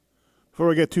Before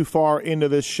we get too far into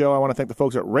this show, I want to thank the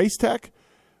folks at Racetech.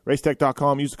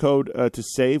 Racetech.com. Use the code to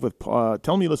save with. Tell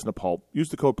them you listen to Pulp. Use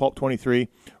the code Pulp23.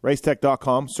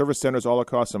 Racetech.com. Service centers all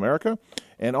across America.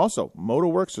 And also,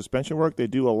 Motorwork, suspension work. They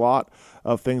do a lot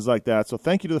of things like that. So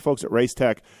thank you to the folks at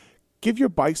Racetech. Give your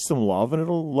bike some love, and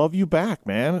it'll love you back,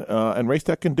 man. And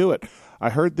Racetech can do it.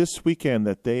 I heard this weekend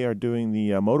that they are doing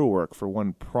the motor work for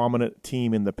one prominent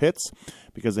team in the pits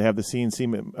because they have the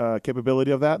CNC capability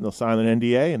of that, and they'll sign an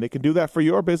NDA, and they can do that for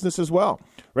your business as well.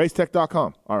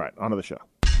 Racetech.com. All right, on to the show.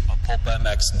 A Pulp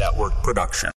MX Network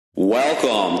production.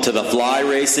 Welcome to the Fly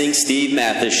Racing Steve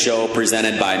Mathis Show,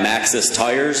 presented by Maxxis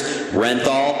Tires,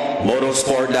 Renthal,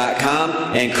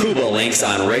 Motorsport.com, and Kuba Links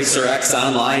on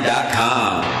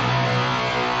RacerXOnline.com.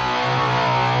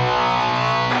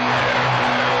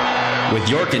 With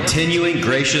your continuing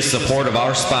gracious support of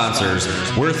our sponsors,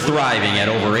 we're thriving at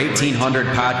over 1,800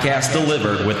 podcasts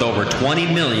delivered with over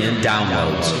 20 million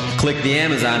downloads. Click the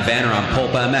Amazon banner on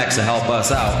Pulp MX to help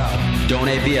us out.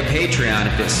 Donate via Patreon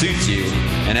if it suits you.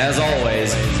 And as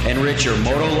always, enrich your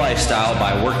moto lifestyle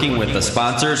by working with the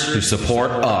sponsors who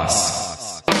support us.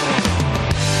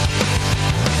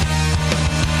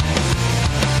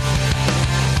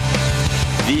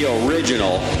 The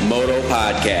original Moto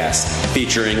Podcast,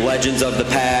 featuring legends of the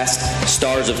past,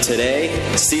 stars of today,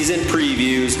 season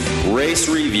previews, race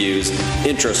reviews,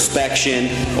 introspection,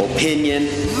 opinion,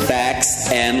 facts,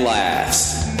 and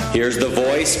laughs. Here's the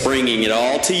voice bringing it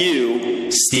all to you,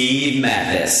 Steve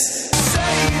Mathis. Say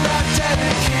that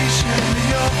dedication to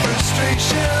your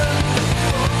frustration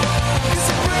is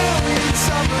the brilliance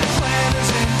of the planners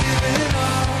and giving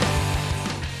up.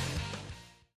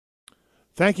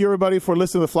 Thank you, everybody, for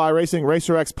listening to the Fly Racing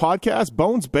Racer X podcast.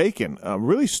 Bones Bacon, I'm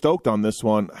really stoked on this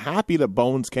one. Happy that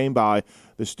Bones came by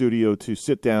the studio to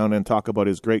sit down and talk about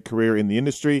his great career in the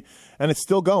industry. And it's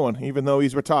still going, even though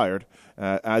he's retired,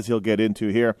 as he'll get into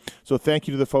here. So thank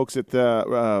you to the folks at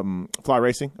Fly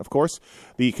Racing, of course.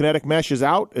 The Kinetic Mesh is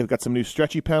out. They've got some new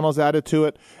stretchy panels added to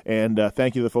it. And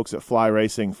thank you to the folks at Fly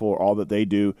Racing for all that they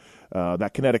do.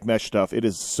 That Kinetic Mesh stuff, it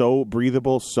is so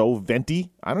breathable, so venty.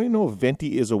 I don't even know if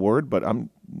venty is a word, but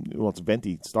it's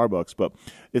venti, Starbucks, but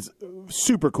it's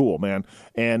super cool, man.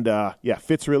 And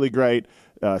fits really great.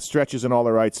 Stretches in all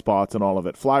the right spots and all of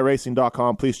it.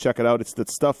 FlyRacing.com, please check it out. It's the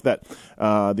stuff that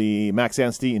the Max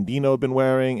Anstey and Dino have been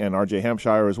wearing, and RJ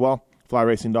Hampshire as well.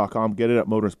 FlyRacing.com, get it at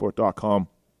Motorsport.com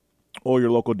or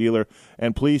your local dealer.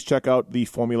 And please check out the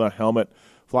Formula helmet.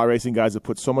 Fly Racing guys have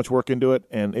put so much work into it,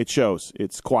 and it shows.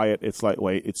 It's quiet, it's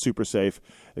lightweight, it's super safe.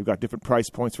 They've got different price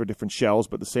points for different shells,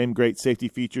 but the same great safety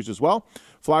features as well.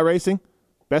 Fly Racing,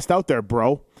 best out there,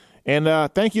 bro. And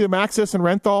thank you to Maxxis and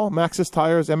Renthal, Maxxis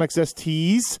Tires,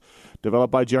 MXSTs,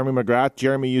 developed by Jeremy McGrath.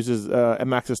 Jeremy uses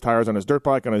Maxxis tires on his dirt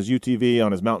bike, on his UTV,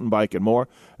 on his mountain bike, and more.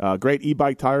 Great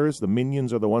e-bike tires. The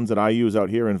Minions are the ones that I use out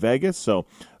here in Vegas. So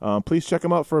please check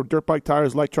them out for dirt bike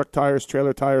tires, light truck tires,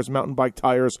 trailer tires, mountain bike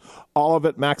tires, all of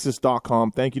it,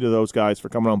 Maxxis.com. Thank you to those guys for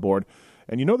coming on board.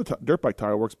 And you know the dirt bike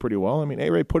tire works pretty well. I mean,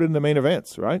 A-Ray put it in the main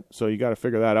events, right? So you got to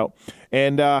figure that out.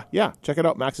 And, check it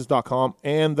out, Maxxis.com.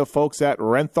 And the folks at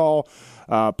Renthal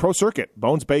Pro Circuit,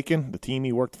 Bones Bacon, the team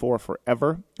he worked for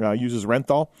forever, uses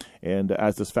Renthal, and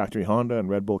as does Factory Honda and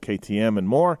Red Bull KTM and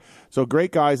more. So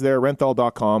great guys there,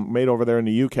 Renthal.com, made over there in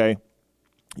the UK.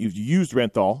 You've used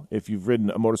Renthal if you've ridden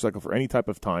a motorcycle for any type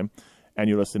of time, and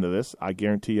you're listening to this, I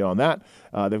guarantee you on that.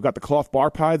 They've got the cloth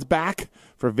bar pads back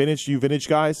for vintage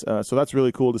guys, so that's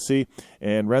really cool to see.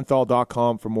 And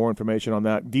Renthal.com for more information on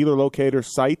that. Dealer locator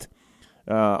site,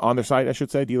 on their site, I should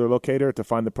say, dealer locator, to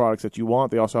find the products that you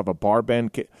want. They also have a bar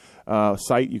bend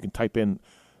site. You can type in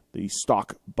the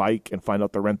stock bike and find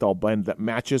out the Renthal bend that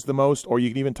matches the most, or you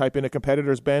can even type in a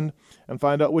competitor's bend and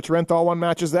find out which Renthal one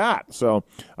matches that. So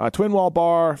twin wall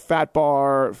bar, fat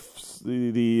bar,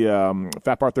 the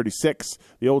fat bar 36,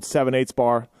 the old 7/8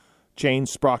 bar, chains,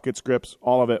 sprockets, grips,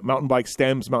 all of it. Mountain bike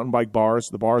stems, mountain bike bars.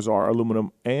 The bars are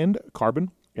aluminum and or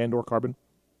carbon.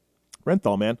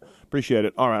 Renthal, man. Appreciate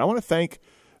it. All right, I want to thank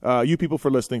you people for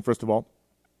listening, first of all.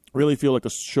 Really feel like the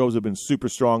shows have been super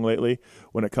strong lately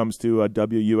when it comes to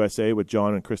WUSA with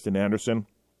John and Kristen Anderson,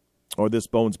 or this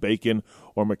Bones Bacon,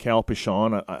 or Mikhail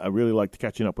Pichon. I really liked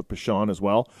catching up with Pichon as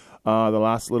well the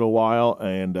last little while,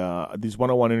 and these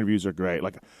one-on-one interviews are great.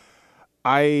 Like,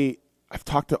 I've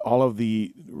talked to all of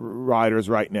the riders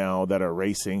right now that are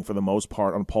racing for the most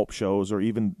part on pulp shows, or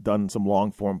even done some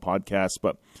long-form podcasts,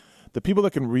 but the people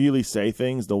that can really say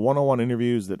things, the one-on-one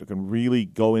interviews that can really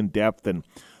go in depth and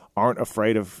aren't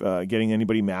afraid of getting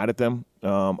anybody mad at them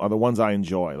are the ones I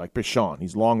enjoy. Like Pichon,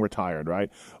 he's long retired, right?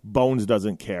 Bones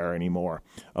doesn't care anymore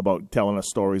about telling us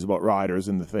stories about riders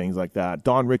and the things like that.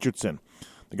 Don Richardson,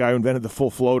 the guy who invented the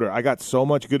full floater. I got so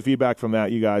much good feedback from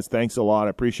that, you guys. Thanks a lot. I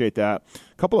appreciate that.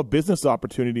 A couple of business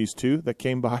opportunities, too, that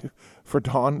came by for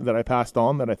Don that I passed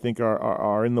on that I think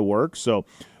are in the works. So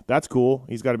that's cool.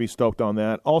 He's got to be stoked on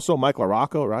that. Also, Mike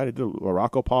LaRocco, right? I did a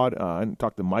LaRocco pod. I didn't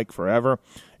talk to Mike forever,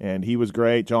 and he was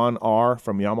great. John R.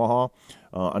 from Yamaha,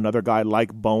 another guy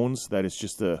like Bones that is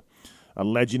just a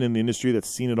legend in the industry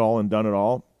that's seen it all and done it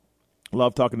all.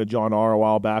 Love talking to John R. a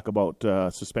while back about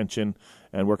suspension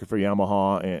and working for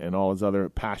Yamaha and all his other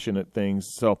passionate things.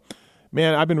 So,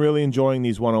 man, I've been really enjoying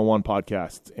these one-on-one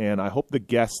podcasts, and I hope the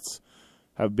guests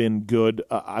have been good.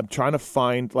 I'm trying to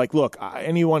find, like, look,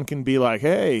 anyone can be like,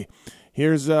 hey,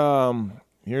 here's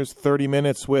 30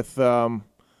 minutes with,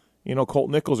 Colt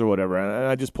Nichols or whatever, and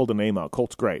I just pulled a name out.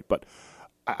 Colt's great, but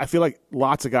I feel like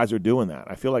lots of guys are doing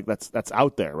that. I feel like that's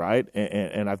out there, right?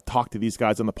 And I've talked to these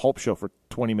guys on the Pulp Show for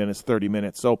 20 minutes, 30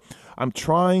 minutes. So I'm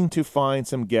trying to find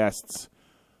some guests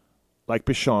like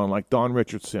Bichon, like Don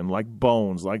Richardson, like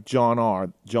Bones, like John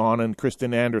R., John and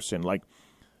Kristen Anderson, like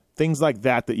things like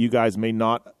that you guys may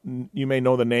not, you may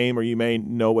know the name or you may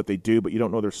know what they do, but you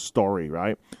don't know their story,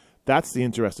 right? That's the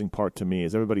interesting part to me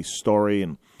is everybody's story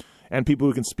and people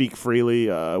who can speak freely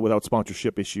without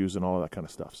sponsorship issues and all of that kind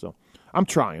of stuff. So I'm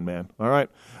trying, man. All right.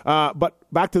 But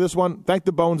back to this one. Thank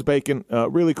the Bones Bacon.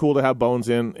 Really cool to have Bones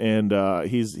in, and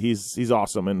he's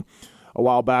awesome. And a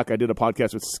while back, I did a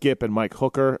podcast with Skip and Mike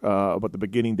Hooker about the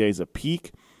beginning days of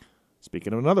Peak.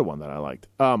 Speaking of another one that I liked.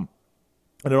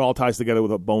 And it all ties together with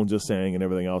what Bones is saying and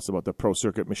everything else about the Pro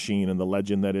Circuit machine and the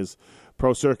legend that is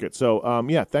Pro Circuit. So,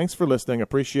 thanks for listening.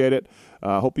 Appreciate it.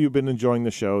 Hope you've been enjoying the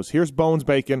shows. Here's Bones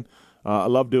Bacon. I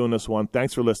love doing this one.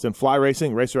 Thanks for listening. Fly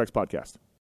Racing, Racer X Podcast.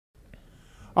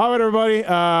 All right, everybody.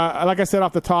 Like I said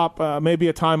off the top, maybe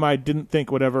a time I didn't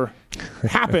think would ever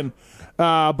happen.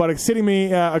 But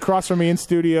sitting across from me in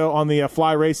studio on the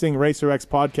Fly Racing Racer X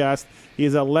podcast, he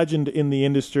is a legend in the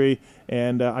industry,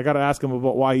 and I got to ask him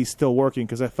about why he's still working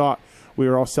because I thought we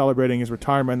were all celebrating his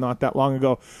retirement not that long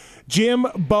ago. Jim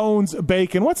Bones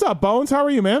Bacon. What's up, Bones? How are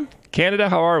you, man? Canada,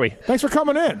 how are we? Thanks for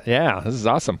coming in. Yeah, this is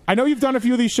awesome. I know you've done a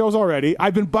few of these shows already.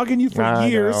 I've been bugging you for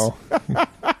years.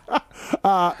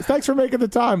 Thanks for making the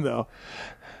time, though.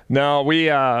 No, we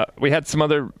had some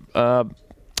other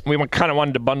we kind of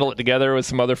wanted to bundle it together with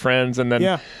some other friends, and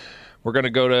then we're going to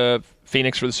go to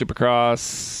Phoenix for the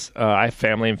Supercross. I have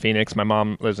family in Phoenix. My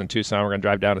mom lives in Tucson. We're going to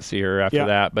drive down to see her after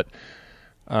that. But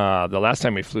the last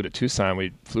time we flew to Tucson,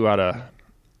 we flew out of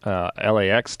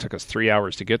LAX. It took us 3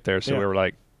 hours to get there, so we were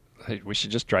like, hey, we should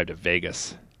just drive to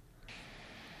Vegas.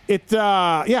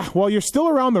 Well, you're still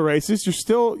around the races.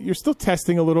 You're still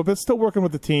testing a little bit, still working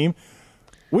with the team.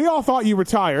 We all thought you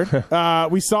retired.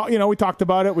 We saw, we talked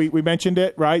about it. We mentioned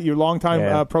it, right? You're a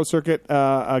longtime Pro Circuit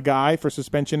guy for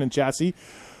suspension and chassis.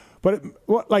 But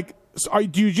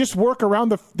do you just work around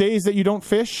the days that you don't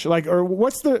fish? Or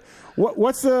what's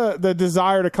the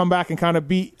desire to come back and kind of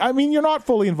be? I mean, you're not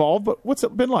fully involved, but what's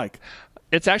it been like?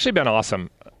 It's actually been awesome.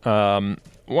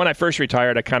 When I first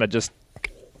retired, I kind of just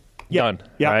done,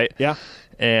 right? Yeah.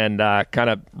 And kind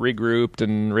of regrouped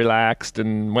and relaxed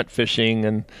and went fishing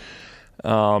and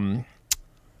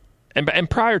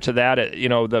prior to that,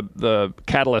 the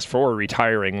catalyst for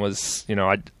retiring was,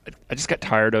 I just got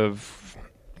tired of,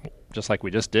 just like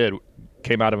we just did,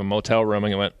 came out of a motel room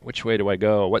and went, which way do I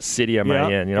go? What city am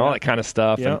I in? All that kind of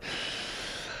stuff. And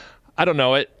I don't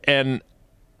know it. And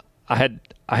I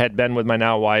had been with my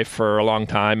now wife for a long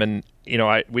time, and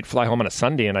we'd fly home on a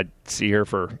Sunday and I'd see her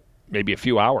for maybe a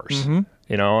few hours, and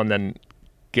then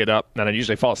get up, and I'd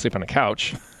usually fall asleep on the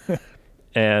couch.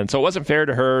 And so it wasn't fair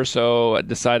to her, so I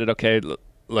decided, okay,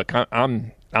 look,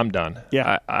 I'm done.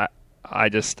 Yeah. I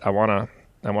want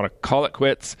to call it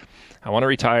quits. I want to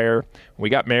retire. We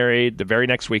got married the very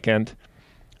next weekend,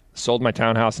 sold my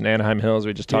townhouse in Anaheim Hills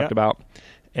we just talked about,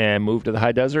 and moved to the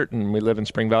high desert, and we live in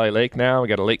Spring Valley Lake now. We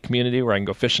got a lake community where I can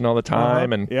go fishing all the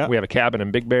time, and we have a cabin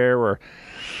in Big Bear where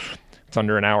it's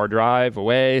under an hour drive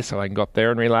away, so I can go up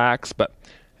there and relax. But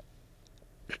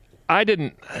I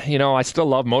didn't, I still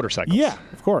love motorcycles. Yeah,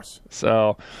 of course.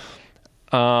 So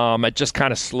I just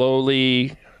kind of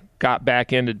slowly got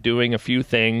back into doing a few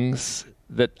things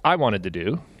that I wanted to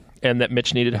do and that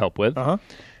Mitch needed help with.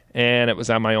 And it was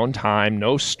on my own time,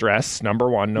 no stress. Number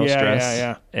one, no stress.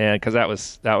 Yeah. And because that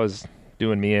was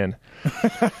doing me in.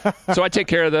 So I take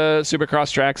care of the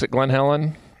Supercross tracks at Glen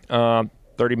Helen,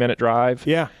 30-minute drive.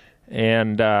 Yeah.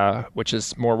 And which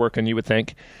is more work than you would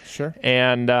think. Sure.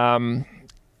 And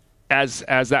as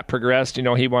that progressed,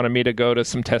 he wanted me to go to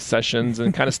some test sessions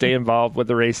and kind of stay involved with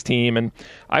the race team. And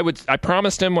I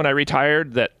promised him when I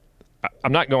retired that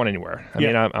I'm not going anywhere. I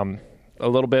mean, I'm a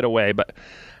little bit away, but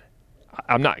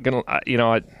I'm not going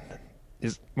to,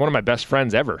 is one of my best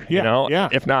friends ever. Yeah, you know, yeah.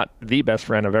 if not the best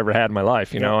friend I've ever had in my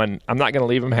life. You know, and I'm not going to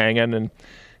leave him hanging.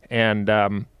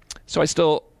 And so I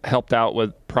still helped out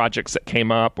with projects that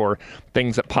came up or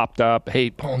things that popped up. Hey,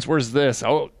 Bones, where's this?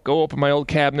 Oh, go open my old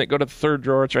cabinet, go to the third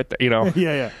drawer. It's right there. You know,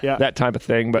 yeah. that type of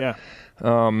thing. But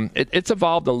it's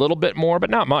evolved a little bit more, but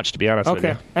not much, to be honest with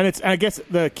you. And I guess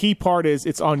the key part is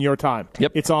it's on your time.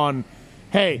 Yep. It's on,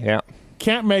 hey,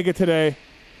 can't make it today.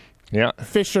 Yeah.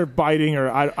 Fish are biting, or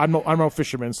I'm no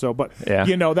fisherman, so, but,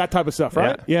 you know, that type of stuff,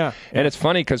 right? Yeah. And it's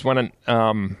funny because when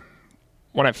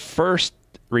I first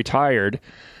retired,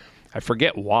 I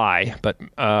forget why, but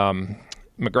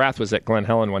McGrath was at Glen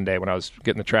Helen one day when I was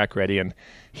getting the track ready, and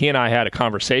he and I had a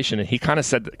conversation, and he kind of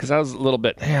said, because I was a little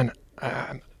bit, man,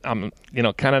 I'm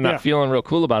kind of not feeling real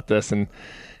cool about this, and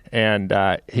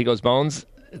he goes, Bones,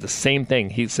 the same thing.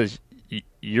 He says,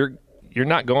 you're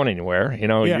not going anywhere. You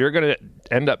know, you're going to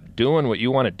end up doing what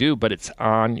you want to do, but it's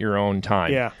on your own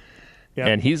time. Yeah.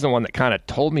 And he's the one that kind of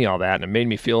told me all that, and it made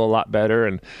me feel a lot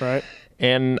better.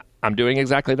 And I'm doing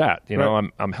exactly that. You know,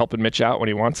 I'm helping Mitch out when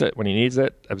he wants it, when he needs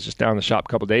it. I was just down in the shop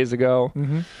a couple days ago,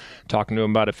 talking to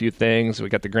him about a few things. We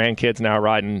got the grandkids now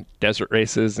riding desert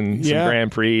races and some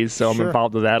Grand Prix, so I'm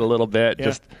involved with that a little bit.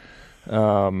 Just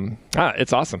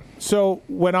it's awesome. So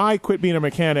when I quit being a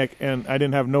mechanic, and I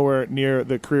didn't have nowhere near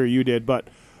the career you did, but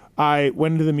I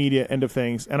went into the media end of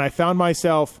things, and I found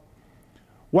myself,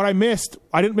 what I missed,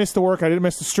 I didn't miss the work, I didn't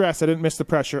miss the stress, I didn't miss the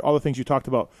pressure, all the things you talked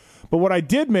about. But what I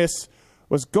did miss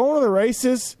was going to the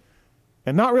races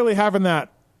and not really having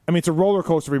that. I mean, it's a roller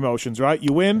coaster of emotions, right?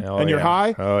 You win and you're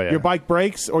high, your bike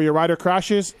breaks or your rider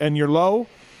crashes and you're low.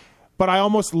 But I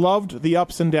almost loved the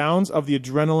ups and downs of the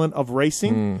adrenaline of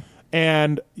racing.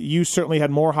 And you certainly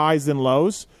had more highs than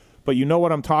lows. But you know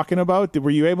what I'm talking about?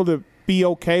 Were you able to be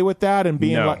okay with that and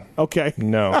being okay?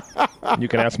 No. You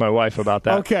can ask my wife about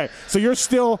that. Okay. So you're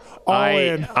still all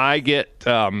in. I get,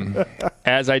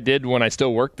 as I did when I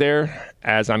still worked there,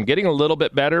 as I'm getting a little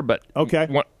bit better, but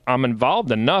I'm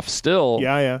involved enough still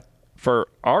for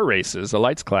our races, the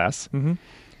lights class.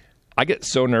 I get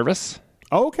so nervous.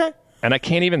 Okay. And I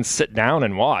can't even sit down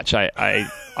and watch. I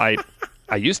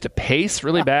used to pace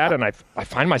really bad, and I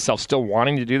find myself still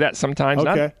wanting to do that sometimes.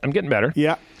 Okay. I'm getting better.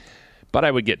 Yeah. But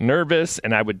I would get nervous,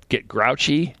 and I would get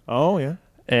grouchy. Oh, yeah.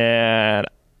 And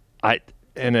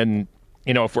then,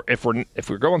 you know, if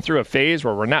we're going through a phase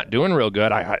where we're not doing real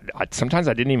good, I sometimes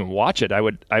I didn't even watch it.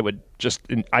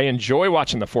 I enjoy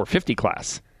watching the 450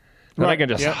 class. And I can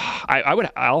just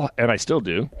and I still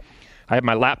do. I have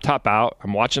my laptop out.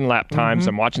 I'm watching lap times.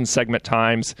 I'm watching segment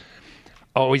times.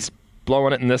 Always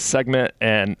blowing it in this segment,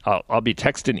 and I'll be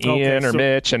texting Ian or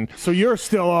Mitch, and so you're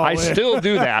still all in. I still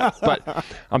do that, but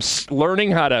I'm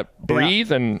learning how to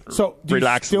breathe and so do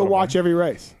relax. You still watch every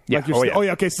race? Yeah. Like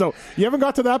okay. So you haven't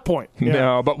got to that point.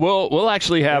 No, but we'll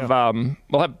actually have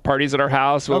we'll have parties at our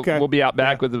house. We'll be out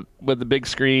back with the big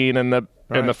screen and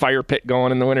the fire pit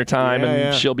going in the wintertime,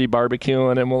 and she'll be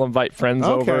barbecuing, and we'll invite friends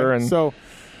over. And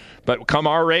but come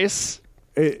our race,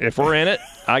 if we're in it,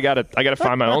 I gotta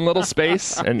find my own little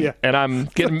space, and I'm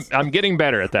getting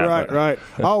better at that. Right.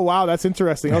 Oh wow, that's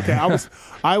interesting. Okay,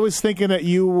 I was thinking that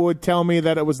you would tell me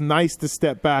that it was nice to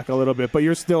step back a little bit, but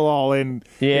you're still all in.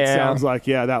 Yeah, it sounds like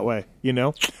that way. You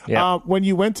know, when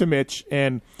you went to Mitch,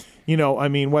 and you know, I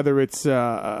mean, whether it's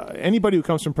anybody who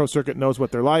comes from Pro Circuit knows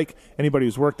what they're like. Anybody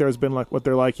who's worked there has been like what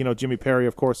they're like. You know, Jimmy Perry,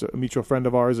 of course, a mutual friend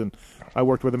of ours, and I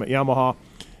worked with him at Yamaha.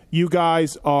 You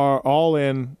guys are all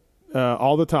in.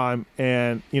 All the time,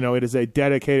 and you know it is a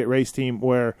dedicated race team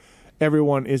where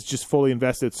everyone is just fully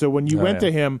invested. So when you went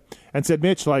to him and said,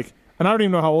 Mitch, like, and I don't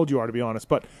even know how old you are to be honest,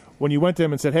 but when you went to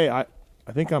him and said, hey, I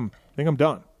think I'm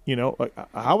done. You know, like,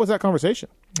 how was that conversation?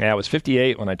 Yeah, I was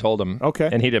 58 when I told him. Okay,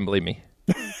 and he didn't believe me.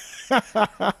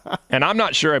 And I'm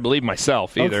not sure I believed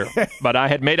myself either. Okay. But I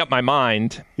had made up my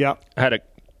mind. Yeah, I had a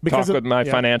talk with my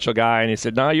financial guy, and he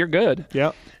said, no, you're good.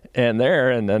 Yeah, and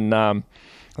then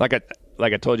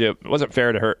like I told you, it wasn't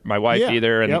fair to hurt my wife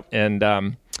either,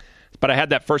 but I had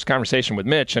that first conversation with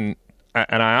Mitch, and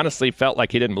I honestly felt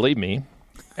like he didn't believe me.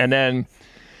 And then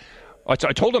I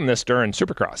told him this during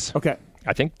Supercross. Okay,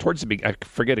 I think towards the I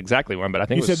forget exactly when, but I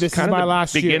think you it was said this kind is of my the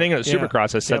last beginning year. of the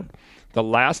Supercross. I said the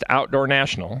last outdoor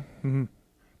national,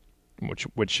 which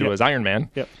was Ironman.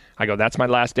 Yep. I go, that's my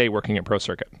last day working at Pro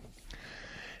Circuit,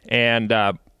 and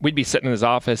we'd be sitting in his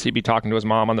office. He'd be talking to his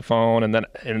mom on the phone, and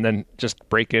then just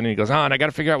break in. And he goes, and I got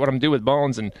to figure out what I'm doing with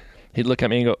Bones. And he'd look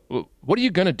at me and go, well, what are you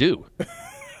gonna do?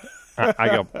 I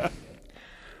go,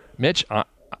 Mitch,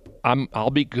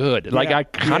 I'll be good. Like I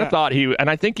kind of thought and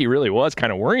I think he really was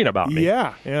kind of worrying about me.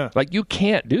 Yeah. Like, you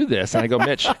can't do this. And I go,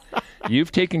 Mitch,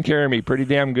 you've taken care of me pretty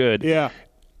damn good. Yeah.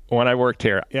 when I worked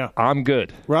here. Yeah. I'm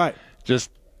good. Right. Just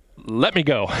let me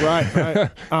go. Right.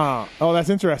 Oh, that's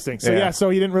interesting. So, so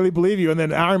he didn't really believe you. And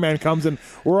then Iron Man comes, and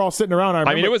we're all sitting around.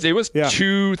 I mean, it was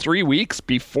 2-3 weeks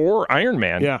before Iron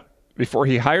Man. Yeah. Before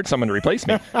he hired someone to replace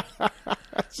me.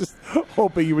 Just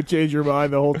hoping you would change your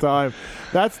mind the whole time.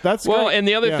 That's well, great. And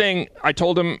the other thing I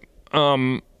told him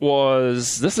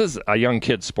was this is a young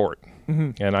kid's sport.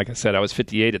 Mm-hmm. And like I said, I was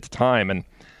 58 at the time and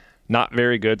not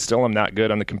very good. Still, I'm not good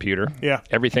on the computer. Yeah.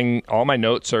 Everything, all my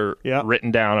notes are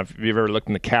written down. If you've ever looked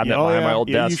in the cabinet behind my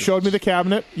old desk. You showed me the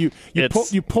cabinet. You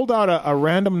pulled out a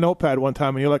random notepad one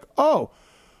time, and you're like, oh,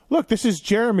 look, this is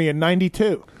Jeremy in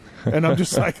 92. And I'm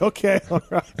just like, okay, all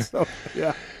right. So,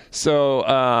 yeah. So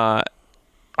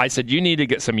I said, you need to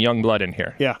get some young blood in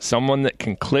here. Yeah. Someone that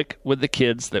can click with the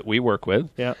kids that we work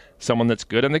with. Yeah. Someone that's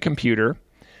good on the computer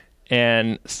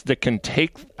and that can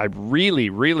take, I really,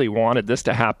 really wanted this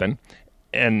to happen,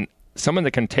 and someone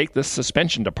that can take this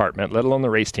suspension department, let alone the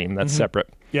race team, that's separate.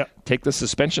 Yeah. Take the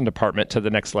suspension department to the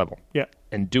next level. Yeah.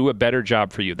 And do a better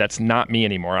job for you. That's not me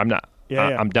anymore. I'm not.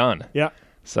 I'm done. Yeah.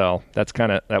 So that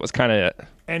was kind of it.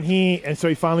 And so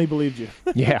he finally believed you.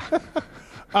 Yeah.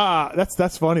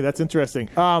 That's funny. That's interesting.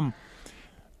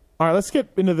 All right, let's get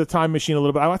into the time machine a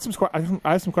little bit.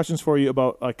 I have some questions for you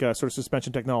about like sort of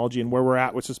suspension technology and where we're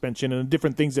at with suspension and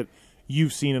different things that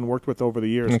you've seen and worked with over the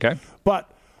years. Okay.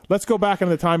 But let's go back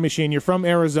into the time machine. You're from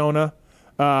Arizona.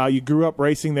 You grew up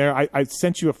racing there. I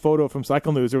sent you a photo from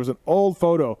Cycle News. There was an old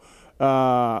photo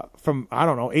from, I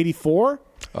don't know, 84?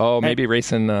 Oh, maybe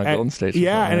racing Golden State.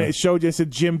 Yeah, and it showed you, it said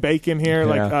Jim Bacon here.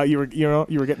 Like you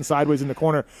were getting sideways in the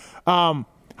corner.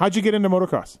 How'd you get into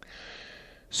motocross?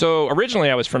 So originally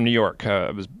I was from New York. I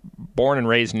was born and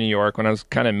raised in New York. When I was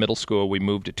kind of in middle school, we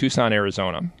moved to Tucson,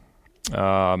 Arizona.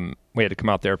 We had to come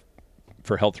out there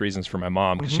for health reasons for my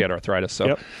mom because she had arthritis.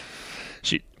 So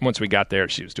once we got there,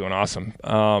 she was doing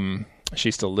awesome.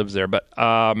 She still lives there. But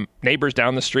neighbors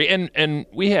down the street. And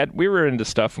we were into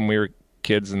stuff when we were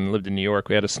kids and lived in New York.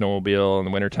 We had a snowmobile in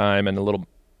the wintertime and a little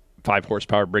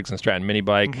 5-horsepower Briggs & Stratton mini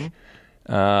bike in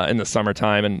the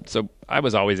summertime. And so I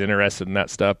was always interested in that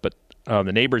stuff. But the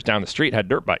neighbors down the street had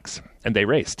dirt bikes, and they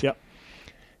raced. Yep.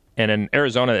 And in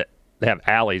Arizona, they have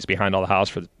alleys behind all the house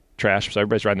for the trash, so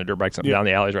everybody's riding their dirt bikes up and down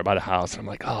the alleys right by the house. And I'm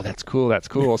like, oh, that's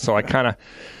cool. So I kind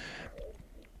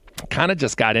of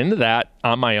just got into that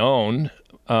on my own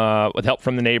with help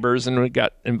from the neighbors, and we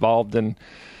got involved in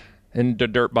the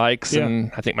dirt bikes. Yeah.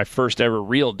 And I think my first ever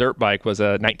real dirt bike was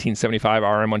a 1975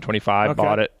 RM125. Okay.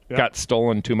 Bought it, Yeah. got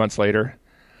stolen 2 months later.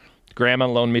 Grandma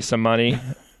loaned me some money.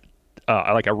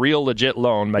 Like a real legit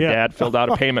loan. My dad filled out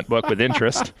a payment book with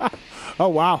interest. Oh,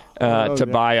 wow. To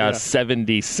buy a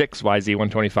 76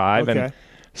 YZ125 and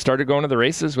started going to the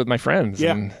races with my friends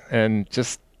and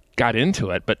just got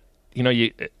into it. But,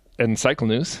 and Cycle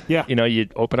News, you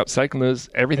open up Cycle News,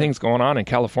 everything's going on in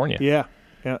California.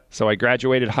 Yeah. So I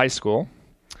graduated high school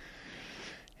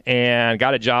and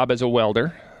got a job as a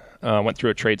welder. Went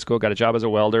through a trade school, got a job as a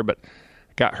welder, but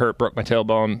got hurt, broke my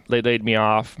tailbone. They laid me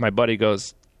off. My buddy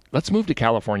goes, let's move to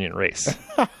California and race.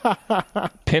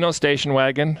 Pinto station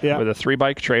wagon with a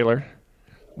 3-bike trailer,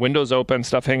 windows open,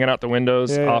 stuff hanging out the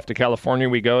windows. Off to California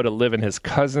we go to live in his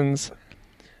cousin's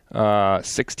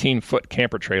 16-foot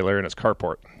camper trailer in his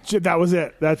carport. That was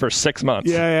it. For 6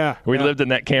 months. We lived in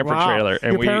that camper trailer.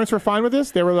 And your parents were fine with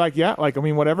this? They were like,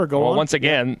 whatever, go on. Well, once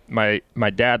again, my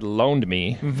dad loaned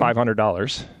me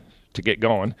 $500 to get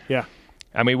going. Yeah.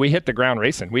 I mean, we hit the ground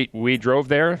racing. We drove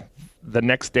there. The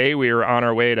next day, we were on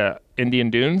our way to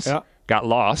Indian Dunes, got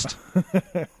lost,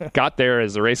 got there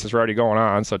as the races were already going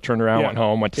on, so turned around, went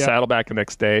home, went to Saddleback the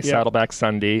next day, Saddleback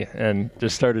Sunday, and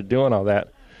just started doing all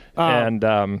that. And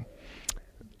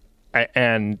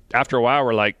after a while,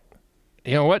 we're like,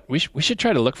 you know what? We should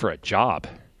try to look for a job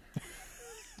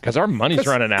because our money's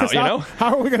running out,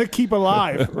 How are we going to keep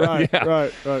alive? Right,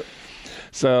 right.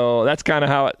 So that's kind of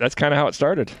how it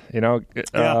started,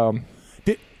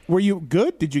 Were you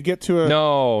good? Did you get to a...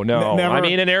 No. Never... I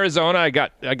mean, in Arizona, I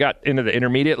got into the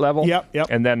intermediate level. Yep.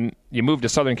 And then you move to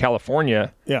Southern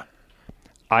California. Yeah.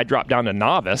 I dropped down to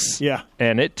novice. Yeah.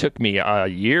 And it took me a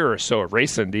year or so of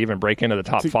racing to even break into the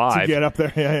top 5. To get up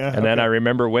there, yeah. And then I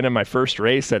remember winning my first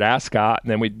race at Ascot,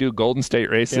 and then we'd do Golden State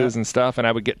races and stuff, and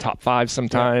I would get top 5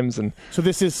 sometimes. And so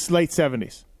this is late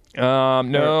 70s?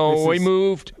 No,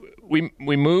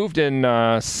 we moved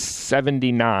in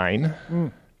 79.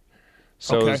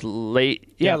 So it was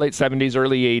late 70s,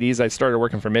 early 80s. I started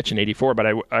working for Mitch in 84, but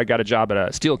I got a job at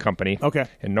a steel company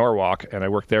in Norwalk, and I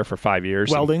worked there for 5 years.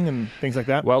 Welding and things like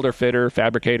that? Welder, fitter,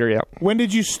 fabricator, yeah. When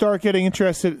did you start getting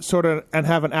interested sort of and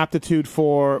have an aptitude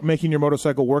for making your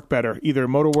motorcycle work better, either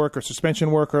motor work or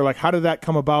suspension work, or like how did that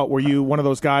come about? Were you one of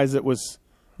those guys that was,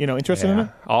 interested in it?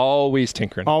 Always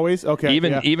tinkering. Always? Okay.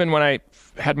 Even when I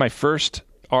had my first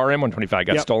RM 125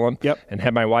 got stolen and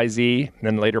had my YZ, and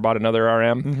then later bought another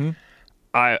RM. Mm-hmm.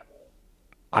 I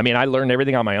learned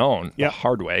everything on my own the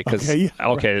hard way because,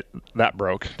 that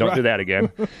broke. Don't do that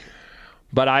again.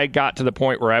 But I got to the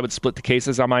point where I would split the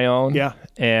cases on my own. Yeah.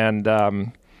 And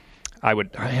I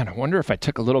wonder if I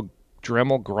took a little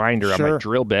Dremel grinder on my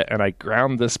drill bit and I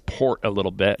ground this port a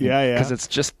little bit. Yeah. Because it's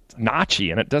just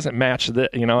notchy and it doesn't match the,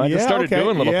 I just started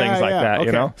doing little things like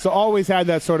that, So always had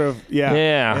that sort of,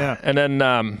 Yeah. And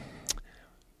then,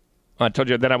 I told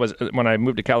you then when I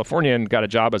moved to California and got a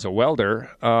job as a welder,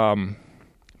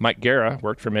 Mike Guerra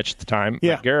worked for Mitch at the time.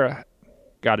 Yeah. Mike Guerra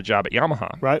got a job at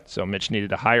Yamaha. Right. So Mitch needed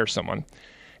to hire someone.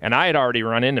 And I had already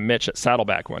run into Mitch at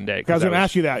Saddleback one day. I was going to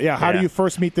ask you that. Yeah. How do you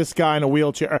first meet this guy in a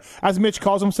wheelchair? As Mitch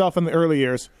calls himself in the early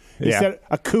years, he said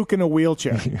a kook in a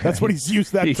wheelchair. That's what he's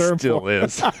used that term for. He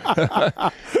still is.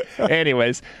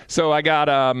 Anyways, so I got,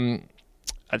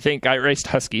 I think I raced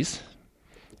Huskies.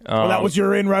 That was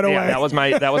your in right away. Yeah, that was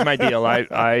my deal.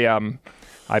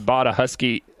 I bought a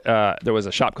Husky. There was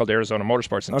a shop called Arizona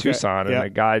Motorsports in Tucson, and a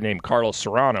guy named Carlos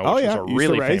Serrano, which was a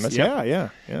really famous. Yeah.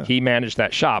 He managed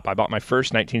that shop. I bought my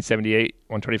first 1978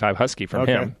 125 Husky from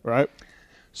him. Right.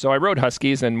 So I rode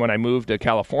Huskies, and when I moved to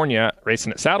California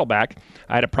racing at Saddleback,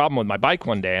 I had a problem with my bike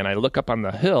one day, and I look up on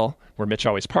the hill where Mitch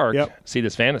always parked, see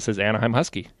this van that says Anaheim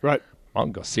Husky. Right. I'll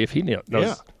go see if he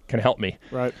can help me.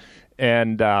 Right.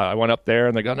 And I went up there,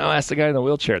 and they go, no, that's the guy in the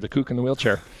wheelchair, the kook in the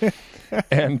wheelchair.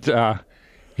 And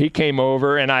he came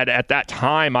over, and at that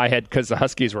time, because the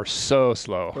Huskies were so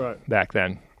slow back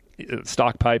then,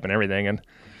 stock pipe and everything, and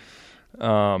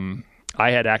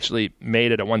I had actually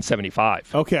made it a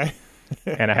 175. Okay.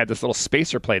 And I had this little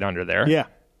spacer plate under there. Yeah.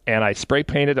 And I spray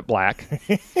painted it black.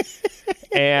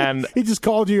 And he just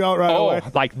called you out right away.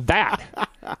 Oh, like that.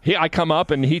 I come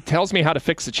up, and he tells me how to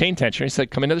fix the chain tensioner. He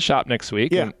said, come into the shop next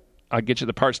week. Yeah. And I'll get you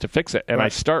the parts to fix it. And I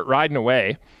start riding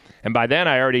away. And by then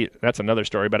that's another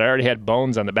story, but I already had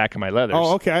bones on the back of my leathers.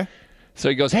 Oh, okay. So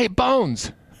he goes, hey,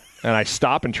 Bones. And I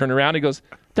stop and turn around. He goes,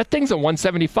 that thing's a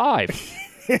 175.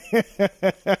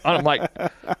 And I'm like,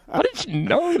 how did you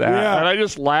know that? Yeah. And I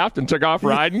just laughed and took off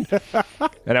riding.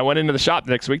 And I went into the shop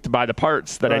the next week to buy the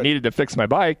parts that I needed to fix my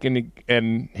bike.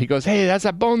 And he goes, hey, that's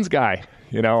that Bones guy.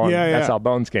 That's how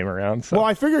Bones came around. So. Well,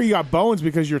 I figure you got bones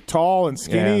because you're tall and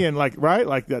skinny and like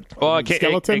that. Well,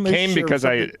 skeleton. It came because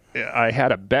I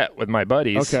had a bet with my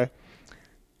buddies. Okay.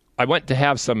 I went to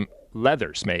have some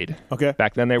leathers made. Okay.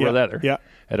 Back then they were leather. Yeah.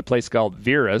 At a place called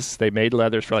Vera's, they made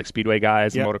leathers for like speedway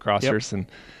guys and motocrossers, and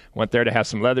went there to have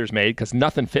some leathers made because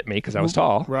nothing fit me because I was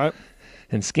tall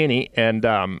and skinny. And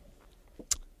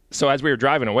so as we were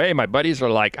driving away, my buddies were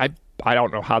like, I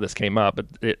don't know how this came up, but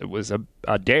it was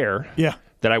a dare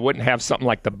that I wouldn't have something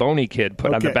like the Boney Kid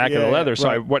put on the back of the leather. So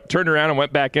I turned around and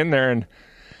went back in there, and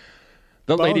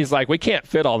the lady's like, we can't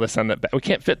fit all this on the back. We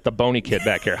can't fit the Boney Kid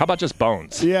back here. How about just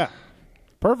Bones? Yeah.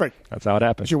 Perfect. That's how it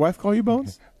happened. Does your wife call you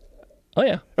Bones? Oh,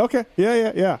 yeah. Okay.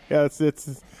 Yeah. It's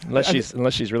unless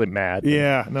she's really mad.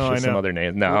 Yeah. No, I know. Some other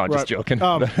name. No, I'm just joking.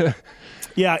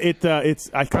 Yeah, it's.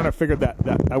 I kind of figured that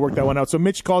I worked that one out. So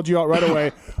Mitch called you out right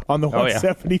away on the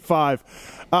 175,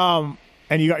 and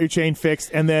you got your chain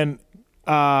fixed, and then,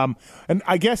 and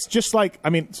I guess just like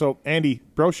so Andy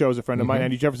Broshow is a friend of mine.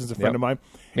 Andy Jefferson's a friend of mine.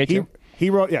 Me too. He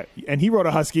wrote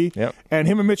a Husky, and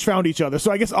him and Mitch found each other.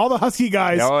 So I guess all the Husky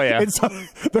guys,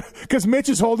 because Mitch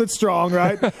is holding strong,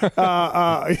 right?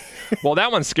 Well,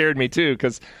 that one scared me too,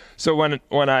 because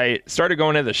when I started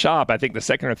going into the shop, I think the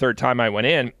second or third time I went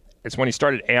in. It's when he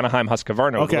started Anaheim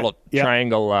Husqvarna with a little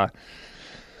triangle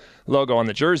logo on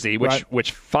the jersey,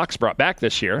 which Fox brought back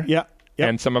this year. Yeah.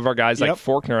 And some of our guys like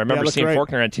Faulkner. I remember seeing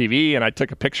Faulkner on TV, and I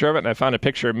took a picture of it, and I found a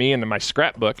picture of me in my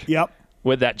scrapbook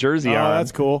with that jersey on. Oh,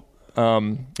 that's cool.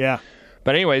 But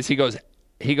anyways, he goes,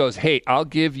 hey, I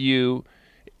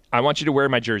want you to wear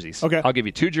my jerseys. Okay. I'll give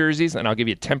you 2 jerseys, and I'll give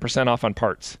you 10% off on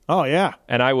parts. Oh, yeah.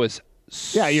 And I was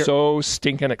so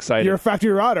stinking excited. You're a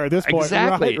factory rider at this point.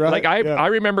 Exactly. Right, like I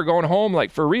remember going home,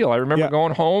 like for real. I remember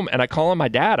going home and I calling my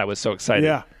dad. I was so excited.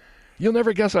 Yeah. You'll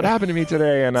never guess what happened to me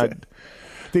today. And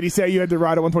did he say you had to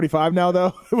ride a 125 now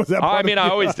though? Was that? I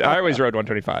always rode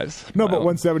 125s. No, but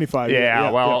 175.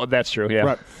 Yeah. That's true.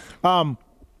 Yeah. Right.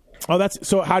 That's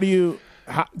so. How do you?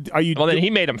 Are you? Well, then he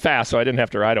made them fast, so I didn't have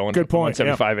to ride a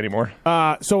 175 anymore.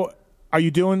 So Are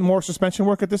you doing more suspension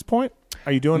work at this point?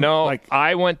 Are you doing No,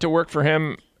 I went to work for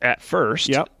him at first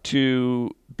Yep. to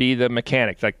be the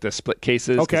mechanic, like the split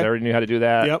cases, because Okay. I already knew how to do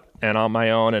that. Yep. And on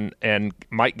my own, and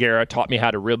Mike Guerra taught me how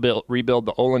to rebuild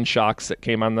the Olin shocks that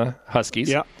came on the Huskies.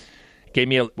 Yep. Gave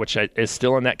me, is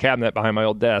still in that cabinet behind my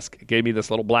old desk. Gave me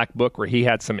this little black book where he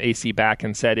had some AC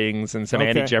back-end settings and some Okay.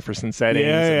 Andy Jefferson settings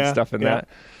and stuff in that.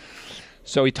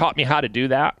 So he taught me how to do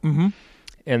that. Mm-hmm.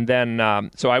 And then,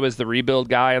 so I was the rebuild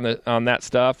guy on that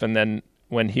stuff. And then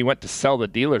when he went to sell the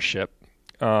dealership,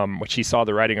 which he saw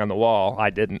the writing on the wall, I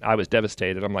didn't. I was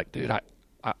devastated. I'm like, dude,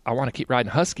 I want to keep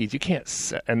riding Huskies. You can't.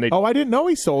 And they. Oh, I didn't know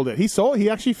he sold it. He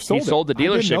actually sold it. He sold the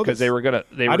dealership because they were gonna.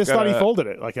 I just thought he folded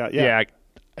it. Yeah.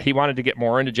 He wanted to get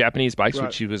more into Japanese bikes, Right.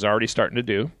 which he was already starting to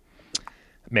do.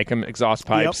 Make them exhaust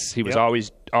pipes. Yep. He was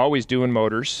always doing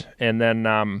motors, and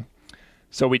then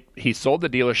so he sold the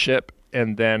dealership,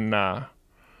 and then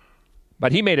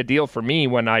but he made a deal for me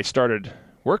when I started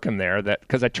working there that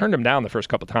because I turned him down the first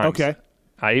couple times. Okay.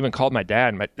 I even called my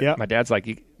dad. My dad's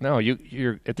like,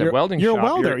 you're at the welding You're shop. a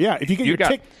welder, yeah. If you get your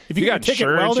ticket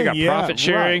insurance, welding, you got profit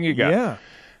sharing, you got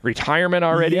retirement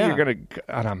already. Yeah. You're gonna,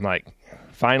 and I'm like,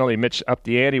 finally, Mitch upped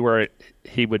the ante where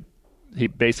he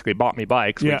basically bought me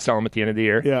bikes. Yeah. We'd sell them at the end of the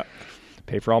year. Yeah.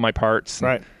 Pay for all my parts.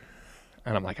 Right.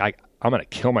 And I'm like, I'm gonna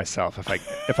kill myself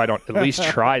if I don't at least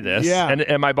try this. Yeah.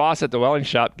 And my boss at the welding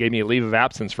shop gave me a leave of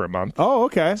absence for a month. Oh,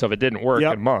 okay. So if it didn't work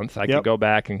Yep. a month, I Yep. could go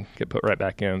back and get put right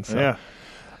back in. So Yeah.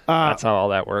 that's how all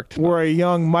that worked. We're a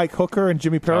young Mike Hooker and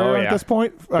Jimmy Perrier at this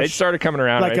point. They started coming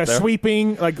around like right a there.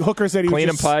 sweeping, like Hooker said, he Cleaning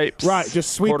was just, pipes, right?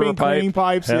 Just quarter sweeping, pipe. cleaning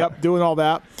pipes, Yep. doing all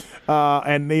that.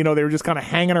 And they were just kind of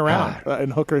hanging around.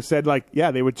 And Hooker said,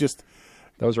 they would just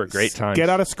Those were great times. get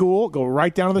out of school, go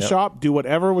right down to the shop, do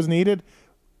whatever was needed,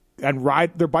 and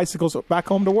ride their bicycles back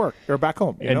home to work or back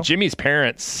home. You know? Jimmy's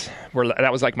parents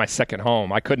that was like my second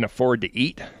home. I couldn't afford to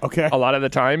eat a lot of the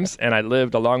times, and I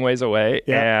lived a long ways away.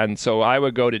 Yeah. And so I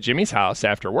would go to Jimmy's house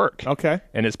after work. Okay.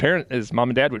 And his mom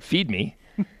and dad would feed me.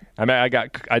 I mean,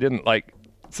 I didn't like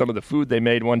some of the food they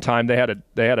made one time. They had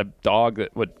a dog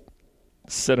that would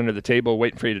sit under the table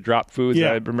waiting for you to drop food. Yeah.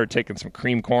 I remember taking some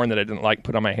cream corn that I didn't like,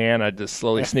 put on my hand. I'd just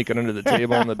slowly sneak it under the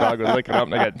table, and the dog would lick it up.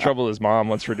 And I got in trouble with his mom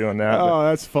once for doing that. Oh,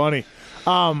 that's funny.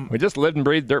 We just lived and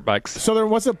breathed dirt bikes. So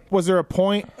was there a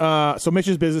point? So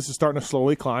Mitch's business is starting to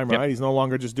slowly climb, right? Yep. He's no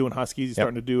longer just doing Huskies. He's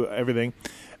starting to do everything.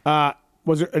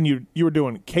 Was there? And you were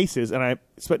doing cases, and I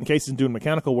split in cases and doing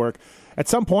mechanical work. At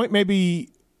some point, maybe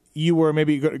you were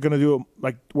going to do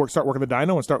start working the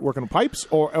dyno and start working the pipes,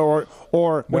 or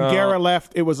when Guerra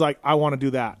left, it was like I want to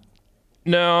do that.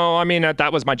 No, I mean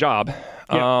that was my job.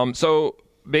 Yeah. So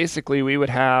basically, we would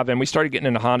have, and we started getting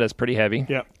into Hondas pretty heavy.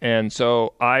 Yeah. And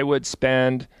so I would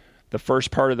spend the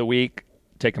first part of the week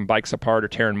taking bikes apart or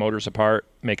tearing motors apart,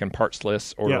 making parts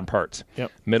lists, ordering parts.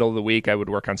 Yep. Middle of the week, I would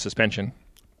work on suspension,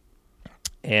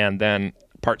 and then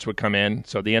parts would come in.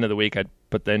 So at the end of the week, I'd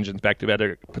put the engines back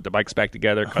together, put the bikes back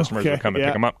together. Customers would come and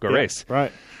pick them up, go race.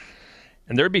 Right.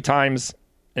 And there'd be times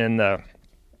in the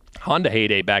Honda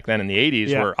heyday back then in the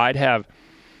 80s where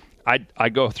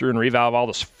I'd go through and revalve all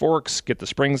the forks, get the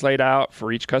springs laid out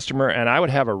for each customer, and I would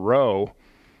have a row.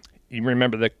 You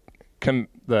remember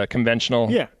the conventional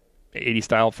 80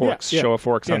 style forks, Showa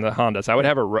forks on the Hondas. I would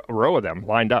have a row of them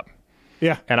lined up.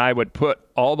 Yeah. And I would put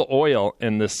all the oil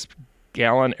in this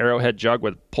gallon Arrowhead jug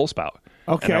with pull spout.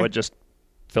 Okay. And I would just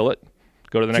fill it,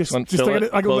 go to the next one, just fill like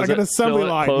it, like close an it, assembly fill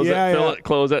line. it, close Yeah, it, fill yeah. it,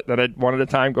 close it. Then I'd one at a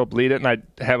time go bleed it, and I'd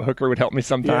have a hooker would help me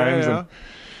sometimes. Yeah.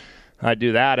 And I'd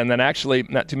do that. And then actually,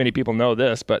 not too many people know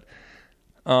this, but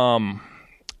guy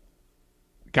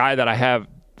that I have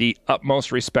the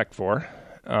utmost respect for,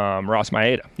 Ross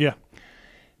Maeda. Yeah.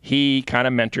 He kind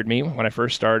of mentored me when I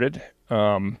first started.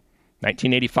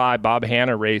 1985, Bob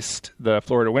Hanna raced the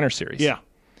Florida Winter Series. Yeah.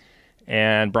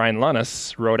 And Brian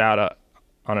Lunnis wrote out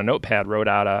on a notepad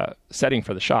a setting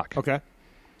for the shock. Okay.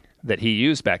 That he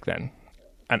used back then.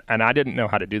 And I didn't know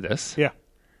how to do this. Yeah.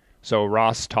 So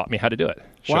Ross taught me how to do it.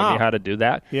 Showed Wow. me how to do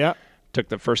that. Yeah. Took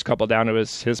the first couple down to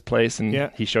his place,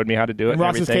 and he showed me how to do it. And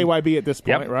Ross is everything. KYB at this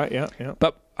point, Yep. right? Yeah. Yeah.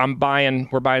 But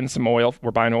we're buying some oil.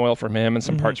 We're buying oil from him and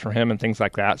some parts from him and things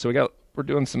like that. So we're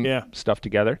doing some stuff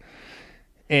together.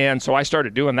 And so I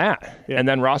started doing that. Yeah. And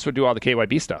then Ross would do all the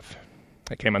KYB stuff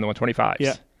that came on the 125s.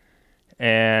 Yeah.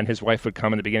 And his wife would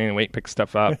come in the beginning of the week, pick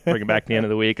stuff up, bring it back at the end of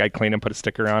the week. I'd clean them, put a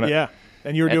sticker on it. Yeah.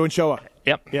 And you were doing Showa.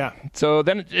 Yep. Yeah. So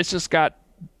then it just got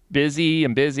busy,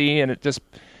 and it just,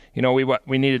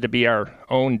 we needed to be our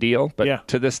own deal. But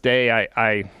to this day,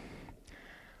 I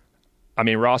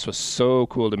mean, Ross was so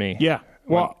cool to me. Yeah.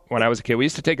 when I was a kid. We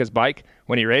used to take his bike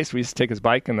when he raced. We used to take his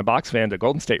bike in the box van to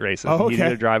Golden State races. Oh, okay. He'd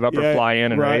either drive up or fly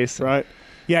in and race. Right.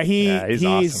 Yeah, he's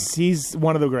awesome. He's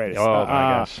one of the greatest. Oh my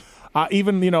gosh!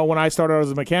 Even when I started out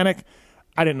as a mechanic,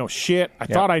 I didn't know shit. I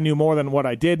thought I knew more than what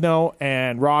I did know,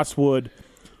 and Ross would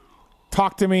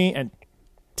talk to me and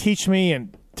teach me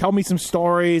and tell me some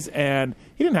stories, and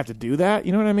he didn't have to do that.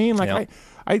 You know what I mean? Like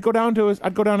I'd go down to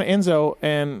Enzo,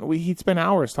 and he'd spend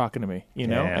hours talking to me.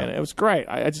 And it was great.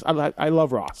 I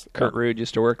love Ross. Kurt Rude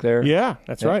used to work there. Yeah,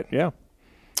 that's right. Yeah.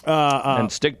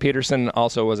 And Stig Peterson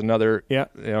also was another. Yeah.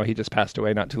 He just passed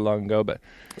away not too long ago. But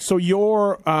so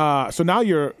now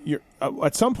you're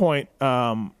at some point.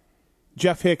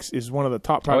 Jeff Hicks is one of the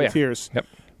top privateers. Yep.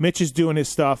 Mitch is doing his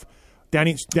stuff.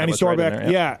 Danny Storbeck, right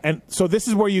there, and so this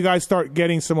is where you guys start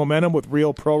getting some momentum with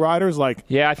real pro riders, like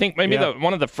I think maybe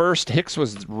one of the first. Hicks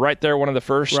was right there, one of the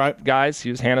first guys. He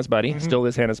was Hannah's buddy, still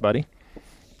is Hannah's buddy.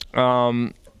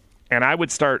 And I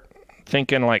would start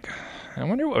thinking like, I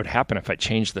wonder what would happen if I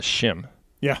changed the shim.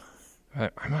 Yeah, I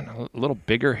want a little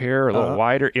bigger here, a little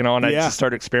wider, and I just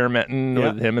started experimenting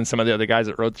with him and some of the other guys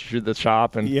that rode through the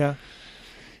shop, and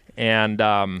And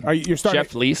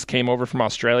Jeff Lease came over from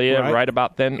Australia right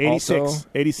about then 86,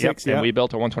 86, and we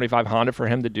built a 125 Honda for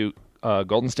him to do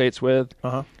Golden States with.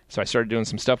 So I started doing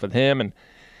some stuff with him.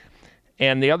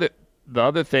 And the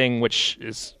other thing, which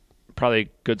is probably a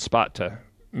good spot to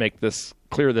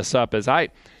clear this up, is I've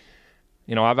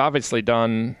obviously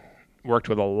worked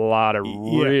with a lot of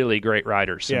really great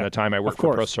riders in the time I worked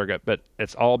for Pro Circuit, but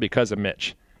it's all because of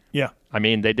Mitch. Yeah. I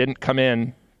mean, they didn't come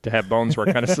in to have Bones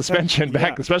work on a suspension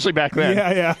especially back then.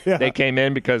 Yeah. They came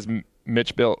in because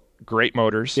Mitch built great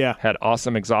motors, had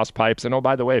awesome exhaust pipes, and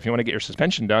by the way, if you want to get your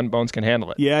suspension done, Bones can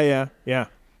handle it. Yeah.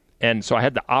 And so I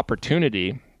had the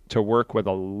opportunity to work with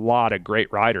a lot of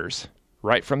great riders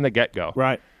right from the get-go.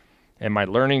 Right. And my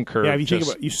learning curve. Yeah, if you think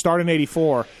about it, you start in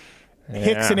 84.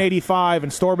 Hicks in 85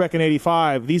 and Storbeck in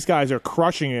 85. These guys are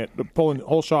crushing it, pulling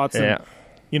whole shots and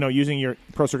using your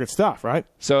Pro Circuit stuff, right?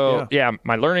 So,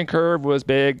 my learning curve was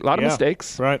big. A lot of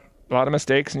mistakes. Right. A lot of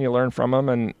mistakes, and you learn from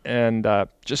them. And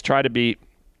just try to be...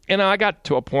 I got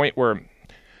to a point where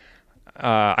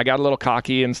I got a little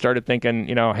cocky and started thinking,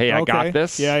 hey, I got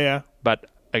this. Yeah. But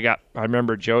I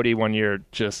remember Jody one year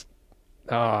just...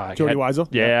 Jody Weisel?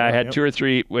 Yeah, I had 2 or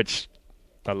 3, which...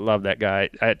 I love that guy.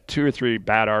 I had 2 or 3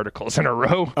 bad articles in a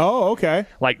row. Oh, okay.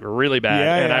 Like really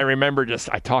bad. I remember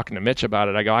I talking to Mitch about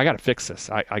it. I go, I got to fix this.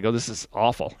 I go, this is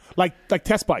awful. Like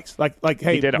test bikes. Like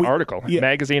hey. He did an article,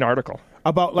 magazine article.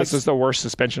 About this is the worst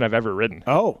suspension I've ever ridden.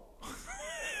 Oh.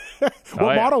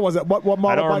 What model was it? What model?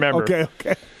 I don't remember.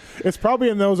 Okay. It's probably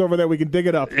in those over there. We can dig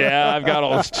it up. Yeah, I've got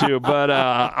all those too. But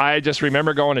I just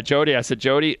remember going to Jody. I said,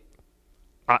 Jody,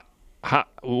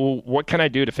 what can I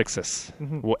do to fix this?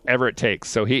 Whatever it takes.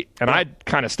 So I'd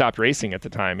kind of stopped racing at the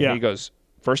time. And he goes,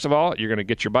 first of all, you're going to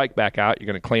get your bike back out. You're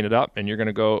going to clean it up, and you're going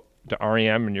to go to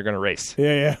REM, and you're going to race.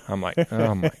 Yeah. I'm like,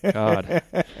 oh, my God.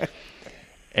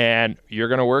 And you're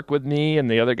going to work with me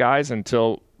and the other guys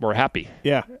until we're happy.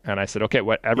 Yeah. And I said, okay,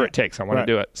 whatever it takes. I want to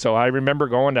do it. So I remember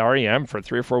going to REM for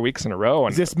 3 or 4 weeks in a row.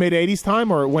 And is this mid-'80s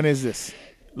time, or when is this?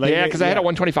 Because I had a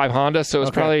 125 Honda, so it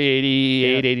was probably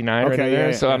 88, 89 right in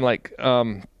there. So I'm like,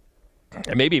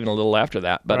 maybe even a little after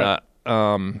that. But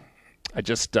I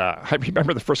just, I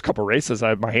remember the first couple races,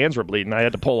 my hands were bleeding. I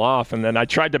had to pull off, and then I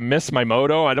tried to miss my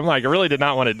moto. I'm like, I really did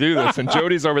not want to do this. And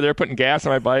Jody's over there putting gas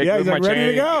on my bike. Yeah, he's like,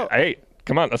 ready to go. Hey,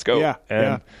 come on, let's go.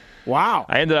 Yeah. Wow.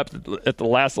 I ended up at the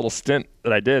last little stint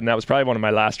that I did, and that was probably one of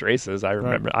my last races. I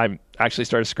remember I actually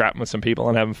started scrapping with some people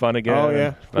and having fun again. Oh,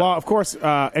 yeah. Well, of course,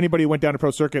 anybody who went down to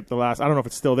Pro Circuit I don't know if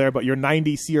it's still there, but your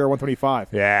 90 CR 125.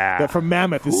 Yeah. That from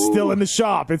Mammoth is still in the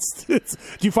shop. It's do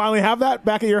you finally have that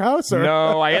back at your house? Or?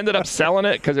 No, I ended up selling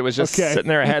it because it was just sitting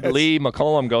there. I had Lee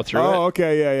McCollum go through it. Oh,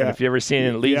 okay, yeah. And if you ever seen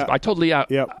it, Lee's, I told Lee,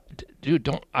 dude,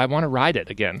 I want to ride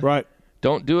it again. Right.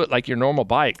 Don't do it like your normal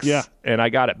bikes. Yeah. And I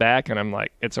got it back, and I'm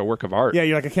like, it's a work of art. Yeah,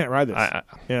 you're like, I can't ride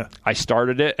this. I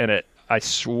started it, and I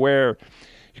swear,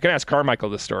 you can ask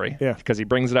Carmichael this story. Yeah. Because he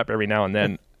brings it up every now and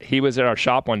then. He was at our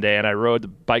shop one day, and I rode the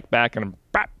bike back, and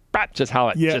just how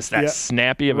it, just that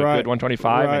snappy of a good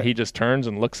 125, and he just turns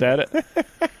and looks at it.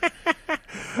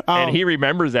 And he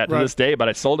remembers that to this day, but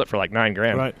I sold it for like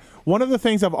 $9,000. Right. One of the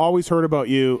things I've always heard about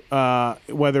you,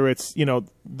 whether it's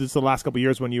this the last couple of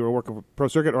years when you were working for Pro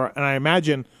Circuit, and I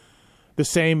imagine the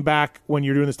same back when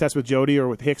you're doing this test with Jody or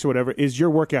with Hicks or whatever, is your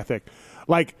work ethic.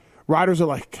 Like riders are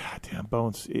like, God damn,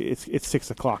 Bones, it's 6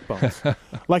 o'clock, Bones.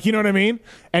 Like, you know what I mean?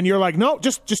 And you're like, no,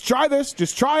 just try this,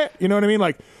 just try it. You know what I mean?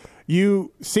 Like,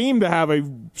 you seem to have a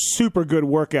super good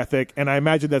work ethic, and I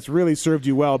imagine that's really served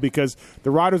you well, because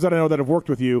the riders that I know that have worked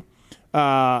with you,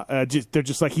 they're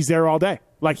just like, he's there all day.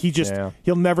 Like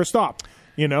he'll never stop,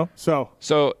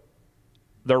 So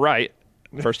they're right.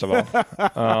 First of all,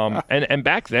 and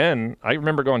back then, I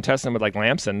remember going testing with like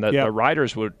Lamson. The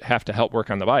riders would have to help work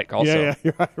on the bike also.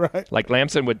 Yeah, right. Like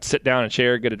Lamson would sit down in a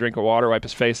chair, get a drink of water, wipe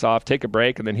his face off, take a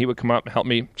break, and then he would come up and help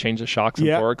me change the shocks and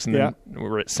forks. And then we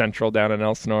were at Central down in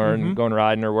Elsinore and going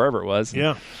riding or wherever it was.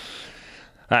 Yeah.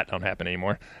 That don't happen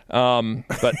anymore.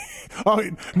 But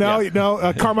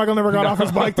Carmichael never got off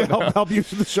his bike to help you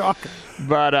with the shock.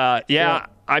 But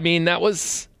I mean, that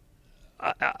was.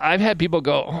 I've had people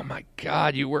go, "Oh my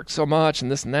God, you work so much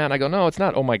and this and that." And I go, "No, it's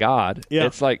not. Oh my God,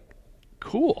 it's like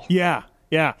cool." Yeah.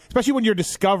 Especially when you're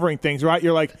discovering things, right?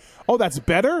 You're like, "Oh, that's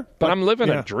better." But I'm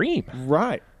living a dream.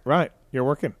 Right. You're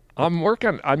working. I'm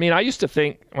working. I mean, I used to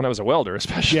think when I was a welder,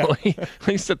 especially,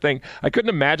 I used to think I couldn't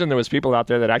imagine there was people out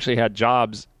there that actually had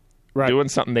jobs doing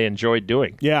something they enjoyed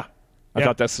doing. Yeah. I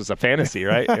thought this was a fantasy,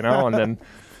 right? And then.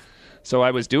 So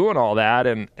I was doing all that,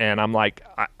 and I'm like,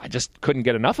 I just couldn't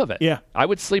get enough of it. Yeah. I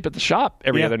would sleep at the shop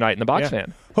every other night in the box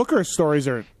van. Hooker stories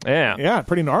are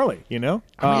pretty gnarly, We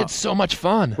had so much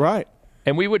fun. Right.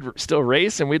 And we would still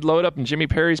race, and we'd load up in Jimmy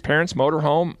Perry's parents'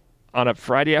 motorhome on a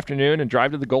Friday afternoon and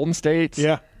drive to the Golden States.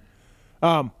 Yeah.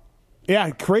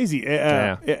 Crazy.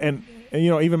 And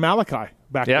even Malachi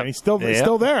back then. He's still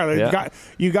there. Yeah.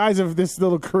 You guys have this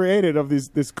little created of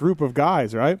this group of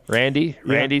guys, right?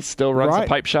 Randy still runs the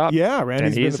pipe shop. Yeah,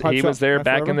 Randy's been in the pipe shop was there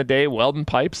back forever. in the day welding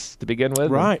pipes to begin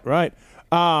with. Right.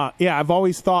 I've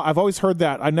always heard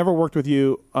that. I never worked with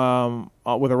you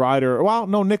with a rider. Well,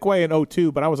 no, Nick Way in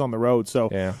 02, but I was on the road. So,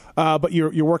 but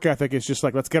your work ethic is just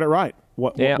like, let's get it right.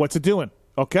 What's it doing?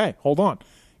 Okay, hold on.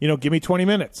 Give me 20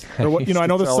 minutes. Or what? I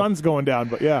know the sun's going down,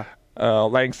 but yeah.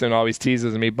 Langston always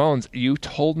teases me, Bones, you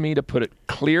told me to put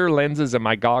clear lenses in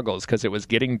my goggles because it was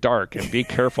getting dark and be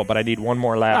careful, but I need one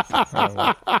more lap.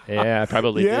 I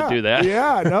probably did do that.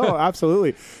 Yeah, no,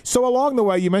 absolutely. So along the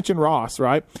way, you mentioned Ross,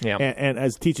 right? Yeah. And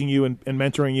as teaching you and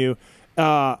mentoring you,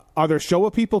 are there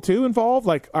Showa people too involved?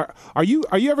 Like, are you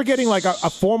ever getting like a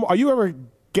formal? Are you ever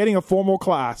getting a formal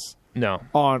class? No.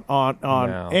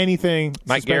 On anything?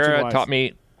 Mike Guerra taught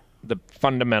me the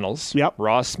fundamentals. Yep.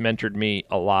 Ross mentored me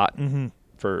a lot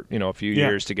for a few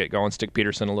years to get going. Stick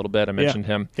Peterson a little bit. I mentioned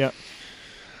him. Yeah.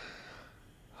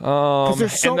 And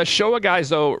the Showa guys,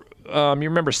 though, you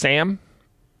remember Sam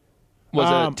was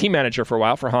a team manager for a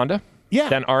while for Honda. Yeah.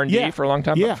 Then R&D for a long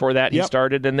time. Yeah. Before that, he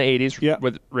started in the 80s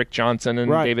with Rick Johnson and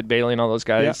David Bailey and all those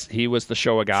guys. Yeah. He was the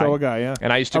Showa guy. Showa guy, yeah.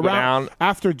 And I used to go down.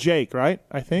 After Jake, right?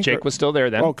 I think. Jake was still there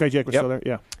then. Okay, Jake was still there,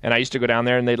 yeah. And I used to go down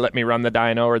there and they'd let me run the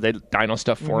dyno or they'd dyno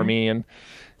stuff for me.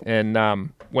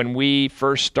 And when we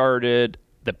first started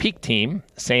the Peak team,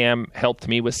 Sam helped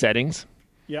me with settings.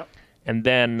 Yep. And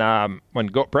then when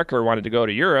Breckler wanted to go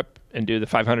to Europe and do the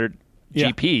 500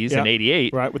 GPs in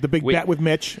 88. Right, with the big bet with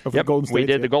Mitch of the Golden States. We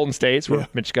did the Golden States where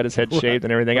Mitch got his head shaved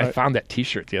and everything. Right. I found that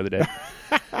T-shirt the other day.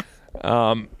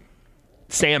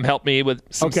 Sam helped me with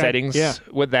some settings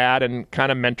with that and kind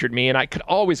of mentored me. And I could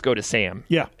always go to Sam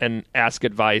and ask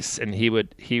advice, and he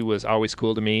was always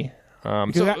cool to me.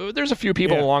 There's a few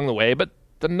people along the way, but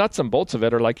the nuts and bolts of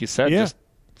it are, like you said, just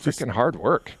freaking hard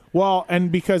work. Well, and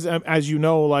because, as you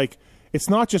know, like, it's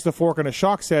not just a fork and a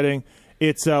shock setting.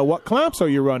 It's what clamps are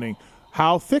you running?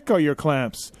 How thick are your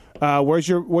clamps? What's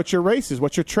your races?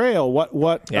 What's your trail?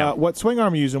 What swing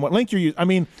arm you're using? What link you're using? I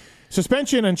mean,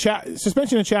 suspension and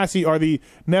chassis are the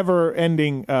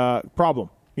never-ending problem.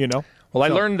 Well, I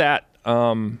learned that.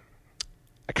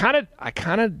 I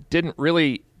kind of didn't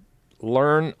really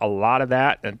learn a lot of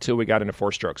that until we got into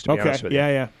four strokes. To be honest with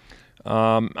you,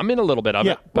 I'm in a little bit of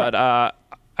it, but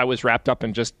I was wrapped up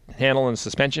in just handling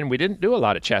suspension. We didn't do a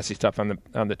lot of chassis stuff on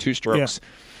the two strokes.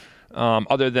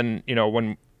 Other than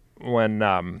when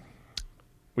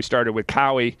we started with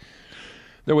Cowie,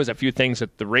 there was a few things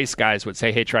that the race guys would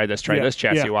say, "Hey, try this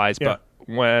chassis wise." But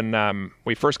when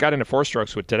we first got into four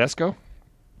strokes with Tedesco,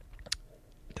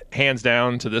 hands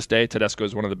down to this day, Tedesco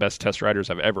is one of the best test riders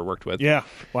I've ever worked with. Yeah,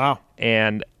 wow.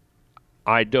 And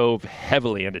I dove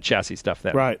heavily into chassis stuff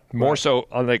then. Right. More so,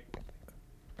 like,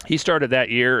 he started that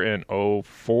year in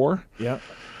 04. Yeah.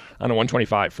 On a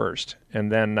 125 first,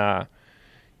 and then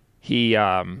he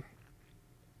at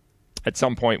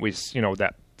some point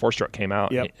that four-stroke came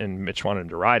out and Mitch wanted him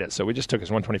to ride it, so we just took his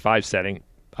 125 setting.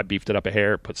 I beefed it up a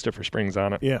hair, put stiffer springs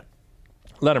on it,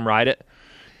 let him ride it,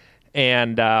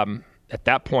 and at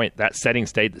that point that setting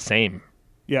stayed the same,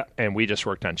 and we just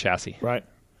worked on chassis, right,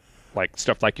 like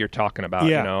stuff like you're talking about,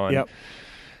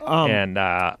 and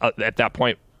at that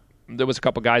point there was a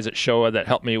couple guys at Showa that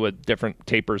helped me with different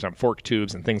tapers on fork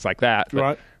tubes and things like that, but,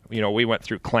 right. We went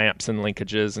through clamps and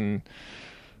linkages and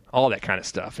all that kind of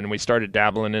stuff. And we started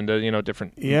dabbling into,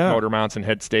 different motor mounts and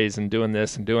head stays and doing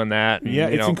this and doing that. And,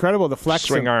 it's incredible, the flex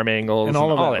swing arm angles and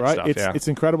all of that, right? stuff. It's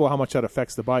incredible how much that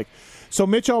affects the bike. So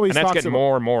Mitch always and that's talks getting about,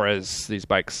 more and more as these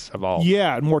bikes evolve.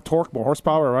 Yeah, more torque, more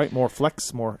horsepower, right? More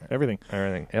flex, more everything.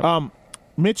 Everything. Yep.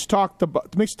 Mitch tells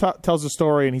the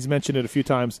story, and he's mentioned it a few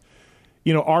times.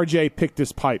 RJ picked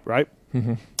this pipe, right?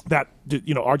 Mm-hmm. That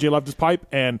RJ loved his pipe,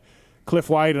 and Cliff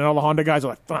White and all the Honda guys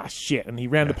are like, shit, and he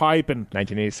ran the pipe, and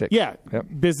 1986. Yeah,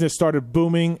 business started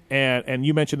booming, and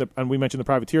you mentioned we mentioned the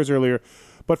privateers earlier,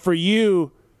 but for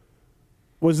you,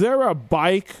 was there a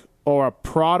bike or a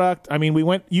product? I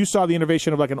mean, you saw the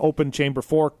innovation of like an open chamber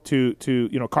fork to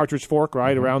cartridge fork,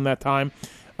 right? Mm-hmm. Around that time,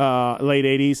 late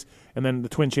 80s, and then the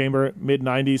twin chamber, mid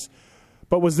 90s.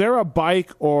 But was there a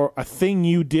bike or a thing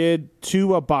you did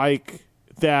to a bike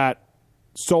that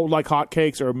sold like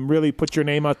hotcakes, or really put your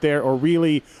name out there, or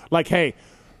really like, hey,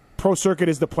 Pro Circuit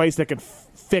is the place that can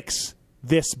fix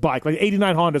this bike? Like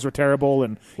 89 Hondas were terrible,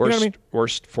 and you know what I mean?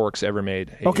 Worst forks ever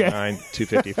made. 89 Okay.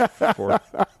 250 fork.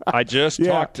 I just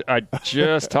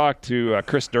talked to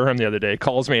Chris Durham the other day.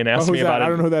 Calls me and asks me about it. I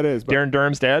don't know who that is. But... Darren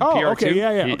Durham's dad. Oh, PR2. okay,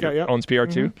 yeah. He okay, yeah. owns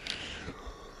PR2. Mm-hmm.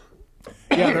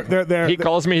 Yeah, he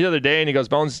calls me the other day and he goes,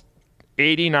 Bones,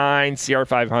 89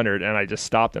 CR500, and I just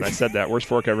stopped and I said that worst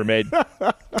fork ever made.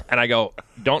 And I go,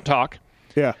 don't talk.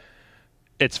 Yeah.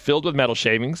 It's filled with metal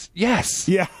shavings. Yes.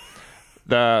 Yeah.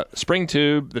 The spring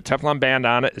tube, the Teflon band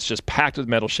on it, it's just packed with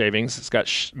metal shavings. It's got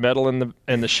metal in the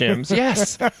shims.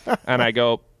 Yes. And I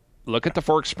go, look at the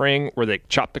fork spring where they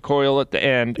chop the coil at the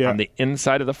end. Yeah. On the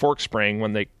inside of the fork spring,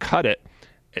 when they cut it,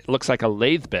 it looks like a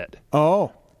lathe bit.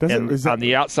 Oh. On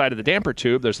the outside of the damper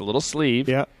tube, there's a little sleeve.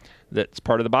 Yeah. That's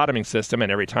part of the bottoming system,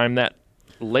 and every time that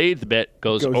lathe bit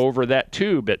goes over that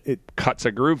tube, it cuts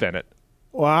a groove in it.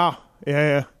 Wow.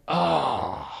 Yeah.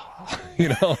 Oh.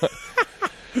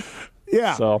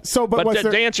 Yeah. But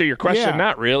to answer your question,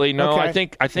 not really. No, Okay.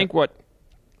 I think what,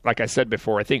 like I said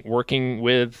before, I think working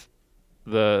with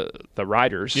the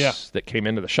riders that came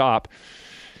into the shop,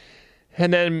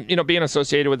 and then being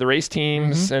associated with the race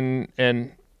teams, Mm-hmm.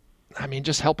 and I mean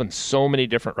just helping so many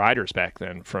different riders back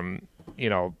then, from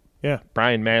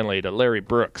Brian Manley to Larry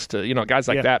Brooks to guys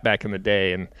like that back in the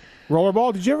day. And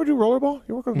rollerball, did you ever do rollerball?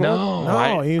 You work with rollerball?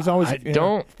 No, he was always. I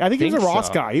don't. I think he was a Ross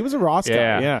so. guy. He was a Ross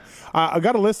guy. Yeah. I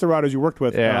got a list of riders you worked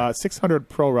with. Yeah. 600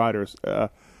 pro riders.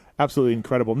 Absolutely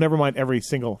incredible. Never mind every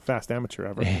single fast amateur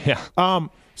ever. Yeah.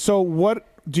 So what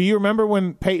do you remember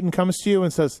when Payton comes to you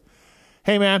and says,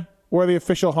 "Hey man, we're the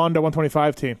official Honda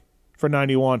 125 team for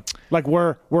 91. Like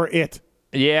we're it."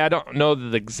 Yeah, I don't know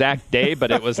the exact day, but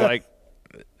it was like.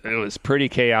 It was pretty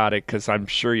chaotic because I'm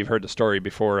sure you've heard the story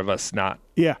before of us not.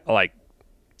 Yeah. Like,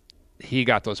 he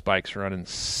got those bikes running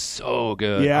so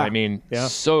good. Yeah. I mean,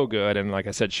 so good. And like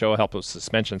I said, Showa helped with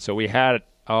suspension. So we had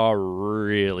a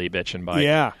really bitchin' bike.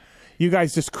 Yeah. You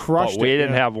guys just crushed but we it.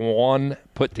 didn't have one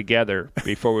put together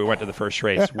before we went to the first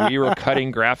race. We were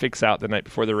cutting graphics out the night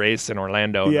before the race in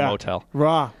Orlando in the motel.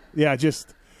 Raw. Yeah,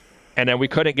 just... And then we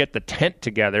couldn't get the tent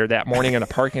together that morning in a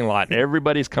parking lot. And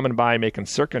everybody's coming by making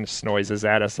circus noises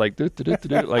at us like,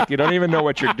 like you don't even know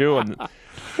what you're doing.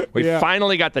 We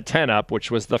finally got the tent up,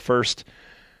 which was the first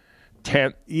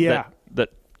tent that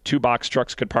two box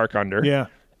trucks could park under. Yeah.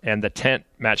 And the tent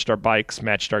matched our bikes,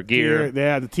 matched our gear.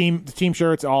 Yeah, the team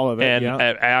shirts, all of it. And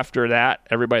after that,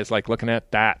 everybody's like looking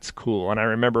at that's cool. And I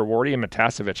remember Wardy and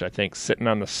Matasevich, I think, sitting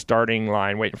on the starting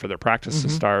line waiting for their practice to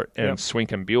start. And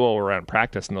Swink and Buell were on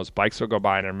practice, and those bikes would go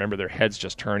by. And I remember their heads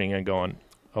just turning and going,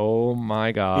 "Oh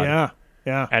my god!"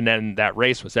 Yeah. And then that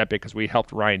race was epic because we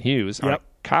helped Ryan Hughes on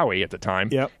Cowie at the time.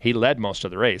 Yep. He led most of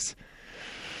the race,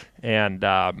 and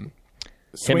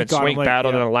him and got Swink him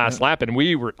battled in the last lap, and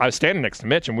I was standing next to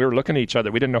Mitch, and we were looking at each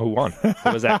other. We didn't know who won. It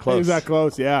was that close. It was that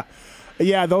close, yeah.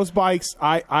 Yeah, those bikes,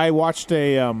 I watched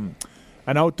an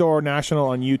outdoor national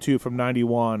on YouTube from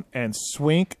 91, and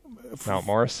Swink... Mount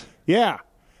Morris? Yeah.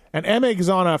 And Emig is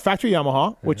on a factory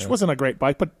Yamaha, which wasn't a great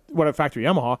bike, but what a factory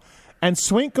Yamaha. And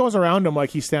Swink goes around him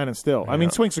like he's standing still. I mean,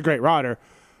 Swink's a great rider,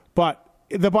 but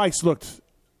the bikes looked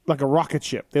like a rocket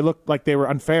ship. They looked like they were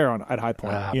unfair at High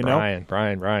Point.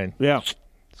 Brian. Yeah.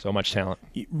 So much talent.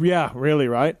 Yeah, really,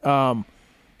 right?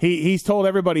 He's told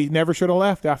everybody he never should have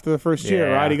left after the first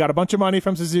year, right? He got a bunch of money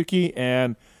from Suzuki,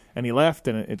 and he left,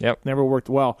 and it never worked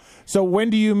well. So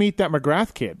when do you meet that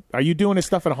McGrath kid? Are you doing his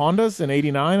stuff at Hondas in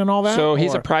 89 and all that? So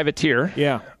he's a privateer.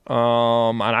 Yeah.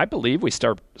 And I believe we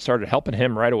started helping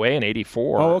him right away in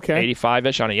 84. Oh, okay.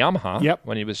 85-ish on a Yamaha. Yep.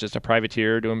 When he was just a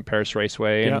privateer doing Paris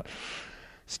Raceway and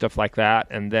stuff like that.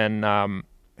 And then...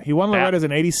 he won Loretta's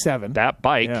in 87. That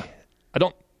bike... Yeah.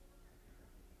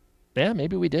 yeah,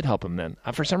 maybe we did help him then.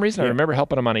 For some reason, I remember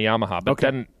helping him on a Yamaha. But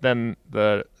then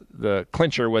the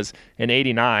clincher was in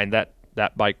 '89.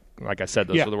 That bike, like I said,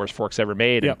 those were the worst forks ever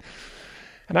made.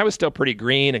 And I was still pretty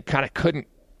green and kind of couldn't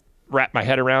wrap my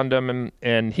head around him.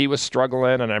 And he was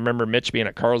struggling. And I remember Mitch being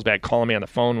at Carlsbad calling me on the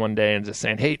phone one day and just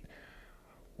saying, hey,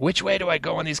 which way do I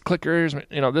go on these clickers?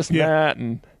 This and that.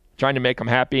 And trying to make him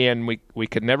happy. And we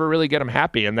could never really get him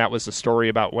happy. And that was the story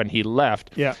about when he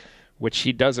left, which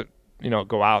he doesn't,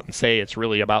 go out and say it's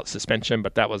really about suspension,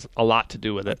 but that was a lot to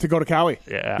do with it. To go to Cowie.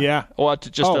 Yeah. Well,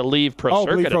 to leave Pro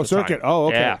Circuit. Leave Pro at the Circuit. Time. Oh,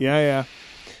 okay. Yeah.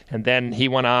 And then he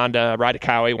went on to ride at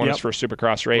Cowie, won his first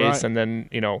Supercross race, Right. and then,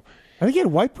 I think he had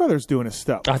White Brothers doing his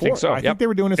stuff. I think so. I think they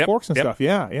were doing his forks and stuff.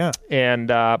 Yeah.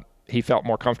 And he felt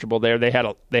more comfortable there. They had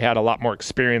a lot more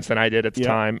experience than I did at the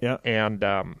time. Yeah. And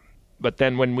but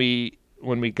then when we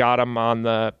got him on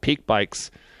the peak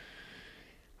bikes,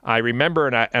 I remember,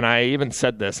 and I even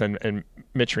said this, and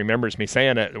Mitch remembers me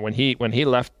saying it, when he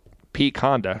left Peak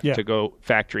Honda to go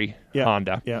factory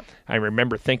Honda. Yeah. I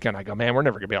remember thinking, I go, man, we're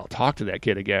never gonna be able to talk to that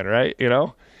kid again, right?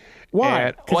 Why?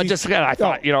 I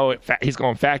thought, he's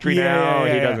going factory now.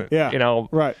 He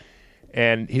doesn't, right.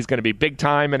 And he's going to be big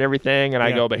time and everything. And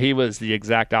I go, but he was the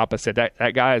exact opposite.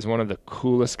 That guy is one of the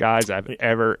coolest guys I've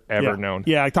ever known.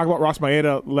 Yeah, I talk about Ross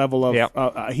Maeda level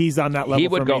of he's on that level. He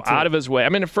would go out of his way. I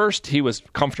mean, at first he was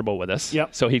comfortable with us,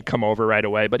 so he'd come over right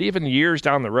away. But even years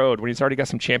down the road, when he's already got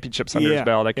some championships under his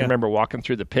belt, I can remember walking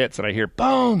through the pits and I hear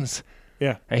Bones.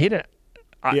 Yeah, and he didn't.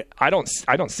 I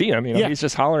don't see him. He's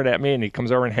just hollering at me, and he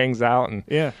comes over and hangs out. And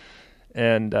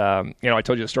And, I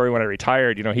told you the story when I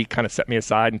retired. He kind of set me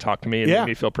aside and talked to me and made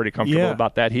me feel pretty comfortable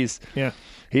about that. He's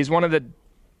one of the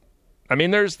 – I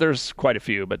mean, there's quite a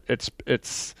few, but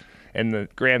it's in the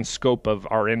grand scope of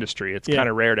our industry, it's kind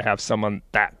of rare to have someone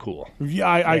that cool. Yeah,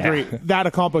 I agree. That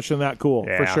accomplished and that cool,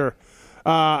 for sure.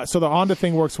 So the Honda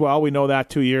thing works well. We know that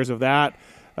 2 years of that.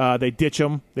 They ditch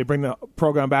them. They bring the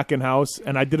program back in-house.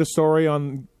 And I did a story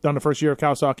on the first year of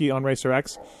Kawasaki on Racer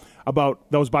X about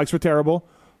those bikes were terrible.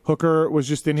 Hooker was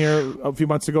just in here a few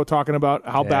months ago talking about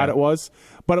how bad it was.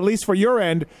 But at least for your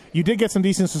end, you did get some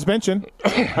decent suspension.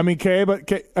 I mean,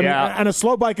 and a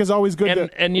slow bike is always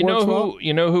good. And you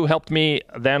know who helped me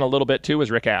then a little bit too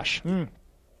was Rick Ash.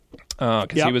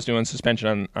 Because he was doing suspension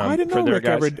on I didn't for know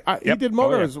their Rick guys. He did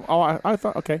motors. I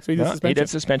thought, okay, so he did suspension. He did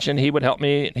suspension. He would help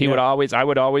me. I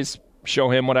would always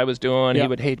show him what I was doing. He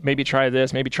would, hey, maybe try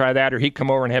this, maybe try that. Or he'd come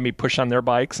over and have me push on their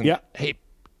bikes. And, hey,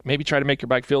 maybe try to make your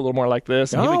bike feel a little more like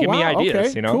this. And he would give me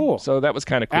ideas, Cool. So that was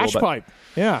kind of cool. Ash pipe.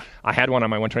 Yeah. I had one on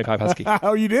my 125 Husky.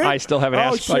 Oh, you did? I still have an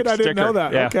ash pipe sticker. I didn't know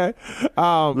that. Yeah. Okay.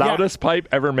 Loudest pipe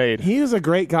ever made. He is a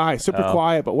great guy. Super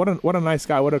quiet, but what a nice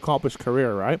guy. What an accomplished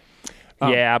career, right?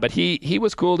 But he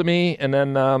was cool to me. And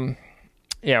then,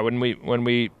 when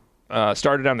we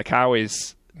started on the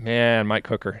Cowies, man, Mike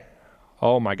Hooker.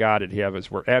 Oh, my God, did he have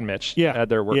his work. And Mitch had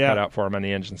their work cut out for him on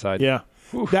the engine side. Yeah.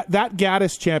 That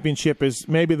Gaddis championship is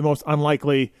maybe the most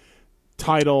unlikely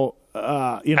title.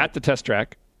 At the test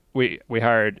track, we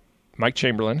hired Mike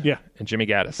Chamberlain and Jimmy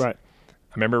Gaddis. Right.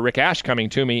 I remember Rick Ash coming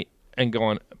to me and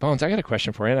going, Bones, I got a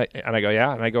question for you. And I go,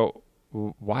 yeah. And I go,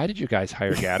 why did you guys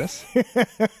hire Gaddis?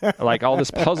 Like all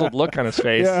this puzzled look on his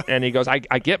face. Yeah. And he goes, I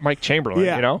get Mike Chamberlain,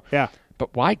 Yeah.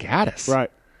 But why Gaddis?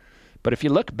 Right. But if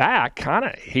you look back,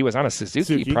 he was on a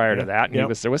Suzuki prior to that,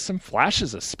 and there was some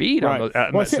flashes of speed on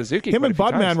that Suzuki. Him and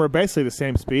Budman were basically the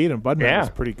same speed, and Budman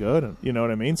was pretty good. And, you know what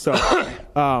I mean? So,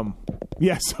 you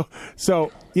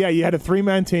had a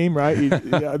 3-man team, right?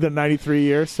 The 93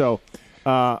 year. So,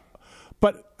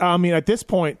 but I mean, at this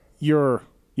point, you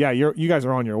guys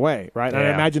are on your way, right? And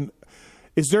I imagine.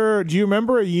 Do you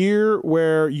remember a year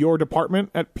where your department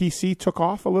at PC took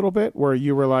off a little bit, where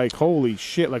you were like, "Holy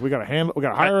shit! Like we got to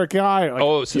hire a guy."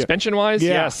 Like, suspension wise,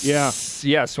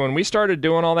 yes. When we started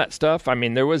doing all that stuff, I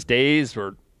mean, there was days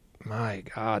where, my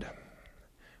God,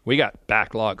 we got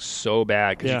backlogs so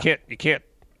bad because you can't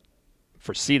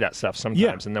foresee that stuff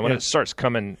sometimes, and then when it starts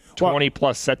coming 20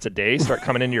 plus sets a day start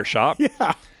coming into your shop,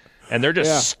 and they're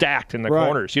just stacked in the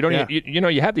corners. You don't,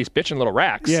 you have these bitchin' little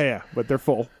racks, but they're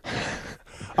full.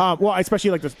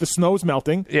 Especially like the snow's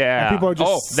melting. Yeah. And people are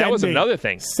just that was another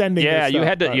thing. You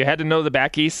had to know the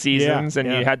back east seasons, and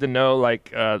you had to know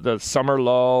like the summer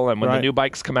lull, and when the new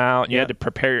bikes come out, you had to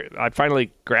prepare. I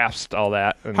finally grasped all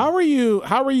that. And how are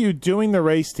you doing the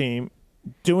race team,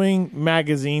 doing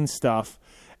magazine stuff,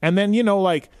 and then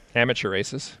like amateur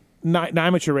races?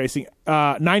 Amateur racing.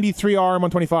 93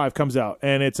 RM125 comes out,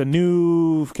 and it's a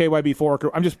new KYB fork.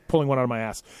 I'm just pulling one out of my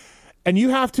ass, and you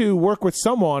have to work with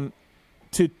someone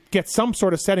to get some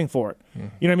sort of setting for it. You know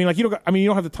what I mean? Like you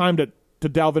don't have the time to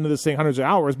delve into this thing hundreds of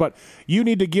hours, but you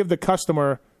need to give the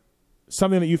customer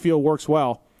something that you feel works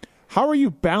well. How are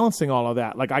you balancing all of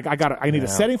that? Like I need a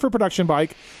setting for a production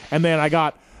bike, and then I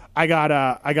got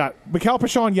Mikhail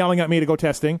Pashon yelling at me to go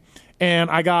testing, and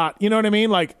I got, you know what I mean?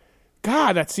 Like,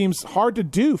 God, that seems hard to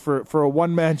do for a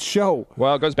one-man show.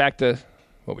 Well, it goes back to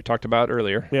what we talked about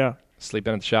earlier. Yeah.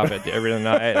 Sleeping at the shop every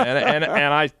night.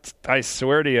 and I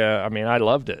swear to you, I mean, I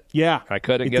loved it. Yeah. I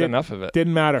couldn't get enough of it.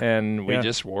 Didn't matter. And we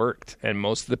just worked. And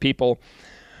most of the people,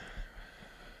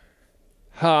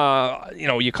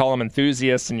 you call them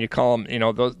enthusiasts, and you call them,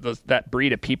 that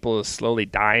breed of people is slowly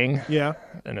dying. Yeah.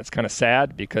 And it's kind of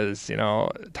sad because,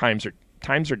 times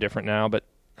are different now. But,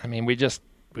 I mean, we just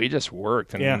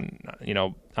worked. And,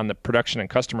 on the production and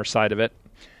customer side of it,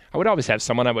 I would always have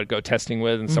someone I would go testing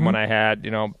with, and someone I had,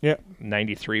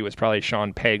 93 was probably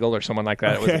Sean Pagel or someone like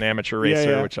that. It was an amateur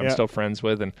racer, which I'm still friends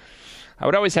with. And I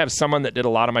would always have someone that did a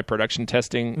lot of my production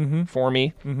testing for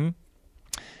me. Mm-hmm.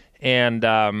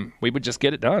 And we would just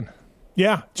get it done.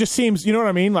 Yeah, just seems, you know what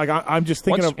I mean? Like, I'm just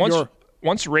thinking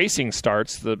once racing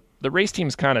starts, the race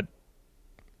team's kind of,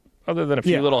 other than a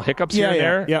few little hiccups here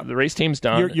and there, the race team's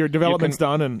done. Your development's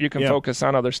done, and you can focus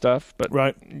on other stuff. But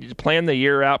you plan the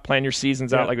year out, plan your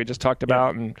seasons out, like we just talked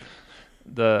about, and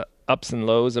the ups and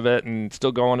lows of it, and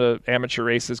still going to amateur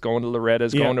races, going to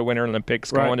Loretta's, going to Winter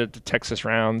Olympics, going to the Texas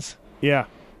rounds. Yeah,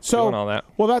 so doing all that.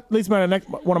 Well, that leads me to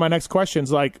one of my next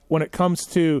questions. Like, when it comes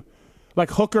to,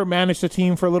 like, Hooker managed the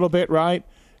team for a little bit, right?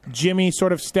 Jimmy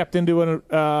sort of stepped into I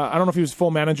don't know if he was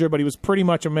full manager, but he was pretty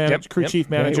much a crew chief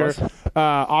manager.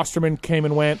 Osterman came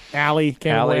and went. Allie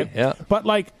came and went. Yeah. But,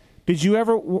 like, did you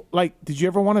ever want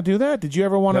to do that? Did you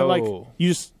ever want to,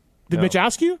 did Mitch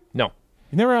ask you? No.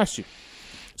 He never asked you.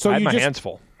 So I had my hands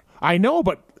full. I know,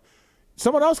 but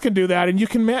someone else can do that, and you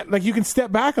can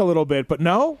step back a little bit, but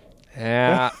no?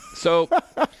 Yeah. So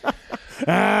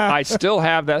I still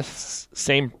have that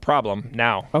same problem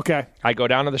now. Okay. I go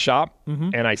down to the shop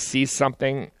and I see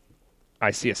something.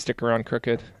 I see a sticker on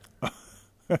crooked.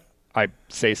 I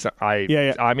say so.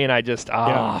 I mean, I just if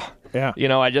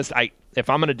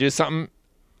I'm going to do something,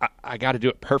 I got to do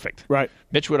it perfect. Right.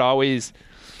 Mitch would always.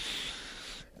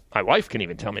 My wife can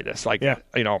even tell me this. Like,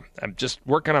 I'm just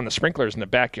working on the sprinklers in the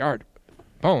backyard.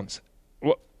 Bones.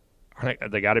 I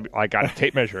got a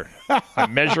tape measure.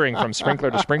 I'm measuring from sprinkler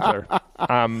to sprinkler.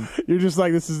 You're just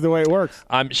like, this is the way it works.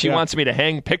 She wants me to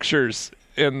hang pictures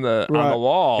on the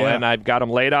wall, and I've got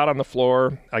them laid out on the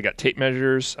floor. I got tape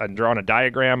measures. I'm drawing a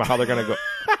diagram of how they're going to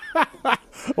go.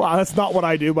 Wow, that's not what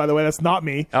I do, by the way. That's not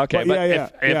me. Okay,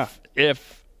 but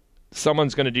if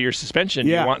someone's going to do your suspension,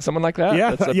 you want someone like that?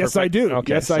 Yeah, yes, I do.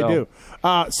 Okay, yes, I do.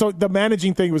 So the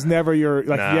managing thing was never your,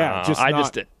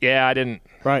 I didn't.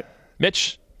 Right.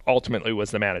 Mitch ultimately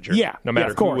was the manager. Yeah. No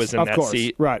matter who was in that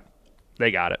seat. Right. They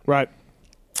got it. Right.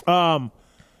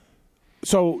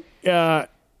 So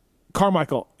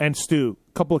Carmichael and Stu,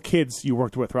 a couple of kids you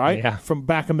worked with, right? Yeah. From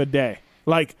back in the day.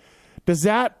 Like, does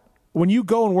that, when you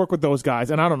go and work with those guys,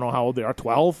 and I don't know how old they are,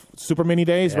 12, super mini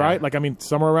days, right? Like, I mean,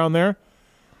 somewhere around there.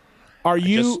 I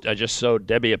just showed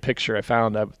Debbie a picture I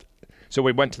found of. So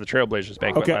we went to the Trailblazers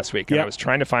banquet last week, and I was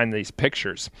trying to find these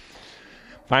pictures.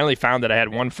 Finally found that I had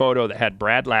one photo that had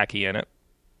Brad Lackey in it,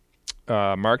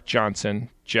 Mark Johnson,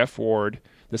 Jeff Ward.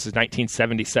 This is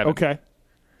 1977. Okay.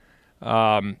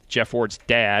 Jeff Ward's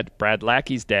dad, Brad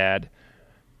Lackey's dad,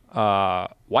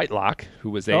 Whitelock, who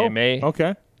was AMA.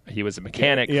 Okay. He was a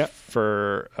mechanic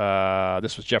for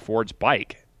this was Jeff Ward's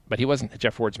bike, but he wasn't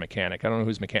Jeff Ward's mechanic. I don't know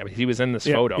who's mechanic, but he was in this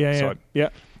photo.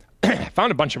 I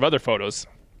found a bunch of other photos,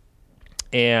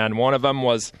 and one of them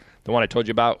was the one I told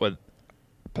you about with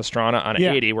Pastrana on an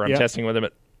 80, where I'm testing with him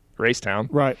at Racetown.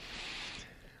 Right.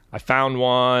 I found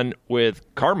one with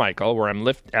Carmichael where I'm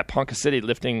at Ponca City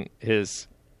lifting his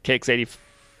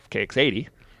KX80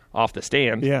 off the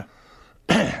stand. Yeah.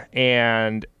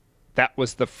 And that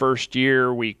was the first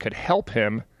year we could help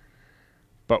him,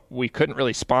 but we couldn't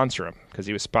really sponsor him because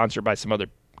he was sponsored by some other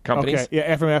companies. Okay.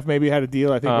 Yeah, FMF maybe had a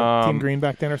deal, I think, with Team Green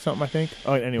back then or something, I think.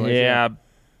 Oh, anyways. Yeah.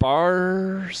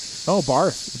 Bars. Oh,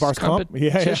 Bars. Bars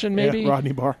competition, maybe? Yeah,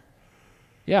 Rodney Barr.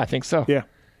 Yeah, I think so. Yeah.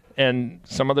 And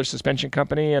some other suspension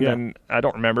company, and then I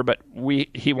don't remember, but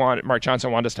Mark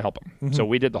Johnson wanted us to help him. Mm-hmm. So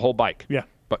we did the whole bike. Yeah.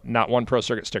 But not one Pro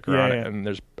Circuit sticker on it.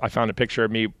 And I found a picture of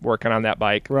me working on that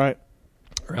bike. Right.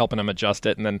 Or helping him adjust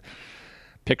it. And then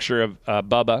picture of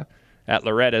Bubba at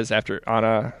Loretta's on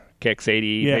a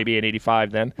KX80, maybe an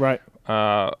 85 then. Right.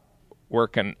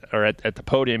 Working, or at the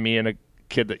podium, me and a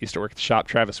kid that used to work at the shop,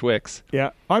 Travis Wicks. Yeah.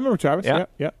 I remember Travis.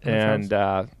 Yeah.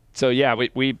 And so,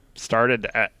 we started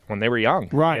when they were young,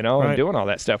 right, and doing all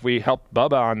that stuff. We helped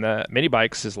Bubba on the mini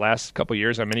bikes his last couple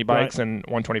years on mini bikes and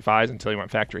 125s until he went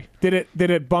factory. Did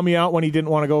it bum you out when he didn't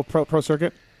want to go pro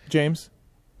circuit, James?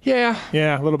 Yeah.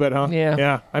 Yeah, a little bit, huh?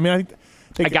 Yeah. I mean, I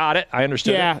think I got it. I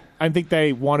understood yeah, it. I think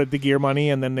they wanted the gear money,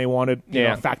 and then they wanted you know,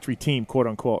 Yeah. a factory team, quote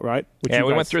unquote, right? Which Yeah, you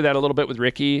we guys- went through that a little bit with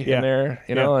Ricky Yeah. in there,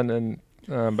 you know, and then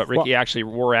but Ricky Well- actually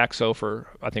wore AXO for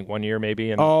I think 1 year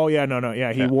maybe. And Oh yeah, no,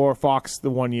 yeah. He wore Fox the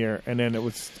 1 year, and then it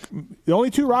was the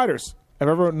only 2 riders have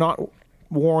ever not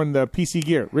worn the PC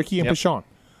gear, Ricky and Yep. Pichon.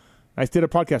 I did a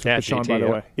podcast with Yeah, Pichon, JT, by the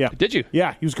yeah. way. Yeah, Did you?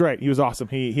 Yeah, he was great. He was awesome.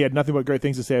 He had nothing but great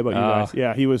things to say about you guys.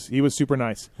 Yeah, he was super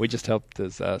nice. we just helped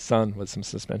his son with some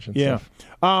suspension Yeah.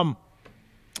 stuff.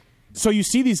 So you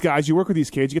see these guys, you work with these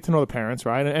kids, you get to know the parents,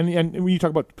 right? And when you talk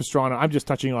about Pastrana, I'm just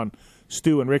touching on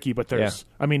Stu and Ricky, but there's,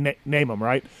 I mean, name them,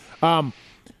 right?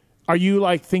 Are you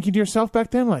like thinking to yourself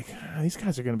back then, like these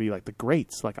guys are going to be like the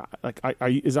greats? Are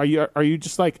you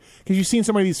just like because you've seen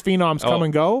so many of these phenoms come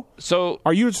and go? So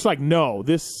Are you just like no,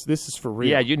 this is for real?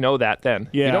 yeah, you know that then.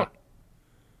 Yeah. You don't,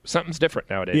 something's different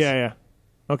nowadays. yeah.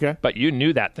 Okay. But you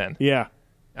knew that then. Yeah.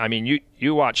 I mean,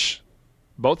 you watch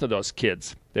both of those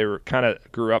kids. They were kind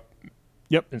of grew up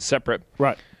Yep. and separate.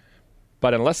 Right.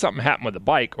 But unless something happened with the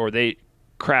bike or they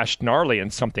crashed gnarly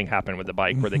and something happened with the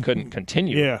bike where they couldn't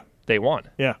continue, Yeah. they won.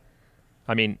 Yeah.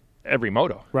 I mean, every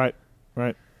moto. Right.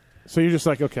 So you're just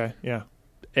like, okay, yeah.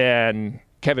 And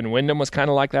Kevin Windham was kind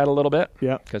of like that a little bit.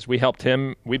 Yeah. Because we helped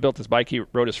him. We built his bike. He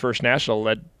rode his first national,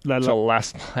 led to the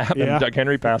last lap, Yeah. and Doug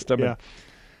Henry passed him. Yeah.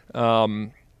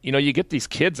 And, you know, you get these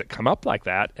kids that come up like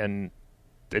that, and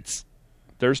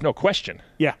there's no question.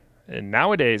 Yeah. And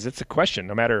nowadays, it's a question,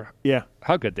 no matter Yeah.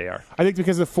 how good they are. I think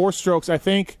because of 4 strokes, I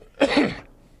think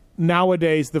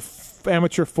nowadays the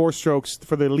amateur 4 strokes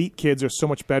for the elite kids are so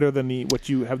much better than what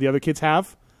you have the other kids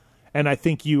have. And I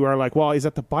think you are like, well, is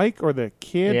that the bike or the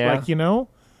kid? Yeah. Like, you know,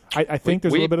 I think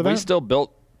there's a little bit of that. We still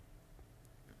built,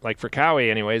 like for Cowie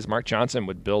anyways, Mark Johnson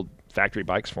would build factory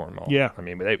bikes for him all. Yeah. I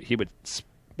mean, he would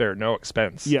spare no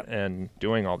expense Yeah. and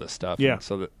doing all this stuff. Yeah. And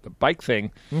so the bike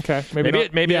thing, Okay. maybe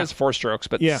not- it yeah. is 4 strokes,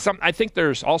 but Yeah. I think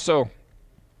there's also,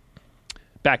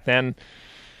 back then,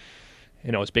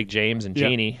 you know, it was Big James and Yeah.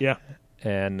 Jeannie. Yeah.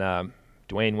 And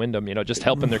Dwayne Wyndham, you know, just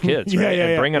helping their kids, Yeah, right? yeah,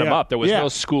 and yeah, bringing them yeah. up. There was Yeah. no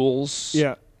schools,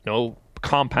 Yeah. no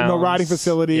compounds, No riding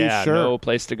facilities, yeah, sure. no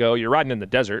place to go. You're riding in the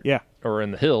desert, Yeah. or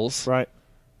in the hills. Right.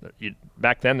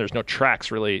 Back then, there's no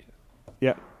tracks really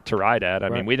Yeah. to ride at. I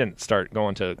Right. mean, we didn't start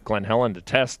going to Glen Helen to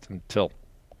test until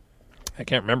I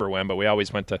can't remember when, but we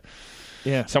always went to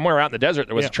Yeah. somewhere out in the desert.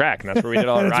 There was Yeah. a track, and that's where we did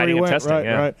all the That's where riding you and went. testing. Right,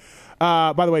 yeah.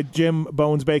 right. By the way, Jim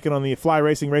Bones Bacon on the Fly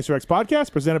Racing Racer X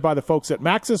podcast, presented by the folks at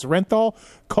Maxxis, Renthal,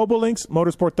 Cobolinks,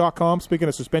 Motorsport.com. Speaking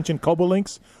of suspension,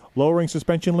 Cobolinks, lowering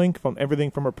suspension link from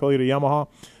everything from Aprilia to Yamaha.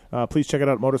 Please check it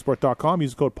out at Motorsport.com.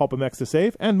 Use the code PulpMX to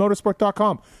save. And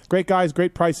Motorsport.com. Great guys,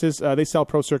 great prices. They sell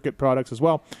Pro Circuit products as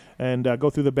well. And go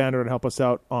through the banner and help us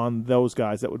out on those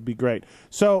guys. That would be great.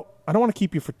 So I don't want to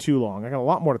keep you for too long. I got a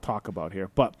lot more to talk about here.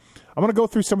 But I'm going to go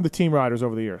through some of the team riders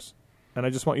over the years. And I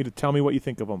just want you to tell me what you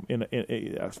think of them. In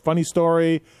a funny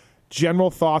story, general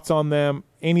thoughts on them,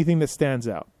 anything that stands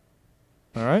out.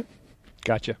 All right?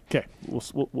 Gotcha. Okay.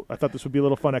 I thought this would be a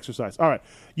little fun exercise. All right.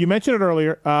 You mentioned it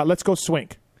earlier. Let's go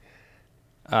Swink.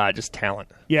 Just talent.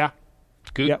 Yeah.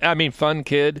 Good. Yep. I mean, fun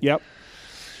kid. Yep.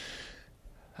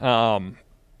 And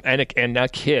a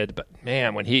kid, but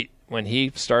man, when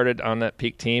he started on that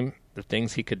peak team, the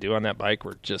things he could do on that bike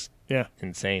were just Yeah.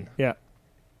 insane. Yeah.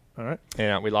 All right.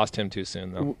 Yeah, we lost him too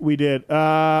soon though. We did.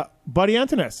 Buddy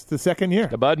Antonis, the second year.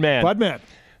 The Bud Man.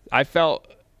 I felt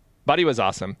Buddy was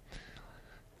awesome.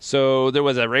 So there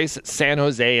was a race at San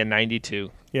Jose in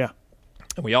 '92. Yeah.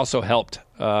 And we also helped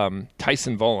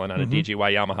Tyson Volan on a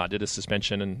DGY Yamaha, did his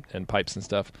suspension and pipes and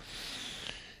stuff.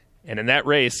 And in that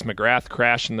race, McGrath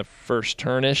crashed in the first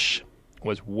turnish,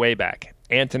 was way back.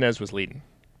 Antonez was leading.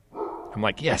 I'm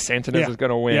like, yes, Antonez is going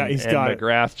to win. Yeah, he's and got it.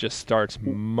 McGrath just starts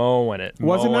mowing it.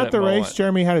 Wasn't mowing that the it, mowing race it.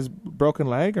 Jeremy had his broken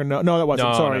leg? Or no, that wasn't.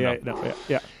 No, Sorry. no.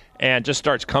 Yeah. And just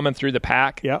starts coming through the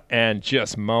pack Yep. and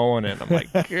just mowing it. I'm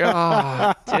like,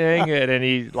 God dang it. And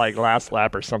he, like, last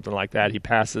lap or something like that, he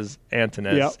passes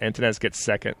Antonez. Yep. Antonez gets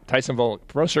second. Tyson Volan,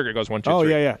 Pro Circuit goes 1, 2,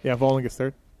 3. Oh, yeah. Volan gets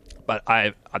third. But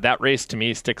that race to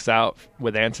me sticks out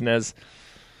with Antonez.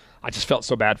 I just felt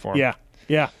so bad for him.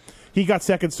 Yeah. He got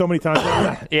second so many times.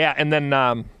 Yeah, and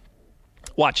then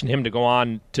watching him to go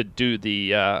on to do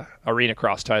the arena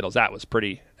cross titles, that was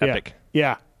pretty epic.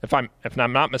 Yeah. If I'm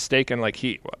not mistaken, like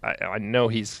I know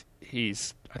he's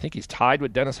I think he's tied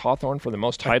with Dennis Hawthorne for the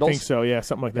most titles. I think so. Yeah,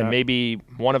 something like that. And maybe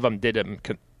one of them did him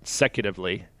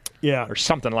consecutively. Yeah. Or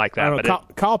something like I that. don't know.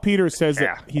 But Kyle Peters says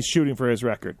Yeah. that he's shooting for his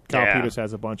record. Kyle Yeah. Peters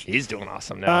has a bunch. he's doing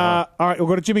awesome now. All right, we'll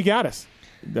go to Jimmy Gaddis,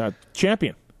 the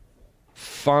champion.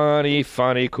 Funny,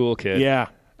 cool kid. Yeah.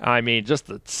 I mean, just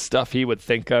the stuff he would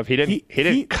think of. He didn't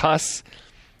He- cuss.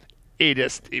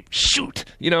 he shoot,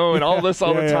 and all this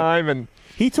all the time. And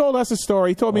he told us a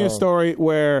story. He told me a story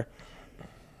where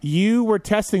you were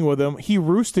testing with him. He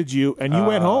roosted you, and you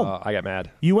went home. I got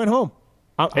mad. You went home.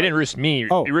 He didn't roost me.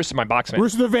 He roosted my box man.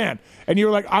 Roosted the van, and you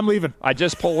were like, "I'm leaving." I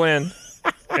just pull in,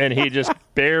 and he just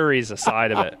buries the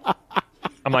side of it.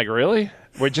 I'm like, really?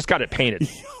 We just got it painted.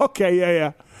 Okay,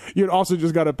 yeah. You'd also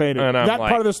just got it painted. And that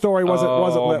part of the story wasn't.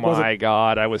 Oh my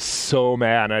God! I was so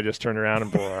mad, and I just turned around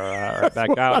and right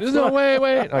back out. There's no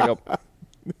way. And I go.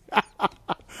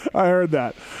 I heard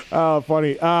that.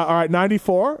 Funny. All right,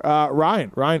 94.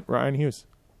 Ryan Hughes.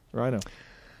 Rhino.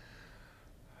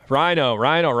 I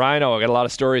got a lot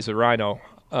of stories with Rhino.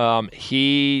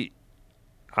 Probably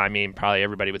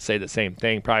everybody would say the same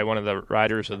thing. Probably one of the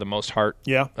riders with the most heart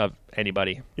of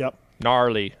anybody. Yep.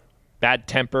 Gnarly. Bad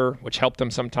temper, which helped him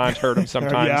sometimes, hurt him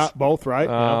sometimes. Yeah, both, right?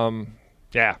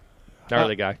 Yeah.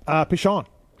 Gnarly guy. Pichon.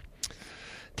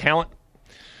 Talent.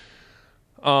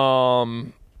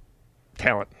 Talent.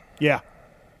 Yeah.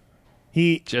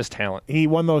 Just talent. He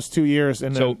won those 2 years.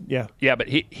 And then, Yeah, but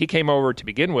he came over to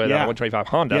begin with on a 125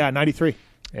 Honda. Yeah, 93.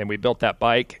 And we built that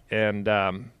bike, and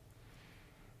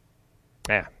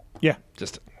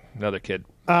just another kid.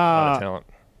 A lot of talent.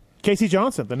 Casey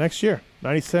Johnson, the next year,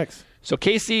 96. So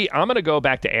Casey, I'm going to go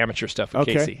back to amateur stuff with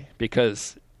Casey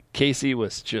because Casey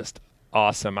was just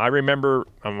awesome. I remember,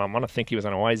 I want to think he was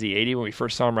on a YZ80 when we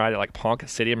first saw him ride at like Ponca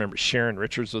City. I remember Sharon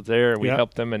Richards was there, and we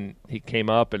helped him, and he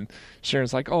came up, and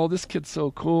Sharon's like, "Oh, this kid's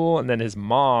so cool." And then his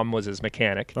mom was his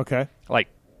mechanic. Okay. Like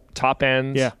top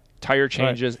ends, tire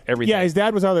changes, everything. Yeah, his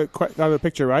dad was out of the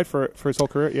picture, right, for his whole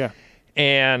career? Yeah.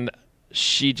 And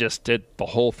she just did the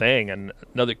whole thing. And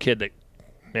another kid that,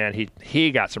 man,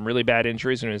 he got some really bad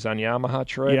injuries when he was on Yamaha,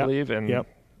 Troy, I believe, and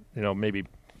maybe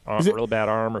a real bad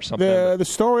arm or something. The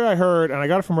story I heard, and I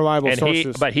got it from reliable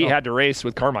sources. But he had to race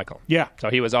with Carmichael. Yeah. So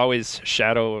he was always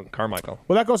shadow Carmichael.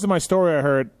 Well, that goes to my story I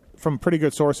heard from pretty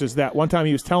good sources that one time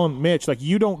he was telling Mitch, like,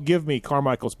 you don't give me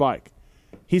Carmichael's bike.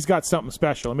 He's got something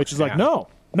special. And Mitch is like, no,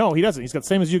 he doesn't. He's got the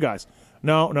same as you guys.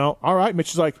 No. All right.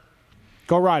 Mitch is like,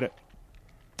 go ride it.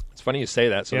 It's funny you say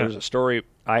that. So there's a story.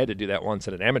 I had to do that once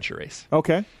at an amateur race.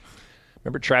 Okay.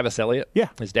 Remember Travis Elliott? Yeah.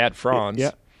 His dad, Franz,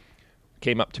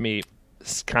 came up to me.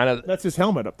 That's his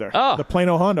helmet up there. Oh. The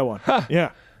Plano Honda one. Huh.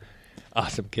 Yeah.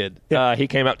 Awesome kid. Yeah. He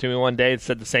came up to me one day and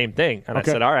said the same thing. And I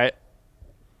said, all right,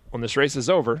 when this race is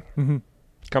over,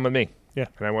 come with me. Yeah.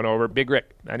 And I went over, Big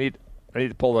Rick, I need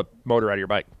to pull the motor out of your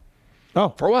bike. Oh.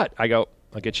 For what? I go,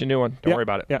 I'll get you a new one. Don't worry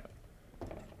about it. Yeah.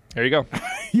 There you go.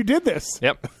 You did this.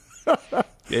 Yep.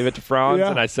 Gave it to Franz,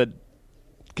 and I said,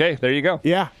 okay, there you go.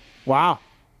 Yeah. Wow.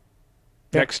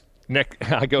 Nick,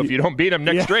 I go, if you don't beat him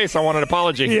next race, I want an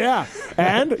apology. Yeah.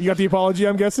 And you got the apology,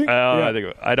 I'm guessing?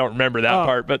 I don't remember that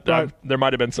part, but there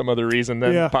might have been some other reason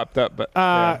that popped up.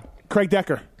 But Craig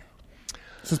Decker,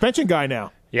 suspension guy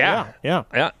now. Yeah.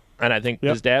 And I think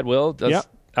his dad does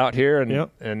out here,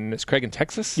 and it's Craig in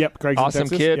Texas. Yep, Craig's awesome in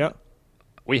Texas. kid. Yep.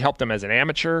 We helped him as an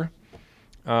amateur.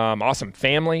 Awesome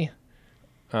family.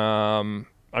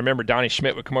 I remember Donnie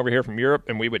Schmidt would come over here from Europe,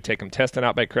 and we would take him testing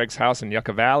out by Craig's house in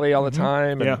Yucca Valley all the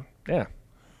time. And yeah.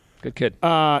 Good kid.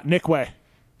 Nick Way.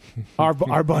 Our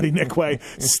buddy Nick Way.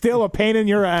 Still a pain in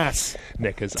your ass.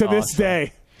 Nick is to awesome. this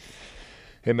day.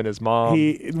 Him and his mom.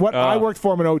 I worked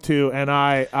for him in 2002,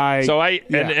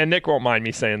 and and Nick won't mind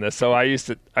me saying this. So I used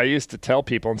to tell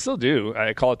people, and still do.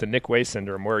 I call it the Nick Way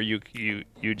syndrome, where you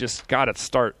just got to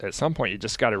start at some point. You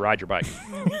just got to ride your bike.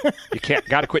 You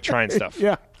got to quit trying stuff.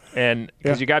 Yeah. And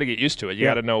because you got to get used to it. You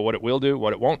got to know what it will do,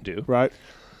 what it won't do. Right.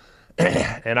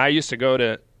 And I used to go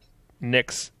to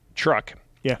Nick's truck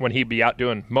when he'd be out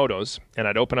doing motos, and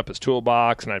I'd open up his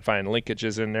toolbox, and I'd find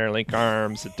linkages in there, link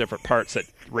arms at different parts at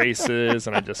races,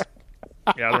 and I'd just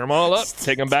gather them all up,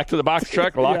 take them back to the box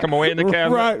truck, lock them away in the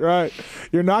cabinet. Right.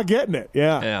 You're not getting it.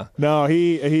 Yeah. No,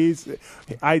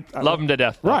 I love him to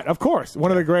death. Though. Right, of course.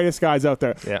 One of the greatest guys out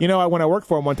there. Yeah. You know, when I worked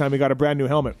for him one time, he got a brand new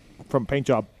helmet from Paint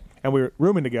Job, and we were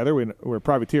rooming together. We were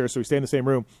privateers, so we stayed in the same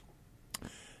room.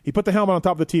 He put the helmet on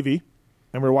top of the TV,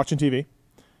 and we were watching TV.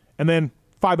 And then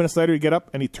 5 minutes later, he'd get up,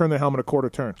 and he'd turn the helmet a quarter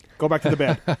turn. Go back to the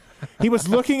bed. He was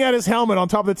looking at his helmet on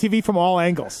top of the TV from all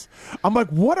angles. I'm like,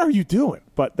 what are you doing?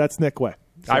 But that's Nick Way.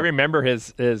 So. I remember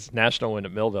his national win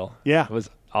at Millville. Yeah. It was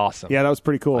awesome. Yeah, that was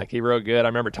pretty cool. Like, he rode good. I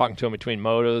remember talking to him between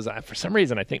motos. For some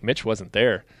reason, I think Mitch wasn't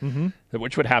there,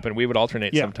 which would happen. We would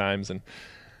alternate sometimes, and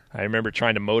I remember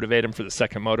trying to motivate him for the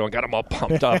second moto and got him all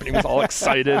pumped up, and he was all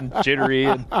excited and jittery.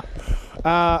 And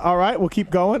all right, we'll keep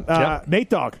going. Nate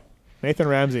Dogg, Nathan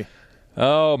Ramsey.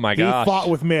 Oh, my gosh. He fought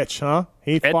with Mitch, huh?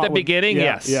 At the beginning,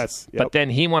 yes. Yes. But then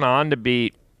he went on to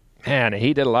be, man,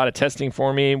 he did a lot of testing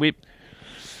for me.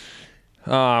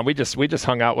 We just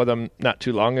hung out with him not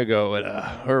too long ago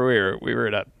at where we were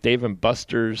at a Dave and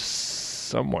Buster's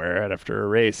somewhere after a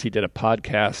race. He did a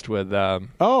podcast with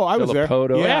I was there.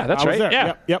 Poto. Yeah, that's right. There.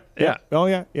 Yeah. Yep. Oh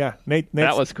yeah. Nate's,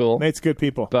 that was cool. Nate's good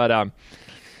people. But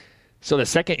so the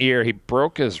second year he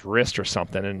broke his wrist or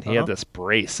something, and he had this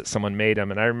brace that someone made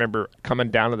him. And I remember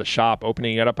coming down to the shop,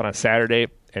 opening it up on a Saturday,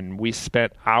 and we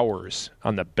spent hours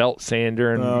on the belt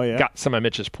sander and got some of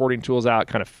Mitch's porting tools out,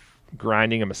 kind of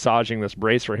grinding and massaging this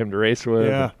brace for him to race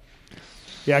with.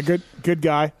 Yeah, good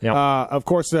guy. Yep. Of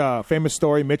course, famous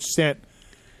story. Mitch sent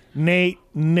Nate,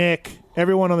 Nick,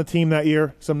 everyone on the team that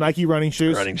year some Nike running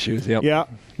shoes. Yep. Yeah.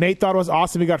 Nate thought it was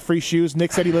awesome. He got free shoes.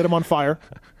 Nick said he lit him on fire.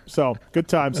 So good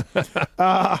times.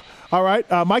 All right,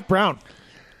 Mike Brown.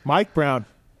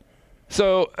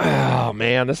 So, oh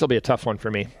man, this will be a tough one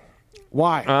for me.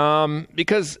 Why?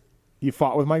 Because you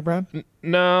fought with Mike Brown?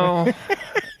 No.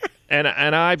 And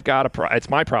I've got it's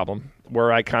my problem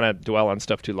where I kind of dwell on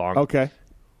stuff too long. Okay.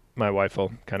 My wife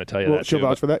will kind of tell you that she'll too.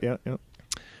 vouch for that, yeah.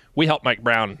 We helped Mike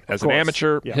Brown as an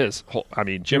amateur. Yeah. His whole,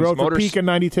 Jim's Peak in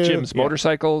 92. Jim's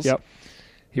motorcycles. Yep.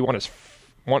 He won his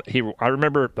one. I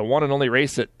remember the one and only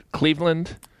race at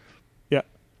Cleveland. Yeah.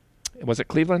 Was it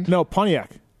Cleveland? No,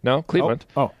 Pontiac. No, Cleveland.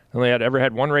 Oh. Only had ever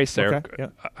had one race there. Okay.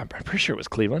 Yeah. I'm pretty sure it was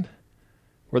Cleveland.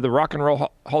 Where the Rock and Roll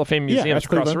Hall of Fame Museum is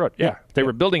across Cleveland. the road. Yeah. They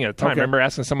were building it at the time. Okay. I remember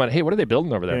asking someone, hey, what are they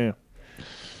building over there? Yeah.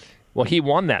 Well, he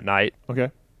won that night.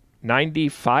 Okay.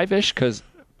 95-ish because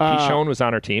Pichon was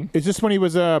on our team. Is this when he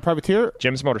was a privateer?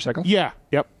 Jim's motorcycle. Yeah.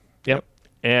 Yep.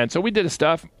 And so we did his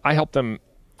stuff. I helped him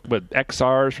with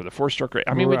XRs for the four-stroke race.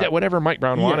 I mean, we did whatever Mike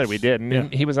Brown wanted, we did.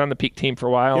 And he was on the Peak team for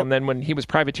a while. Yep. And then when he was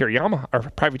privateer Yamaha or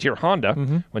privateer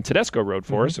Honda, when Tedesco rode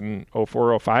for us in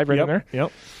 04, 05, right in there.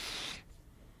 Yep.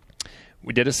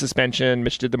 We did a suspension.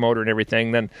 Mitch did the motor and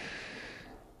everything. Then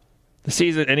the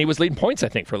season, and he was leading points, I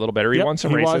think, for a little bit. He won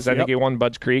some races. I think he won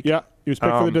Budds Creek. Yeah, he was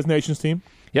picked for the Designations team.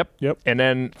 Yep. And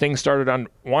then things started on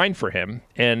wine for him,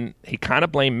 and he kind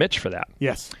of blamed Mitch for that.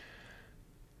 Yes.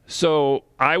 So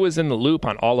I was in the loop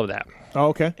on all of that. Oh,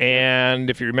 okay. And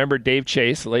if you remember Dave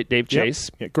Chase, the late Dave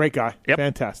Chase. Yeah, great guy. Yep.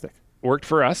 Fantastic. Worked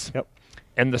for us. Yep.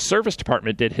 And the service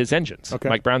department did his engines, okay.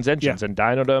 Mike Brown's engines, and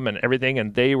dynoed them and everything,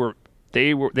 and they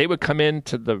would come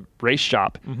into the race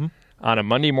shop on a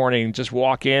Monday morning, just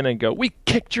walk in and go, "We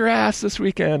kicked your ass this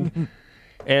weekend."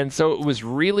 And so it was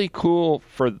really cool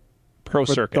for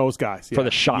circuit, those guys, for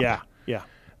the shop,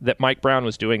 that Mike Brown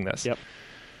was doing this. Yep.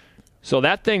 So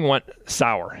that thing went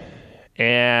sour,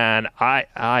 and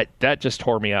I that just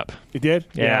tore me up. It did.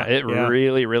 It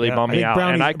really bummed me out.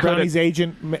 Brownie's, and I Brownie's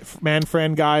agent, man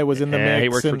friend guy, was in the mix. He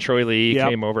worked for Troy Lee. He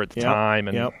came over at the time,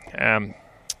 and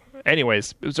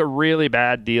anyways, it was a really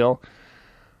bad deal.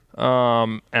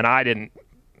 And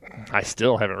I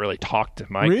still haven't really talked to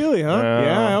Mike. Really, huh?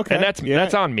 Yeah, okay. And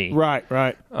that's on me. Right.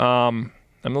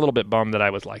 I'm a little bit bummed that I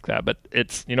was like that, but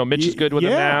it's, Mitch is good with him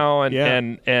now,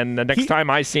 and the next time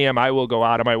I see him, I will go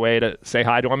out of my way to say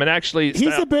hi to him. And actually,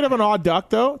 he's a bit of an odd duck,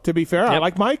 though. To be fair, I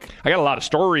like Mike. I got a lot of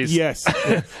stories. Yes.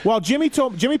 Well, Jimmy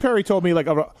Perry told me, like,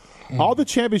 all the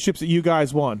championships that you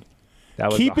guys won. That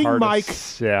was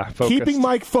keeping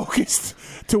Mike focused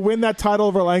to win that title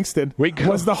over Langston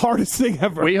was the hardest thing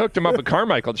ever. We hooked him up with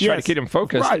Carmichael to try to keep him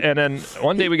focused. Right. And then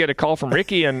one day we get a call from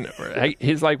Ricky, and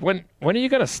he's like, when are you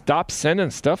going to stop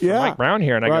sending stuff for Mike Brown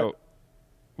here? And I go,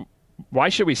 why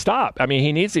should we stop? I mean,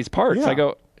 he needs these parts. I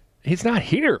go, he's not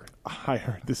here. I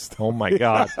heard this stuff. Oh, my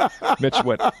God. Mitch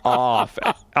went off.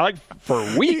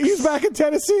 For weeks. He's back in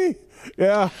Tennessee.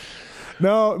 Yeah.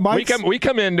 No, we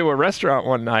come into a restaurant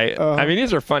one night. I mean,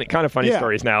 these are funny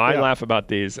stories now. I laugh about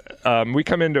these. We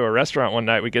come into a restaurant one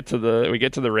night. We get to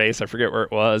the race. I forget where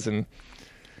it was, and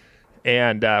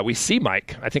we see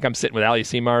Mike. I think I'm sitting with Ali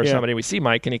Seymour or somebody. We see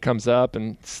Mike, and he comes up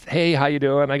and, "Hey, how you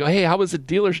doing?" I go, "Hey, how was the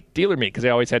dealer meet?" Because they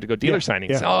always had to go dealer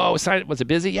signings. Oh, was it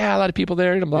busy? Yeah, a lot of people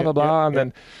there. And blah blah blah. And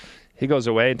then he goes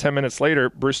away. And 10 minutes later,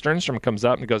 Bruce Sternstrom comes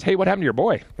up and goes, "Hey, what happened to your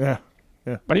boy?" Yeah.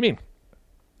 What do you mean,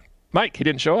 Mike? He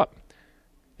didn't show up.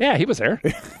 Yeah, he was there.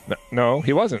 No,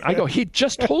 he wasn't. I go, he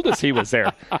just told us he was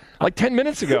there like 10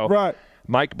 minutes ago. Right.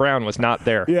 Mike Brown was not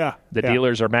there. Yeah. The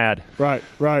dealers are mad. Right.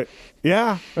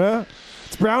 Yeah.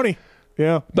 It's Brownie.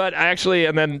 Yeah. But actually,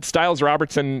 and then Styles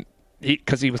Robertson,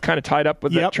 because he was kind of tied up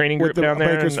with that training group down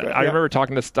there. And I remember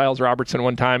talking to Styles Robertson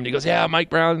one time, and he goes, "Yeah, Mike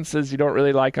Brown says you don't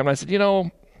really like him." I said,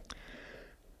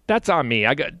 that's on me.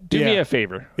 Do me a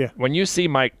favor. Yeah. When you see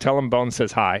Mike, tell him Bones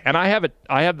says hi. And I have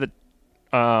the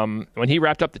when he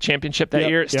wrapped up the championship that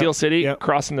year at Steel City,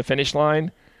 crossing the finish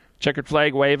line, checkered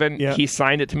flag waving, he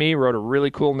signed it to me, wrote a really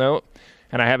cool note.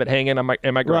 and I have it hanging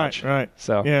in my garage. Right.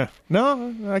 So yeah,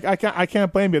 no, I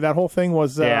can't blame you. That whole thing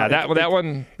was that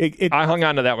one. I hung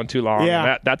on to that one too long.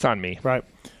 Yeah, that's on me. Right.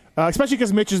 Especially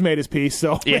because Mitch has made his piece.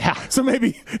 So yeah. So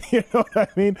maybe you know what I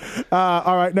mean.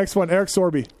 All right, next one, Eric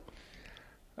Sorby.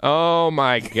 Oh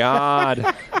my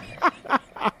God.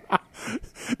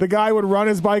 The guy would run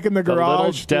his bike in the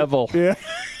garage. The little devil. Yeah.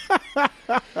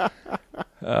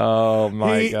 Oh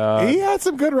my God. He had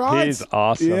some good rides. He's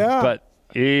awesome. Yeah. But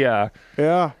he yeah.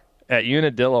 At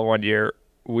Unadilla one year,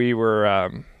 we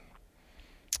were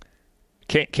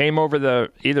came over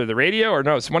either the radio or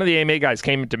no, it's one of the AMA guys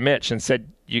came to Mitch and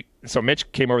said so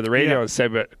Mitch came over the radio and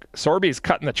said, but Sorby's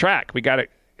cutting the track.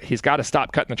 He's got to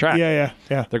stop cutting the track. Yeah.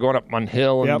 They're going up on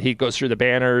hill and he goes through the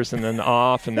banners and then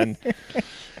off and then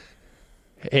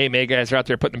AMA guys are out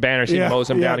there putting the banners. He mows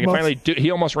them down. He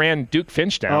almost ran Duke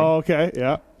Finch down. Oh, okay.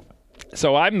 Yeah.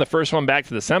 So I'm the first one back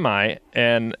to the semi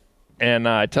and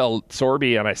I tell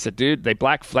Sorby and I said, dude, they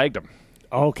black flagged him.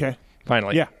 Oh, okay.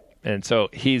 Finally. Yeah. And so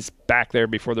he's back there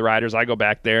before the riders. I go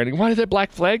back there and why did they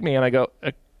black flag me? And I go,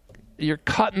 you're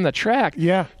cutting the track.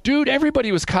 Yeah. Dude,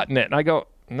 everybody was cutting it. And I go,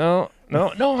 no,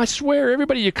 I swear,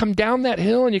 everybody, you come down that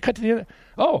hill and you cut to the end.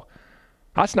 Oh,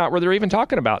 that's not where they're even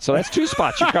talking about. So that's 2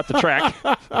 spots you cut the track.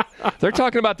 They're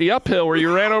talking about the uphill where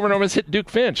you ran over and almost hit Duke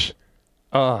Finch.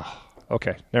 Oh,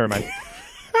 okay. Never mind.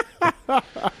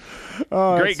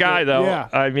 Great guy, though. Yeah.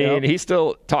 I mean, he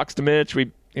still talks to Mitch.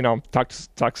 We, talks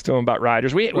to him about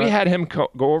riders. We had him go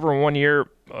over one year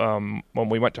when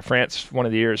we went to France one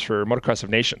of the years for Motocross of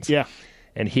Nations. Yeah.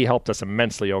 And he helped us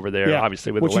immensely over there,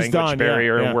 obviously, with Which the language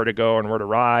barrier and where to go and where to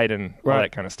ride and all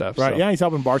that kind of stuff. Right, so. yeah, he's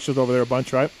helping Barstow over there a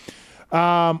bunch, right?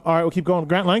 All right, we'll keep going.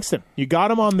 Grant Langston, you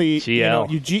got him on the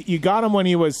GL. You got him when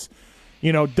he was,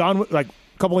 done with like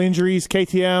a couple injuries,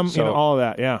 KTM, all of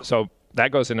that. Yeah. So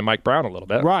that goes into Mike Brown a little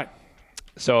bit, right?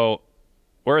 So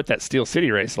we're at that Steel City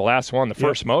race, the last one, the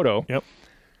first moto. Yep.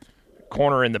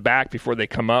 Corner in the back before they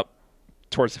come up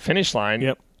towards the finish line.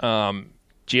 Yep.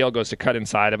 GL goes to cut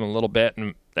inside of him a little bit,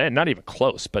 and not even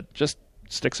close, but just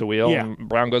sticks a wheel. Yeah. And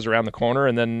Brown goes around the corner,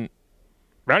 and then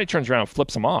Brownie turns around and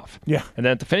flips him off. Yeah. And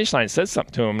then at the finish line says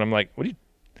something to him, and I'm like, what do you...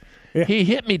 Yeah. He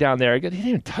hit me down there. He didn't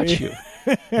even touch you.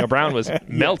 Brown was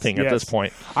melting at this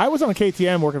point. I was on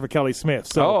KTM working for Kelly Smith,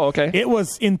 so okay. It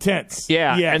was intense.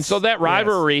 Yeah, yes. And so that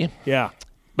rivalry... Yeah.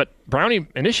 But Brownie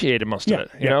initiated most of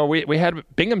it. You know, we had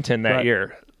Binghamton that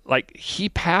year. Like, he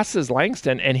passes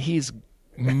Langston, and he's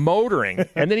motoring,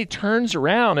 and then he turns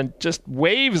around and just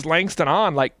waves Langston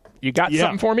on, like, you got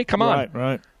something for me? Come on.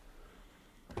 Right.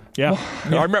 Yeah. I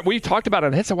remember we talked about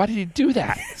it, and so why did he do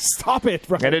that? Stop it,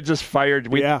 bro. And it just fired.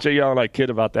 We yell like kid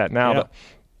about that now. Yeah.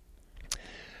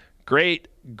 But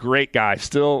great guy.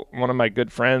 Still one of my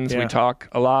good friends. Yeah. We talk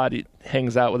a lot. He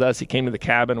hangs out with us. He came to the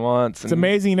cabin once. It's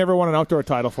amazing he never won an outdoor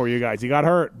title for you guys. He got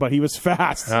hurt, but he was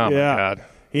fast. Oh, my God.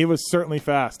 He was certainly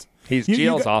fast.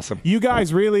 GL's awesome. You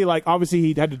guys really, obviously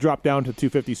he had to drop down to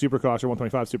 250 Supercross or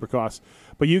 125 Supercross,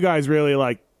 but you guys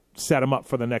really, set him up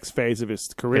for the next phase of his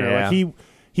career. Yeah.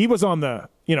 He was on the,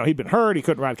 he'd been hurt. He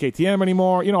couldn't ride KTM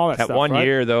anymore. All that stuff. That one right?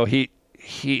 year, though,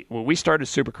 when we started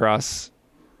Supercross,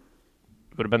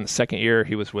 it would have been the second year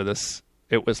he was with us.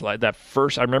 It was like that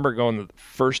first, I remember going the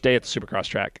first day at the Supercross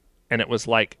track, and it was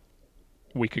like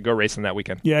we could go racing that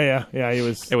weekend. Yeah. He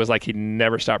was. It was like he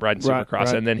never stopped riding Supercross,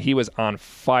 right. And then he was on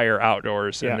fire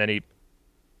outdoors, and then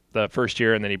the first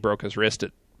year, and then he broke his wrist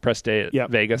at press day at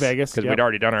Vegas because we'd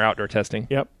already done our outdoor testing.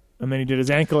 Yep. And then he did his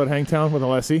ankle at Hangtown with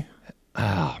Alessi.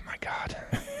 Oh, my God.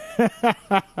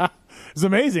 It's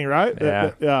amazing, right?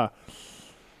 Yeah.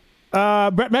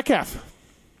 Brett Metcalf.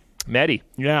 Meddy.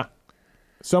 Yeah.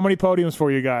 So many podiums for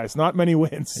you guys. Not many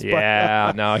wins.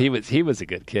 Yeah, no, he was a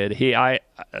good kid. There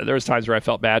was times where I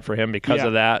felt bad for him because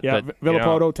of that. Yeah, but,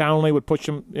 Villapoto, Townley would push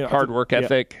him. Hard work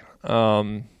ethic.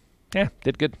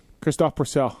 Did good. Christophe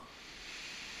Purcell.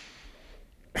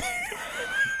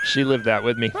 She lived that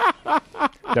with me.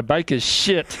 The bike is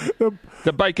shit.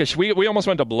 The bike is. We almost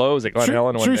went to blows at Glen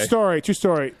Helen one day. True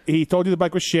story. He told you the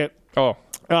bike was shit. Oh.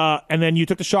 And then you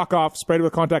took the shock off, sprayed it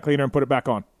with a contact cleaner, and put it back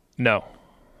on. No.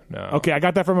 Okay, I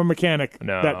got that from a mechanic.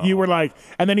 No. That you were like,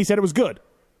 and then he said it was good.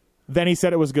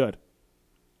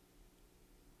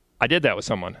 I did that with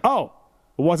someone. Oh,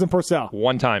 it wasn't Purcell.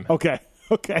 One time. Okay.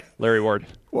 Larry Ward.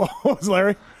 What was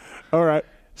Larry? All right.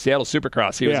 Seattle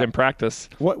Supercross. He was in practice.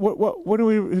 What do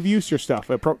we have used your stuff?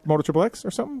 Moto Triple X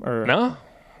or something? Or? No.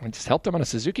 I just helped him on a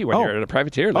Suzuki one year at a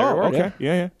privateer. Larry Ward, okay.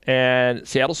 Yeah. And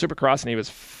Seattle Supercross, and he was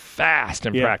fast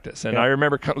in practice. And I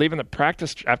remember leaving the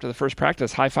practice after the first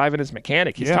practice, high-fiving his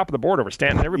mechanic. He's top of the board over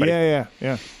Stanton and everybody.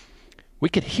 Yeah. We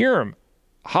could hear him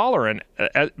hollering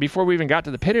before we even got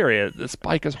to the pit area. This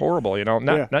bike is horrible,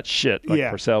 not shit like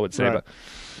Purcell would say, but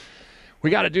we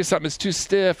got to do something. It's too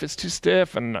stiff.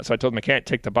 And so I told the mechanic,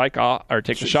 take the bike off or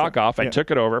take the shock off. I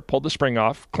took it over, pulled the spring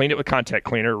off, cleaned it with contact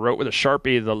cleaner, wrote with a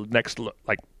Sharpie the next,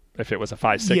 like if it was a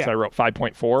 5.6, I wrote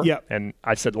 5.4. Yeah. And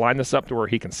I said, line this up to where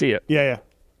he can see it. Yeah.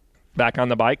 Back on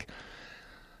the bike.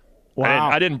 Wow.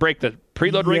 I didn't break the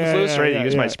preload rings loose, right? I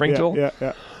used my spring tool.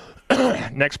 Yeah.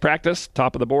 Next practice,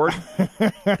 top of the board.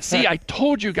 See, I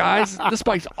told you guys, this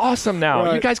bike's awesome now.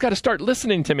 Right. You guys got to start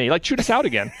listening to me. Like, shoot us out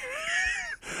again.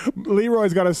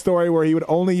 Leroy's got a story where he would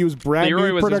only use brand Leroy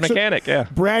new was production, his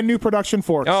mechanic, brand new production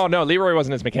forks. Oh, no, Leroy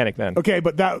wasn't his mechanic then. Okay,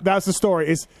 but that's the story.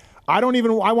 Is I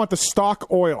want the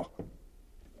stock oil.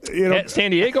 At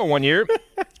San Diego one year,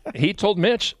 he told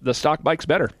Mitch the stock bike's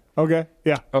better. Okay.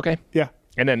 Yeah. Okay. Yeah.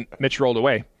 And then Mitch rolled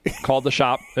away, called the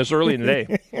shop. It was early in the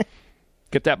day.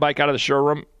 Get that bike out of the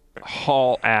showroom,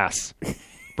 haul ass.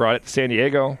 Brought it to San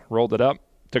Diego, rolled it up,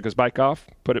 took his bike off,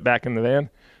 put it back in the van.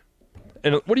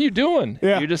 And what are you doing?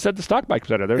 Yeah. You just said the stock bike's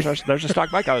better. There's a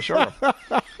stock bike out of the showroom.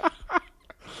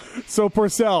 So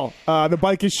Purcell, the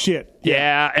bike is shit.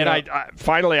 Yeah, and I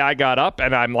finally I got up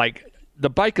and I'm like, the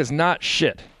bike is not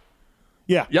shit.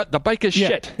 Yeah. Yeah, the bike is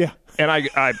shit. Yeah. And I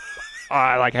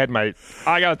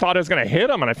thought I was going to hit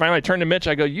him, and I finally turned to Mitch.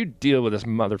 I go, "You deal with this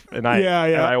mother," and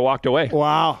I walked away.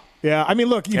 Wow. Yeah. I mean,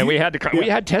 look. We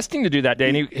had testing to do that day,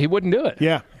 and he wouldn't do it.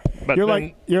 Yeah. But you're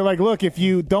like, look, if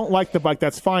you don't like the bike,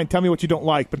 that's fine. Tell me what you don't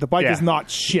like, but the bike is not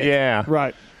shit. Yeah.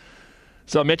 Right.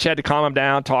 So Mitch had to calm him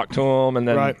down, talk to him, and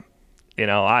then, I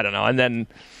don't know. And then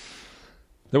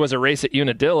there was a race at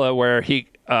Unadilla where he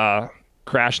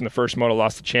crashed in the first moto,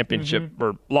 lost the championship,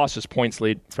 or lost his points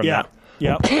lead from that.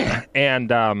 Yeah.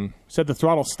 And said the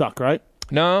throttle stuck, right?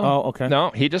 No. Oh, okay. No,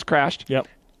 he just crashed. Yep.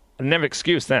 I didn't have an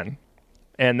excuse then.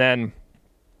 And then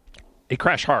he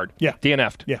crashed hard. Yeah.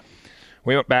 DNF'd. Yeah.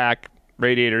 We went back,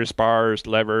 radiators, spars,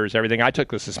 levers, everything. I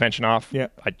took the suspension off. Yeah.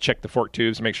 I checked the fork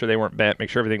tubes, make sure they weren't bent, make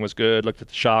sure everything was good, looked at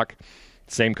the shock.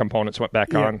 Same components went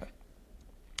back on.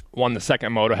 Won the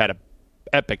second moto, had an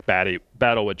epic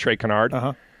battle with Trey Kennard.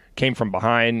 Came from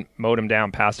behind, mowed him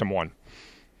down, passed him, won.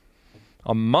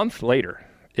 A month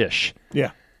later-ish,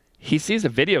 he sees a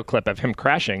video clip of him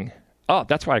crashing. Oh,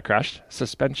 that's why I crashed.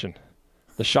 Suspension.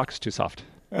 The shock's too soft.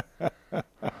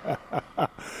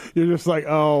 You're just like,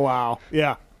 oh, wow.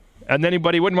 Yeah. And then he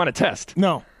wouldn't want to test.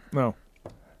 No.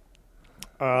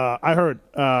 I heard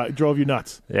it drove you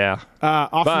nuts. Yeah.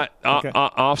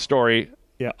 Off story,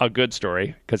 a good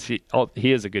story, because he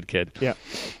is a good kid. Yeah.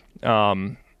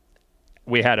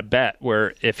 We had a bet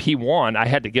where if he won, I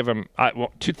had to give him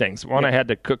two things. One, I had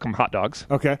to cook him hot dogs.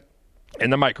 Okay. In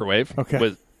the microwave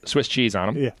with Swiss cheese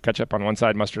on them. Yeah. Ketchup on one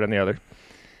side, mustard on the other.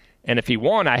 And if he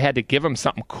won, I had to give him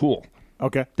something cool.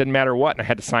 Okay. Didn't matter what, and I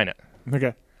had to sign it.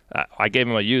 Okay. I gave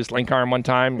him a used link arm one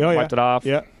time, Oh, wiped it off.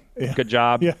 Yeah. Good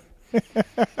job. Yeah.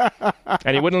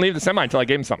 And he wouldn't leave the semi until I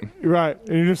gave him something. Right.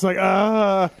 And you're just like,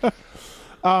 all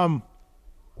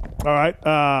right.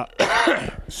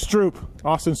 Stroop.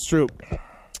 Austin Stroop.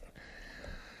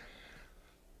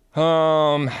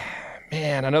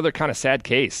 Man, another kind of sad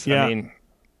case. Yeah. I mean,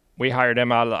 we hired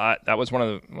him out of that was one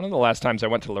of the last times I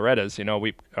went to Loretta's,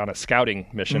 we on a scouting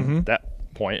mission at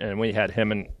that point, and we had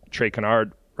him and Trey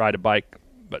Kennard ride a bike,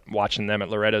 but watching them at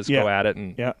Loretta's go at it,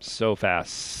 and so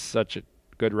fast, such a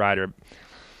good rider. He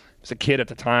was a kid at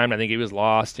the time. I think he was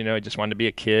lost. He just wanted to be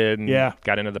a kid and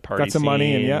got into the party Got some scene.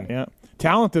 money and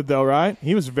talented though, right?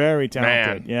 He was very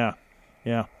talented. Man.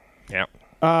 Yeah. Yeah.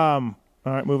 All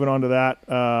right, moving on to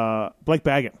that. Blake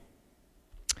Baggett.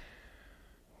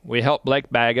 We helped Blake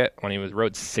Baggett when he was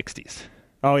road 60s.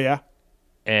 Oh yeah.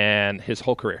 And his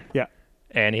whole career. Yeah.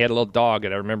 And he had a little dog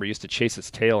that I remember used to chase its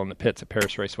tail in the pits at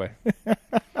Paris Raceway.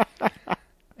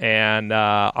 And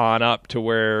on up to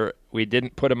where we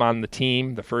didn't put him on the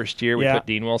team the first year. We put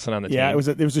Dean Wilson on the team. Yeah, it was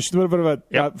a little bit of a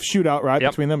shootout, right,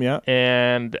 between them,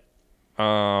 And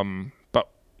but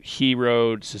he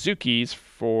rode Suzuki's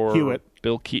for Hewitt.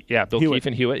 Bill Keefe. Yeah, Bill Keefe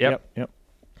and Hewitt, Yep.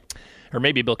 Or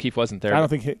maybe Bill Keefe wasn't there. I don't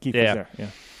think Keefe was there, yeah.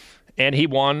 And he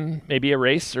won maybe a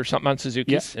race or something on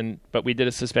Suzuki's, but we did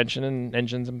a suspension and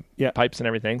engines and pipes and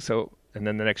everything. So, and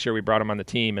then the next year we brought him on the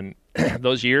team, and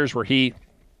those years where he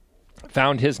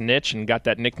found his niche and got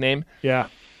that nickname. Yeah,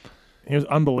 he was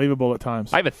unbelievable at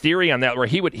times. I have a theory on that where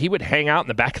he would hang out in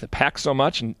the back of the pack so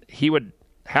much, and he would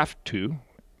have to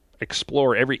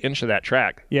explore every inch of that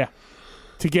track. Yeah,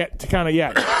 to get coming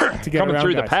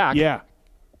through the pack. Yeah.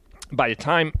 By the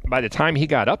time he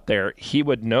got up there, he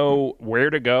would know where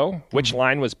to go, which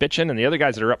line was bitching, and the other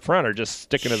guys that are up front are just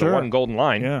sticking to the one golden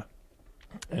line. Yeah.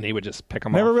 and he would just pick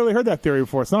them Never off. really heard that theory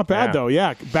before. It's not bad, Yeah. though.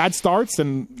 Yeah, bad starts,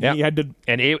 and he had to.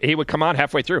 And he would come on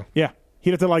halfway through. Yeah,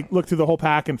 he'd have to look through the whole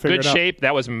pack and figure Good it out. shape.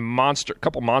 That was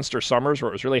couple monster summers where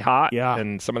it was really hot. Yeah.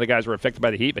 And some of the guys were affected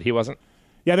by the heat, but he wasn't.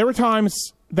 Yeah, there were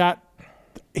times that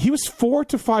he was 4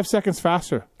 to 5 seconds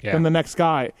faster than the next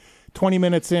guy, 20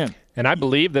 minutes in. And I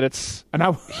believe that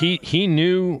he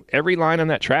knew every line on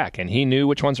that track, and he knew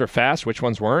which ones were fast, which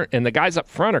ones weren't. And the guys up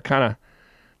front are kind of,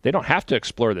 they don't have to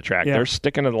explore the track. Yeah. They're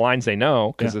sticking to the lines they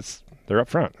know because they're up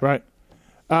front. Right.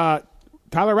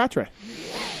 Tyler Rattray.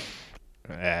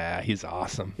 He's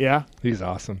awesome. Yeah, He's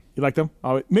awesome. you liked him?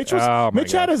 Mitch my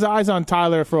Mitch had God. his eyes on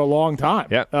Tyler for a long time.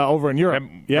 Yeah. Over in Europe.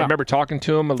 I remember talking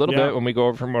to him a little bit when we go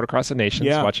over from Motocross the Nations,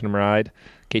 watching him ride.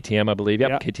 KTM, I believe.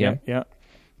 Yep, KTM. Yeah.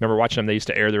 Remember watching them. They used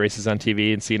to air the races on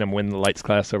TV and seeing him win the lights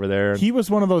class over there. He was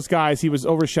one of those guys. He was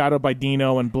overshadowed by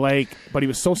Dino and Blake, but he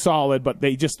was so solid. But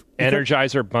they just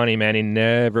Energizer Bunny, man. He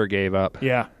never gave up.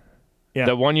 Yeah.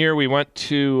 The one year we went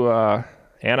to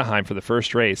Anaheim for the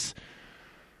first race.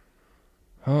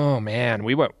 Oh man,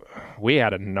 we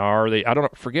had a gnarly. I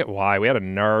don't forget why we had a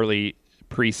gnarly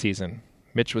preseason.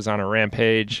 Mitch was on a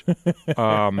rampage.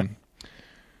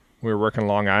 We were working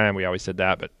Long Island. We always did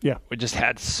that, but we just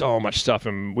had so much stuff.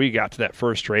 And we got to that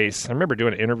first race. I remember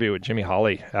doing an interview with Jimmy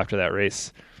Hawley after that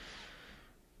race,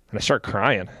 and I started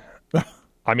crying.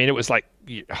 I mean, it was like,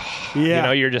 you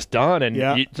know, you're just done. And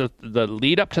the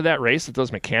lead up to that race that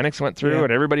those mechanics went through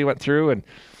and everybody went through, and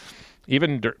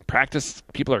even practice,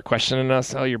 people are questioning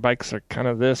us. Oh, your bikes are kind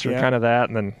of this or kind of that.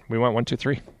 And then we went 1, 2,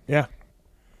 3. Yeah.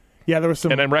 Yeah, there was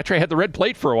some. And then Rattray had the red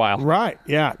plate for a while. Right.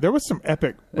 Yeah, there was some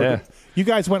epic. Yeah. You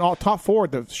guys went all top 4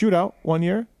 at the shootout one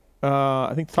year.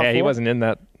 I think top 4. Yeah, he wasn't in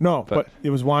that. No, but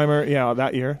it was Weimer. Yeah,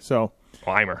 that year. So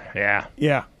Weimer. Yeah.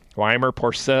 Yeah. Weimer,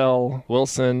 Porcel,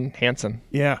 Wilson, Hansen.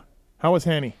 Yeah. How was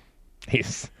Hanny? He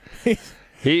was.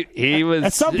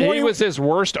 At some point, he was his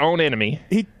worst own enemy.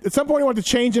 At some point, he wanted to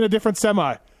change in a different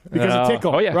semi because of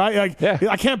Tickle. Oh, yeah. Right?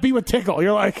 I can't be with Tickle.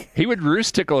 You're like. He would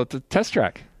roost Tickle at the test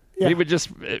track. Yeah. He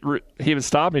would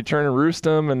stop and he'd turn and roost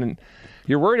him, and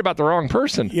you're worried about the wrong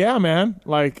person. Yeah, man.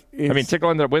 I mean, Tickle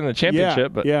ended up winning the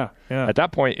championship, but yeah. at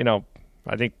that point, you know,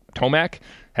 I think Tomac.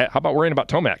 How about worrying about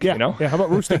Tomac? Yeah. You know? Yeah. How about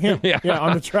roosting him? Yeah.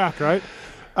 On the track, right?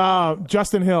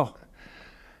 Justin Hill.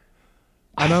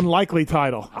 An unlikely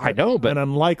title. I know, but an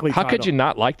unlikely how title. could you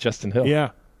not like Justin Hill? Yeah.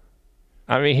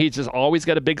 I mean, he's just always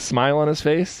got a big smile on his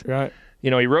face. Right.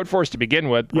 You know, he rode for us to begin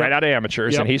with, right out of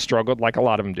amateurs, and he struggled like a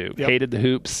lot of them do. Yep. Hated the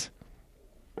hoops.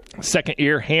 Second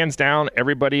year, hands down,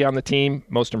 everybody on the team,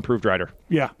 most improved rider.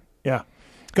 Yeah.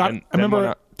 I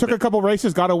remember took a couple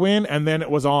races, got a win, and then it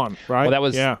was on, right? Well, that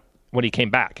was when he came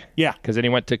back. Yeah. Because then he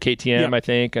went to KTM, I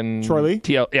think, and Troy Lee?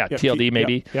 TLD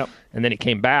maybe. Yep. And then he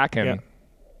came back and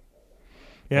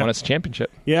won us a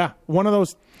championship. Yeah. One of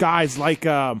those guys like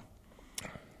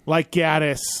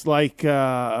Gaddis, like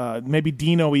maybe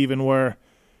Dino even, where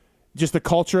just the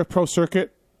culture of pro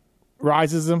circuit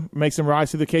rises him, makes him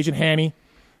rise to the occasion. Hanny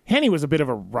was a bit of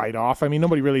a write-off. I mean,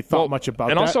 nobody really thought much about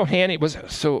that. And also Hanny,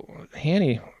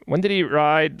 when did he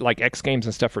ride like X Games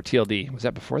and stuff for TLD? Was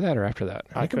that before that or after that?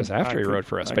 I think it was after he rode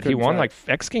for us. But he won like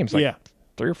X Games 3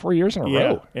 or 4 years in a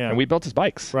row. Yeah. And we built his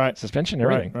bikes. Right. Suspension,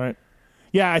 everything. Right.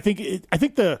 Yeah, I think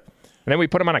the... And then we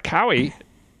put him on a Cowie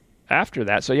after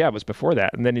that. So, it was before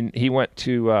that. And then he went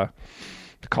to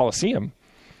the Coliseum,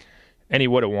 and he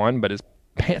would have won, but his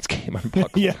pants came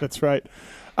unbuckled. Yeah, that's right.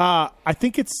 I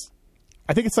think it's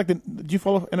like do you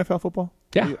follow NFL football?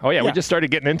 Yeah. Oh, yeah. We just started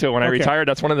getting into it when I retired.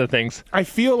 That's one of the things. I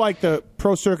feel like the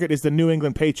pro circuit is the New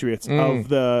England Patriots of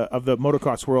the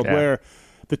motocross world, where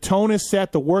the tone is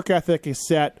set, the work ethic is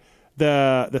set,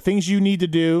 the things you need to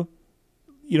do.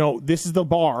 You know, this is the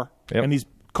bar, and these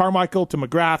Carmichael to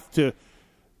McGrath to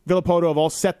Villapoto have all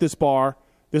set this bar.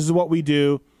 This is what we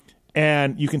do,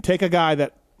 and you can take a guy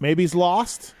that maybe he's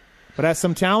lost but has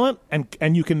some talent,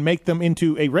 and you can make them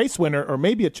into a race winner or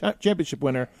maybe a championship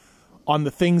winner on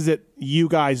the things that you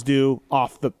guys do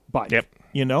off the bike. Yep.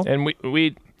 You know? And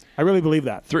I really believe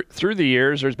that. Through the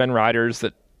years, there's been riders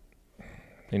that,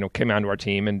 you know, came onto our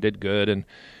team and did good. And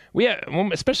we had,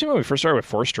 especially when we first started with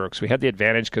 4-strokes, we had the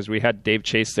advantage because we had Dave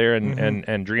Chase there and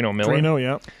Drino Miller. Drino,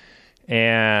 yeah.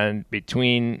 And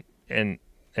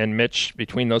and Mitch,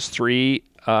 between those three,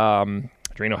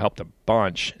 Drino helped a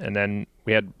bunch. And then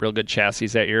we had real good chassis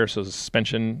that year, so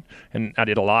suspension, and I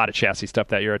did a lot of chassis stuff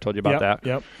that year. I told you about that.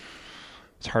 Yep.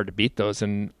 It's hard to beat those,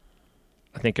 and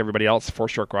I think everybody else,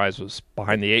 4-stroke-wise, was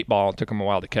behind the 8-ball. It took them a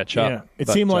while to catch up. Yeah. It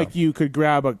seemed like you could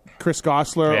grab a Chris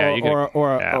Gosselaar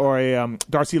or a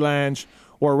Darcy Lange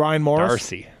or a Ryan Morris.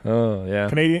 Darcy. Oh, yeah.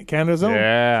 Canada's own.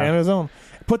 Yeah. Canada's own.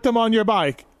 Put them on your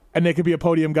bike, and they could be a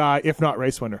podium guy, if not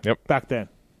race winner. Yep. Back then,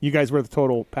 you guys were the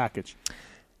total package.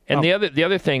 And the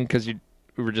other thing, because we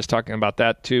were just talking about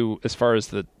that too, as far as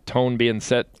the tone being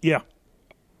set. Yeah.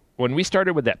 When we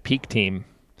started with that peak team,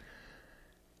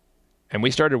 and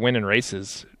we started winning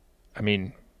races, I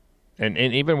mean, and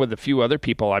even with a few other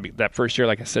people, I mean, that first year,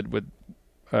 like I said,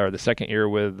 or the second year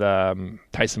with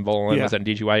Tyson Volan was on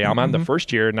DGY Yamaha. Mm-hmm. The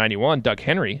first year, in 91, Doug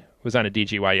Henry was on a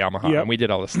DGY Yamaha, and we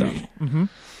did all this stuff. Mm-hmm.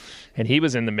 And he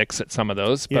was in the mix at some of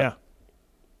those, but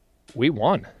we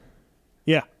won.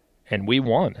 Yeah. And we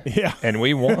won. Yeah. And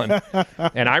we won.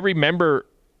 And I remember,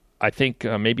 I think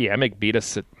maybe Emick beat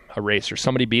us at a race, or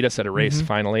somebody beat us at a race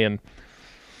finally.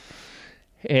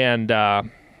 And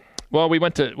well, we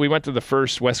went to the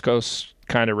first West Coast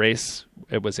kind of race.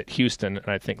 It was at Houston, and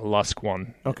I think Lusk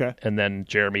won. Okay. And then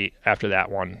Jeremy after that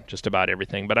won just about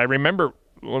everything. But I remember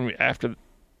after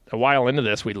a while into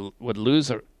this, we would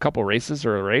lose a couple races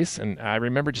or a race, and I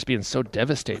remember just being so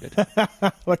devastated.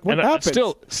 Like, what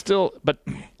happened? Still, but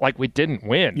like we didn't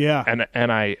win. Yeah.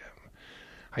 And I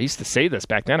used to say this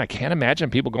back then. I can't imagine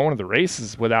people going to the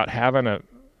races without having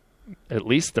at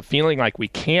least the feeling like we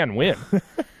can win.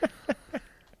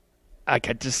 Like,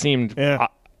 it just seemed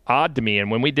odd to me.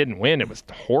 And when we didn't win, it was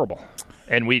horrible.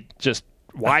 And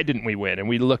why didn't we win? And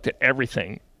we looked at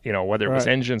everything, whether it was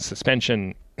engine,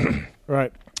 suspension,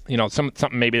 right.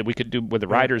 Something maybe that we could do with the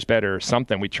riders better or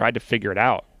something. We tried to figure it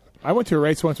out. I went to a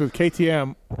race once with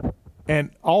KTM,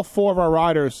 and all 4 of our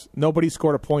riders, nobody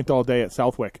scored a point all day at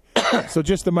Southwick. So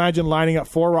just imagine lining up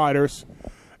 4 riders.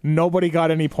 Nobody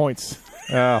got any points.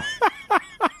 Oh.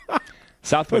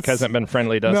 Southwick hasn't been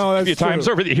friendly to us a few times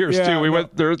over the years, too. We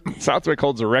went there. Southwick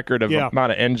holds a record of the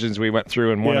amount of engines we went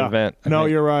through in one event. No,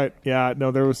 you're right. Yeah, no,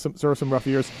 there were some rough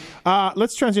years.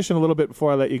 Let's transition a little bit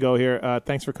before I let you go here.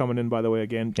 Thanks for coming in, by the way,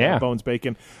 again, Bones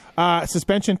Bacon.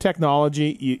 Suspension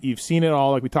technology, you've seen it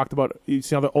all. Like we talked about, you've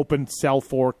seen how the open cell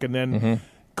fork, and then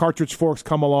cartridge forks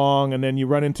come along, and then you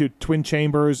run into twin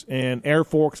chambers, and air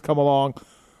forks come along.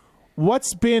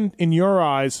 What's been, in your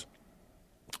eyes,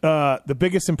 the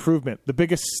biggest improvement, the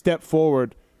biggest step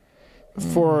forward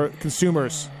for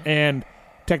consumers and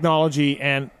technology,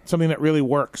 and something that really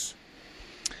works?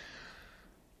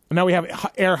 And now we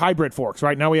have air hybrid forks,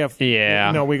 right? Now we have,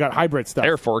 we got hybrid stuff.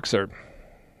 Air forks are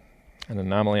an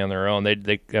anomaly on their own.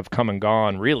 They have come and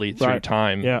gone really through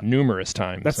time, numerous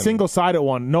times. That single-sided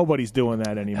one, nobody's doing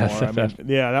that anymore.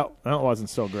 That wasn't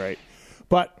so great.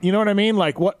 But you know what I mean?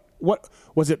 Like, what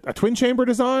was it, a twin chamber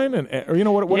design,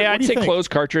 or what? Yeah, I'd say closed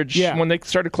cartridge. Yeah. When they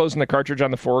started closing the cartridge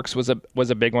on the forks was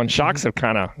a big one. Shocks have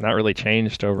kind of not really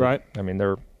changed over. Right. I mean,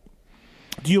 they're.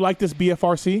 Do you like this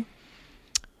BFRC?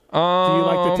 Do you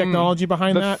like the technology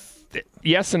behind that?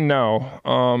 Yes and no.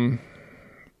 On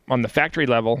the factory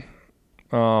level,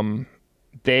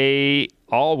 they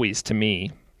always, to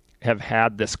me, have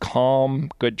had this calm,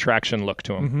 good traction look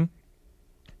to them.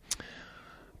 Mm-hmm.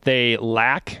 They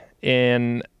lack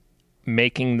in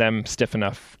making them stiff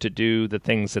enough to do the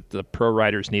things that the pro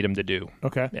riders need them to do.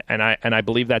 Okay. And I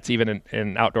believe that's even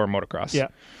in outdoor motocross. Yeah.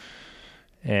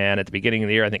 And at the beginning of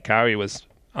the year, I think Cowie was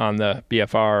on the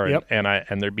BFR,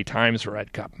 and there'd be times where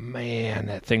I'd go, man,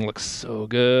 that thing looks so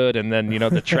good. And then,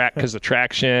 the track, because the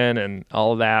traction and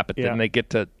all of that, but then they get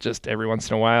to just every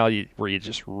once in a while where you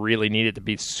just really need it to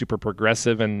be super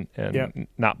progressive and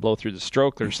not blow through the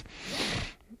stroke. There's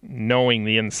knowing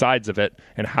the insides of it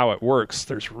and how it works,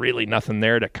 there's really nothing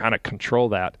there to kind of control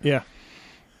that. Yeah.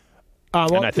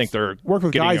 And I think they're worked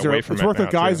with getting Geyser. away from it's worked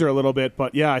with Geyser too. A little bit,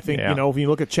 but I think if you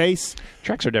look at Chase,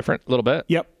 tracks are different a little bit.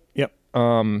 Yep.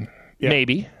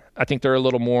 Maybe I think they're a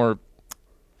little more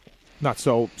not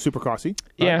so supercrossy.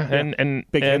 And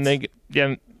big and hits. they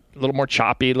a little more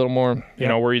choppy, a little more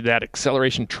where that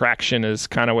acceleration traction is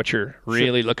kind of what you're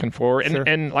really looking for. And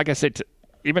and like I said,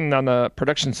 even on the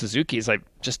production Suzukis, I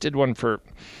just did one for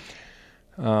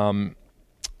a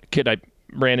kid I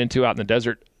ran into out in the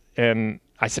desert, and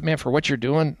I said, man, for what you're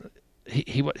doing,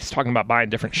 he's talking about buying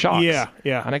different shocks. Yeah.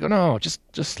 And I go, no, just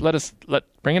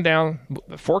bring it down.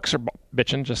 The forks are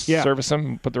bitching, just service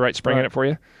them, put the right spring in it for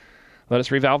you. Let us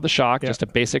revalve the shock, just a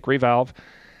basic revalve.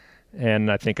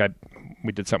 And I think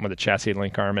we did something with the chassis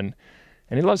link arm, and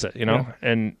he loves it,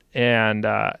 and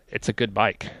it's a good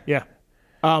bike. Yeah.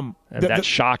 And that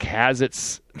shock has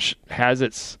its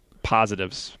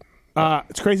positives.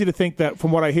 It's crazy to think that,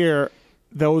 from what I hear,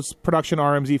 those production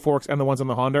RMZ forks and the ones on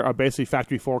the Honda are basically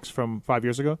factory forks from 5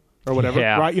 years ago or whatever,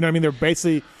 right? You know what I mean? They're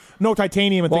basically no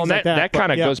titanium and things like that. That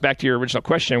kind of goes back to your original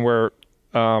question, where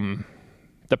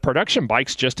the production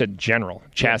bikes, just in general,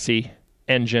 chassis,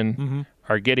 engine,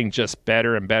 are getting just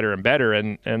better and better and better,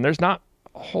 and there's not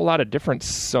a whole lot of difference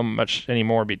so much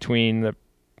anymore between the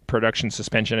production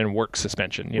suspension and work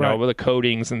suspension, you know, with the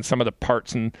coatings and some of the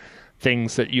parts and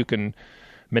things that you can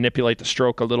manipulate the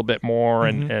stroke a little bit more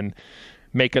and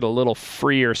make it a little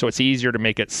freer so it's easier to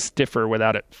make it stiffer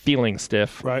without it feeling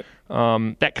stiff. Right.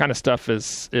 That kind of stuff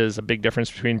is a big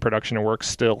difference between production and work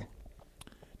still.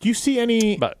 Do you see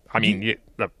any... But, I mean,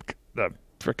 the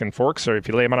freaking forks, or if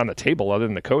you lay them out on the table, other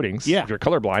than the coatings, if you're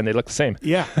colorblind, they look the same.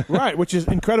 Yeah, right, which is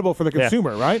incredible for the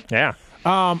consumer, right? Yeah.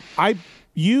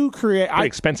 Pretty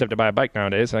expensive to buy a bike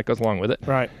nowadays. That goes along with it.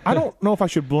 Right. I don't know if I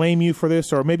should blame you for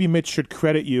this, or maybe Mitch should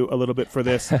credit you a little bit for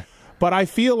this. But I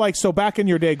feel like, so back in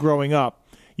your day growing up,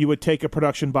 you would take a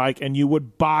production bike and you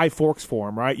would buy forks for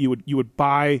them, right? You would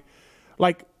buy,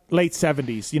 like, late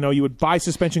 70s, you know, you would buy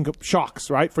suspension shocks,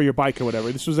 right, for your bike or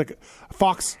whatever. This was like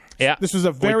Fox. Yeah. This was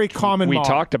a very common We model.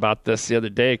 talked about this the other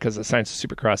day because the Science of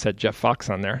Supercross had Jeff Fox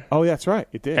on there. Oh, that's right.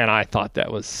 It did. And I thought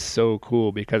that was so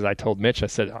cool because I told Mitch, I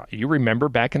said, you remember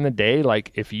back in the day,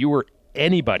 like, if you were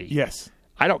anybody. Yes.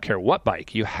 I don't care what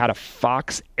bike. You had a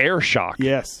Fox Air Shock.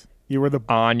 Yes. You were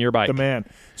on your bike. The man.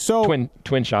 So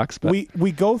twin shocks. But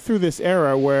we go through this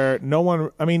era where no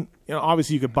one, I mean, you know,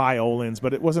 obviously you could buy Olin's,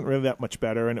 but it wasn't really that much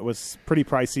better, and it was pretty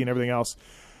pricey and everything else.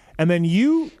 And then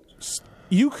you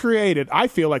created, I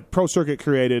feel like Pro Circuit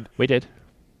created. We did.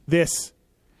 This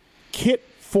kit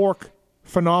fork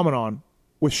phenomenon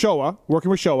with Showa,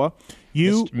 working with Showa.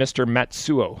 Mr.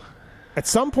 Matsuo. At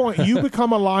some point, you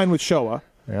become aligned with Showa,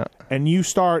 and you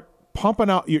start pumping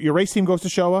out, your race team goes to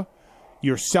Showa.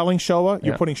 You're selling Showa.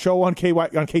 You're putting Showa on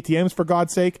KTMs, for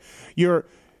God's sake.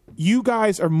 You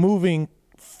guys are moving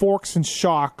forks and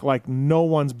shock like no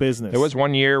one's business. There was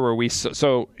one year where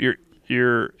so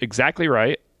you're exactly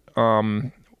right.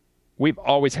 We've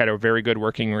always had a very good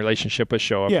working relationship with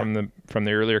Showa from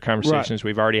the earlier conversations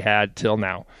we've already had till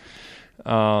now.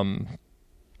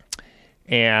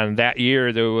 And that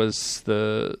year there was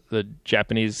the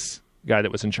Japanese guy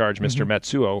that was in charge, Mr.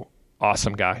 Matsuo.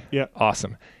 Awesome guy. Yeah.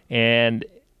 Awesome. And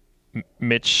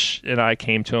Mitch and I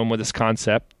came to him with this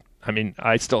concept. I mean,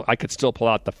 I could still pull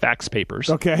out the fax papers.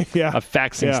 Okay, yeah. Of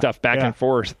faxing stuff back and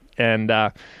forth. And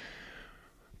the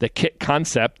kit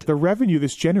concept. The revenue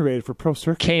this generated for Pro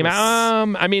Circuit came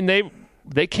out. I mean,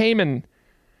 they came and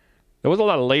there was a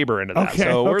lot of labor into that.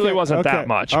 So it really wasn't that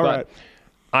much. All but right.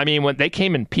 I mean, when they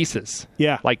came in pieces.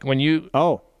 Yeah. Like when you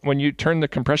turn the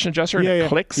compression adjuster and it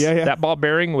clicks, that ball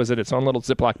bearing was in its own little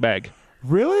Ziploc bag.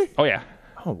 Really? Oh, yeah.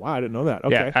 Oh, wow. I didn't know that.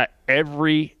 Okay. Yeah.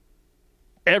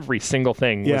 Every single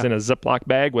thing was in a Ziploc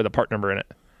bag with a part number in it.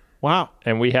 Wow.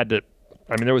 And we had to,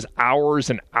 I mean, there was hours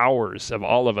and hours of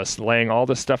all of us laying all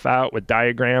this stuff out with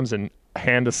diagrams and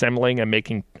hand assembling and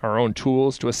making our own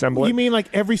tools to assemble it. You mean like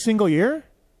every single year?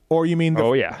 Or you mean...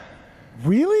 Oh, yeah.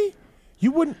 Really?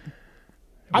 You wouldn't...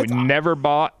 We never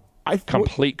bought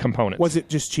complete components. Was it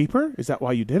just cheaper? Is that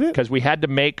why you did it? Because we had to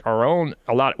make our own,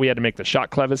 we had to make the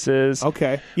shock clevises.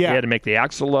 Okay, yeah. We had to make the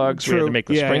axle lugs. True. We had to make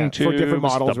the spring tubes, for different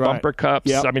models, the bumper cups.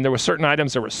 Yep. I mean, there were certain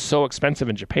items that were so expensive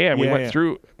in Japan. We went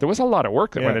through, there was a lot of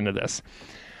work that went into this.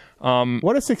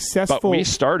 What a successful... But we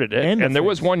started it, and there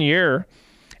was one year,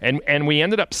 and we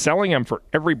ended up selling them for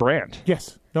every brand.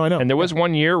 Yes. No, I know. And there was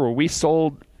one year where we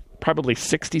sold probably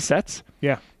 60 sets.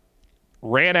 Yeah.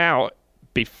 Ran out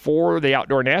before the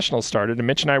Outdoor Nationals started, and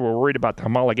Mitch and I were worried about the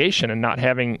homologation and not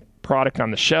having product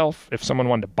on the shelf if someone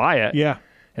wanted to buy it. Yeah.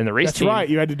 And the race team. That's right.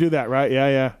 You had to do that, right?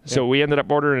 Yeah. So we ended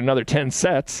up ordering another 10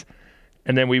 sets,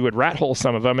 and then we would rat hole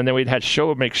some of them, and then we'd had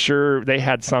Showa make sure they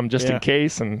had some just in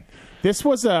case. And this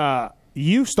was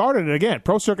you started it again.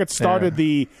 Pro Circuit started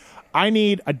I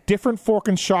need a different fork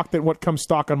and shock than what comes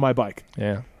stock on my bike.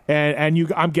 Yeah. And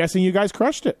I'm guessing you guys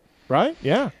crushed it, right?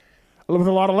 Yeah. With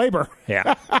a lot of labor.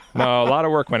 Yeah. No, a lot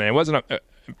of work went in. It wasn't it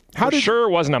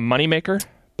wasn't a moneymaker,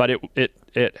 but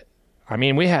it I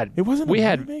mean, we had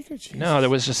moneymaker? Jesus. No, there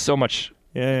was just so much.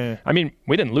 Yeah. I mean,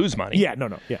 we didn't lose money. Yeah,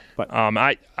 no. Yeah. But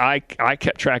I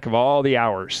kept track of all the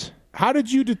hours. How did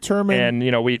you determine?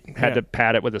 And we had to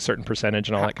pad it with a certain percentage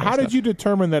and all that kind of stuff. How did you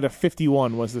determine that a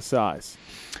 51 was the size?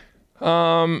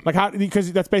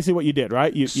 Because that's basically what you did,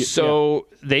 right?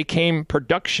 They came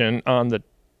production on the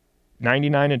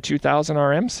 99 and 2000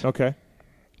 RMs. Okay.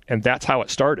 And that's how it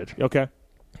started. Okay.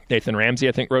 Nathan Ramsey,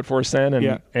 I think, rode for us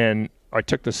then. And I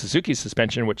took the Suzuki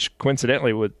suspension, which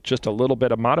coincidentally, with just a little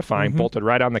bit of modifying, bolted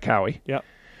right on the Cowie. Yep.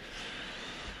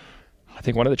 I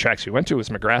think one of the tracks we went to was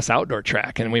McGrath's outdoor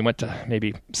track, and we went to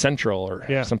maybe Central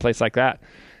or someplace like that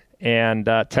and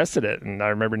tested it. And I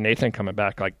remember Nathan coming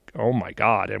back like, oh, my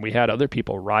God. And we had other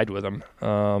people ride with him.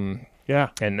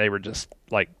 And they were just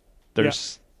like,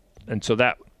 there's... Yeah. And so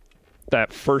that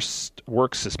first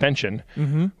work suspension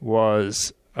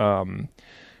was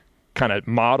kind of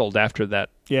modeled after that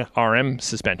RM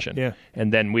suspension. Yeah.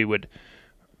 And then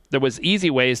there was easy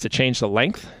ways to change the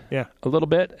length Yeah. a little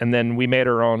bit, and then we made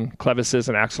our own clevises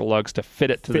and axle lugs to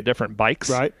fit it to the different bikes.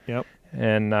 Right. Yep.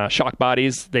 And shock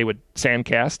bodies, they would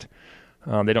sandcast.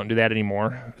 They don't do that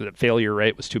anymore. The failure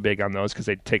rate was too big on those because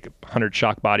they'd take 100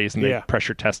 shock bodies and they'd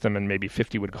pressure test them, and maybe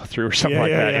 50 would go through or something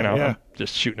like that. I'm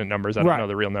just shooting at numbers. I don't know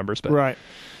the real numbers, but right.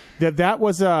 That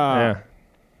was I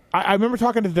remember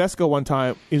talking to Tedesco one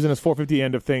time. He was in his 450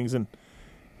 end of things, and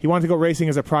he wanted to go racing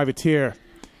as a privateer.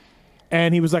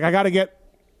 And he was like,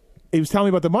 he was telling me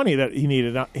about the money that he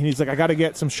needed. And he's like, I got to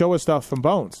get some Showa stuff from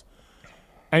Bones.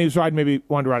 And he was wanted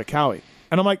to ride a Cowie.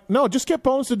 And I'm like, no, just get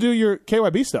Bones to do your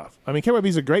KYB stuff. I mean,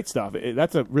 KYB's a great stuff.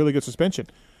 That's a really good suspension.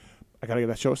 I got to get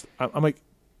that Showa stuff. I'm like,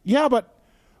 yeah, but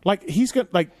like he's going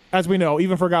to, as we know,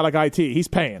 even for a guy like IT, he's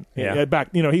paying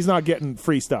back. He's not getting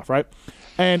free stuff, right?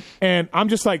 And I'm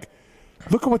just like,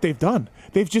 look at what they've done.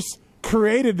 They've just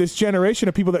created this generation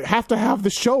of people that have to have the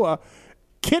Showa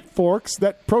kit forks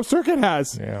that Pro Circuit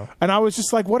has. Yeah. And I was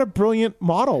just like, what a brilliant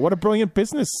model. What a brilliant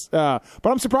business. But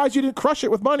I'm surprised you didn't crush it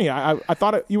with money. I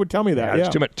thought you would tell me that. It's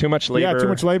too much labor. Yeah, too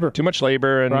much labor. Too much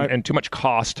labor and too much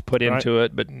cost put into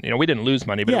it. But, we didn't lose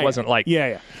money, but it wasn't like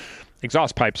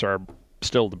exhaust pipes are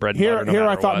still the bread and butter. Here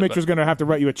I thought Mitch was going to have to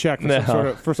write you a check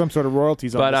for some sort of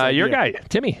royalties on this. But your guy,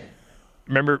 Timmy,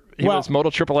 remember he was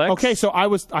Moto Triple X? Okay, so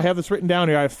I have this written down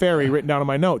here. I have Ferry written down in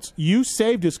my notes. You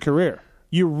saved his career.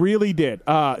 You really did.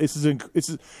 This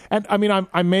is, and I mean,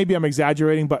 I'm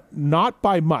exaggerating, but not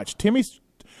by much. Timmy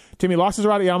lost his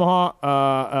ride at Yamaha.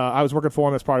 I was working for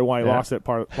him. That's probably why he lost it.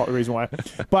 Part of the reason why.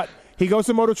 But he goes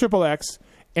to Moto Triple X,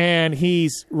 and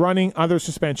he's running under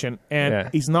suspension, and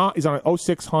he's on an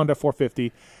 06 Honda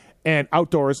 450, and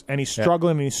outdoors, and he's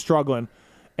struggling,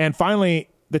 and finally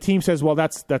the team says, "Well,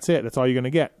 that's it. That's all you're going to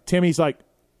get." Timmy's like,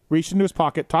 reached into his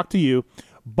pocket, talked to you,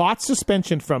 bought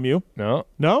suspension from you.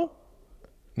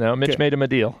 No, Mitch made him a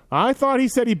deal. I thought he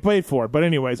said he paid for it, but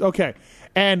anyways, okay.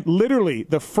 And literally,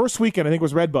 the first weekend, I think,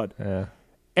 was Redbud. Yeah.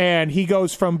 And he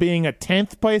goes from being a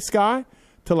 10th place guy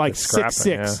to like 6'6".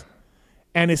 Yeah.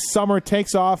 And his summer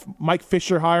takes off. Mike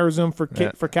Fisher hires him for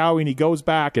Cowie, and he goes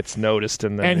back. Gets noticed.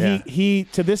 He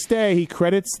to this day, he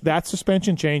credits that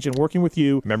suspension change and working with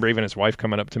you. Remember even his wife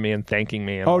coming up to me and thanking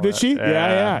me. And did she?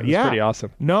 Yeah. It was pretty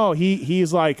awesome. No,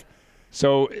 he's like...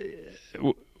 So...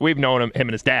 We've known him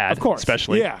and his dad, of course,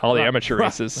 especially all the amateur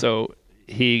races. So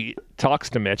he talks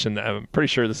to Mitch, and I'm pretty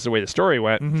sure this is the way the story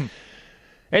went. Mm-hmm.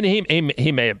 And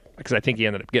he may have, because I think he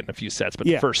ended up getting a few sets. But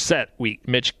the first set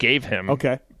Mitch gave him.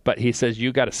 Okay. But he says,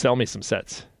 you got to sell me some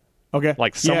sets. Okay.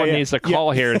 Like someone needs to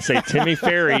call here and say, Timmy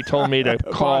Ferry told me to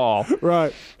call.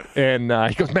 Right. And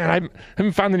he goes, man, I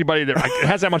haven't found anybody that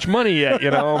has that much money yet,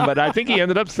 But I think he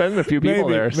ended up sending a few people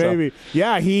there. Maybe.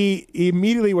 Yeah, he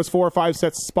immediately was 4 or 5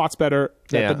 spots better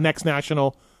at the next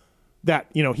national that,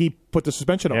 he put the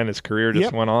suspension on. And his career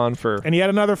just went on for... And he had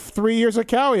another 3 years at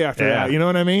Cowie after that. You know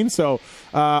what I mean? So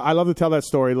I love to tell that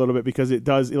story a little bit because it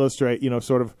does illustrate,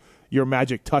 sort of your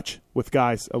magic touch with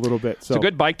guys a little bit. So it's a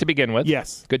good bike to begin with.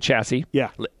 Yes. Good chassis. Yeah.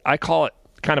 I call it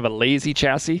kind of a lazy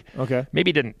chassis. Okay.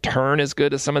 Maybe didn't turn as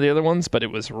good as some of the other ones, but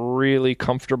it was really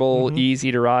comfortable,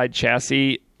 easy to ride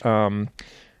chassis.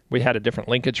 We had a different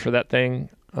linkage for that thing.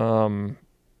 When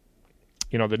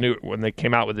they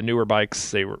came out with the newer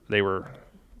bikes, they were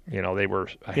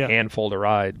a handful to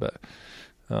ride, but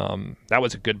that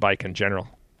was a good bike in general.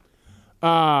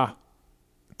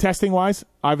 Testing wise,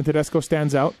 Ivan Tedesco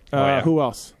stands out. Who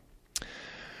else?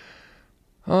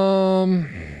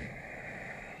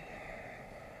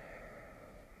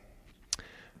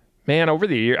 Man, over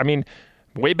the year,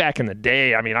 way back in the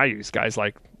day, I used guys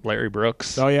like Larry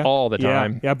Brooks all the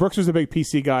time. Yeah, Brooks was a big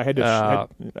PC guy. Had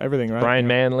everything, right? Brian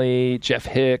Manley, Jeff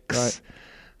Hicks.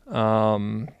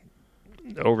 Right.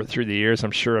 Over through the years, I'm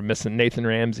sure I'm missing Nathan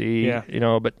Ramsey. Yeah.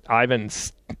 But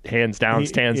Ivan's hands down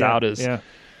stands out as... Yeah.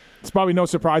 It's probably no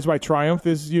surprise why Triumph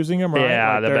is using him, right?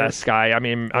 Yeah, the best guy. I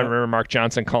remember Mark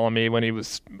Johnson calling me when he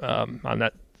was on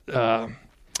that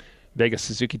Vegas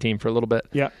Suzuki team for a little bit.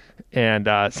 Yeah. And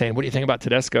saying, what do you think about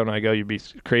Tedesco? And I go, you'd be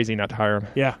crazy not to hire him.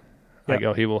 Yeah. I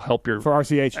go, he will help your... For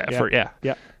RCH. Effort.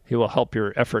 Yeah. He will help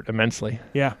your effort immensely.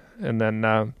 Yeah. And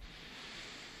then,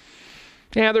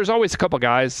 there's always a couple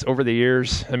guys over the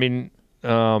years.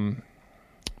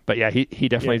 But yeah, he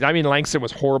definitely... Yeah. Langston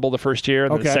was horrible the first year,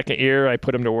 and the second year I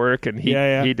put him to work, and he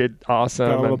did awesome.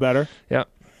 Got a little better. Yeah.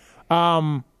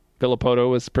 Villopoto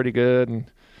was pretty good,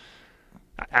 and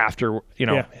after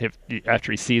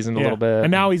after he seasoned a little bit,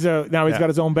 and now he's got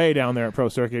his own bay down there at Pro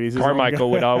Circuit. He's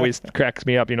Carmichael would always cracks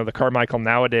me up. The Carmichael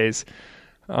nowadays,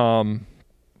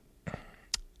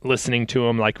 listening to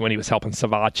him, like when he was helping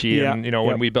Savachi, and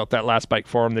when we built that last bike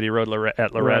for him that he rode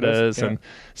at Loretta's, and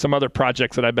some other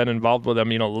projects that I've been involved with him.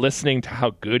 Listening to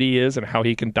how good he is and how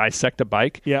he can dissect a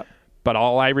bike. Yeah. But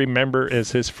all I remember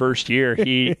is his first year.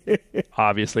 He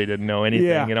obviously didn't know anything,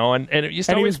 and it used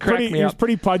to always crack me up. He was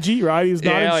pretty pudgy, right? He was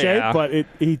not in shape, but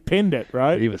he pinned it,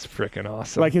 right? He was freaking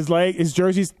awesome. Like his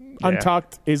jersey's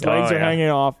untucked, his legs are hanging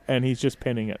off, and he's just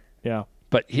pinning it. Yeah.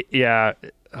 But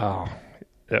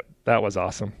that was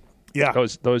awesome. Yeah.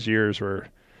 Those years were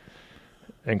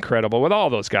incredible with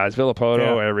all those guys,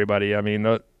 Villapoto, everybody. I mean,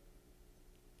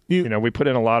 we put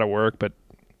in a lot of work, but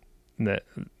they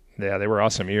were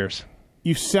awesome years.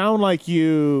 You sound like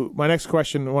my next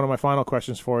question, one of my final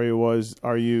questions for you was,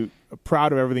 are you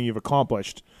proud of everything you've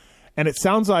accomplished? And it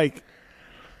sounds like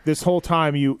this whole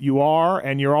time you are,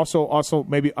 and you're also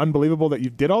maybe unbelievable that you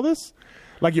did all this?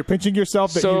 Like you're pinching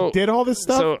yourself that you did all this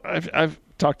stuff? So I've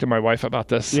talked to my wife about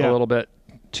this a little bit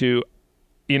too.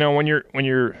 When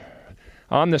you're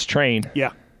on this train,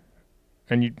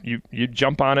 and you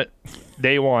jump on it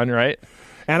day one, right?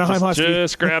 Anaheim Husky.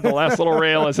 Just grab the last little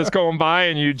rail as it's going by,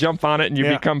 and you jump on it, and you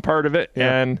become part of it.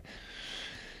 Yeah. And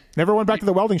never went back to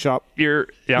the welding shop.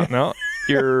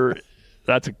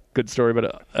 That's a good story,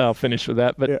 but I'll finish with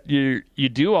that. But you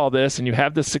do all this, and you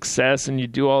have the success, and you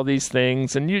do all these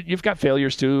things, and you've got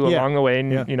failures too along the way,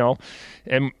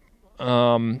 and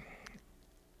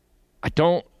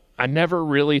I never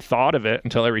really thought of it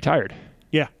until I retired.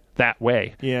 Yeah, that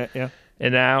way. Yeah.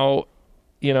 And now,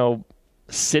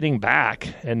 sitting back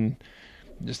and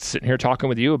just sitting here talking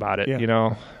with you about it,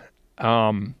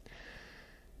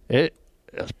 it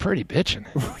was pretty bitching.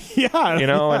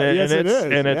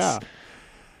 It is.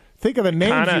 Think of the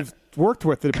names you've worked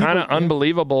with. Kind of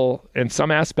unbelievable in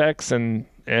some aspects, and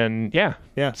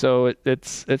So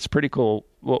it's pretty cool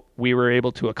what we were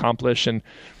able to accomplish, and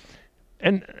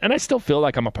I still feel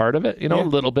like I'm a part of it, a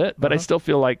little bit, but I still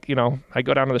feel like I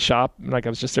go down to the shop, like I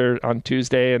was just there on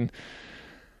Tuesday and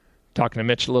talking to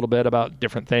Mitch a little bit about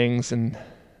different things, and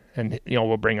we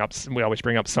always bring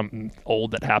up something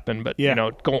old that happened, but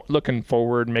looking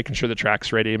forward, making sure the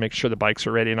track's ready, making sure the bikes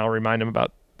are ready, and I'll remind him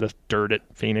about the dirt at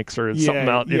Phoenix or something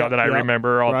else, that I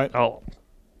remember. I'll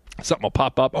something will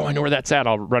pop up. Oh, I know where that's at.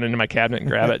 I'll run into my cabinet and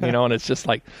grab it, and it's just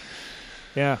like,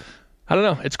 I don't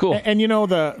know. It's cool. And you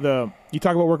talk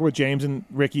about working with James and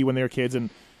Ricky when they were kids, and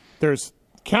there's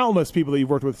countless people that you've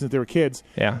worked with since they were kids.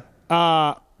 Yeah.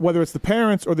 Whether it's the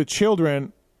parents or the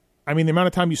children, I mean, the amount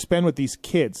of time you spend with these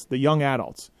kids, the young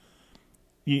adults,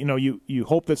 you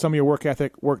hope that some of your work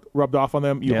ethic rubbed off on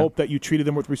them. You hope that you treated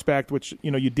them with respect, which,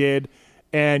 you did,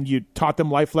 and you taught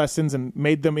them life lessons and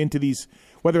made them into these,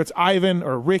 whether it's Ivan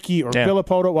or Ricky or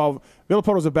Villapoto. Well,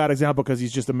 Villapoto's a bad example because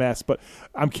he's just a mess, but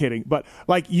I'm kidding. But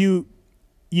like you've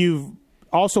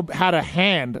also had a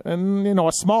hand, and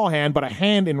a small hand, but a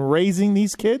hand in raising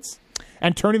these kids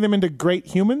and turning them into great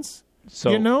humans.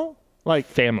 So, like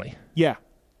family. Yeah.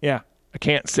 I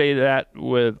can't say that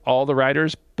with all the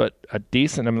riders, but a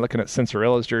decent. I'm looking at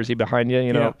Cincerilla's jersey behind you.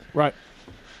 Yeah, right.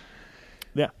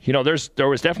 Yeah. There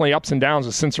was definitely ups and downs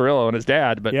with Cincerillo and his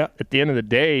dad, but at the end of the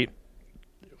day, it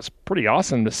was pretty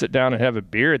awesome to sit down and have a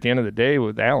beer at the end of the day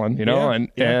with Alan.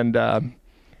 And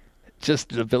just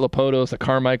the Villapotos, the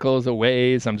Carmichaels, the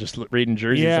Ways. I'm just reading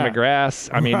jerseys in McGrath.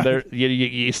 I mean,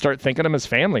 you start thinking of them as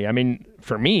family. I mean,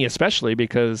 for me especially,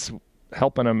 because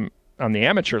helping them on the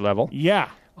amateur level. Yeah.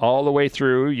 All the way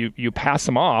through, you pass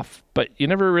them off, but you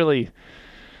never really.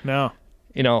 No.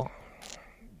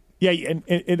 Yeah, and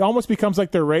it almost becomes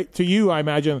like to you, I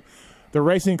imagine, the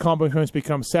racing accomplishments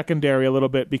become secondary a little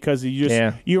bit because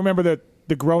you remember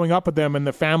the growing up with them and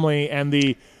the family and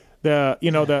the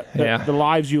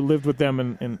lives you lived with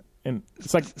them, and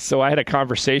it's like. So I had a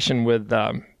conversation with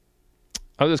there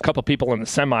was a couple people in the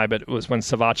semi, but it was when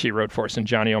Savachi rode for us and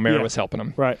Johnny O'Mara was helping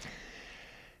him. Right.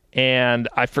 And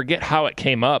I forget how it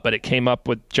came up, but it came up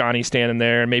with Johnny standing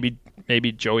there, and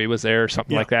maybe Joey was there or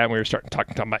something like that, and we were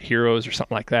talking about heroes or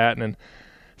something like that, and then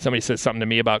somebody said something to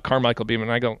me about Carmichael Beeman,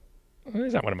 and I go, well,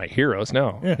 he's not one of my heroes,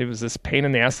 no. Yeah. He was this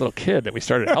pain-in-the-ass little kid that we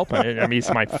started helping. I mean,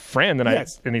 he's my friend, and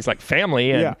and he's like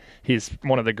family, and he's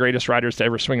one of the greatest riders to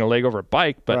ever swing a leg over a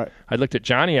bike, but I looked at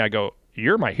Johnny, I go,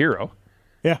 you're my hero.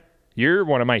 Yeah. You're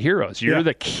one of my heroes. You're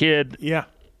the kid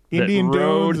Indian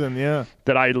road, and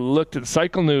that I looked at the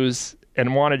Cycle News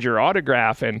and wanted your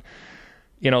autograph, and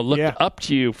looked up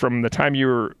to you from the time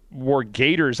you wore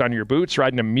gaiters on your boots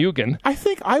riding a Mugen. I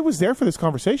think I was there for this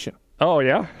conversation. Oh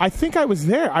yeah, I think I was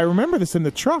there. I remember this in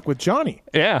the truck with Johnny.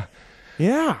 Yeah.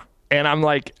 And I'm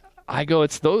like,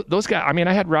 it's those guys. I mean,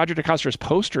 I had Roger DeCoster's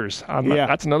posters on.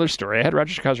 That's another story. I had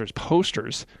Roger DeCoster's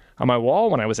posters on my wall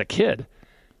when I was a kid.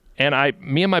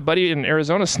 me and my buddy in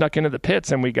Arizona snuck into the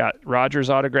pits, and we got Roger's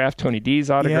autograph, Tony D's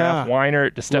autograph, Weiner,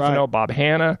 DeStefano, Bob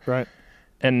Hanna. Right.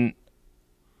 And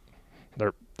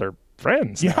they're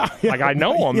friends. Yeah. Like, I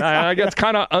know them. Yeah. It's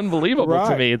kind of unbelievable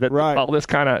to me that all this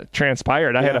kind of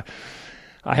transpired.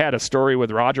 I had a story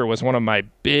with Roger, was one of my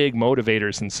big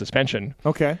motivators in suspension.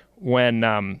 Okay. When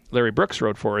Larry Brooks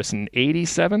rode for us in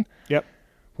 87. Yep.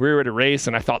 We were at a race,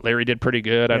 and I thought Larry did pretty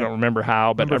good. I don't remember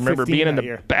how, but I remember being in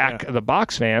the back of the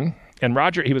box van, and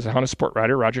Roger, he was a Honda Sport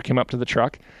rider. Roger came up to the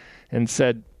truck and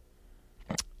said,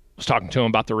 was talking to him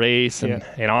about the race, and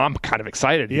I'm kind of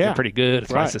excited. He did pretty good.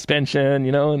 It's my suspension,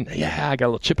 and I got a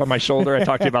little chip on my shoulder. I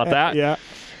talked to you about that. Yeah.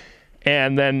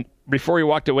 And then before he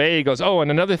walked away, he goes, "Oh,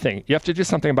 and another thing, you have to do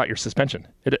something about your suspension.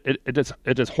 It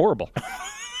is horrible."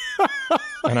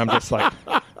 And I'm just like,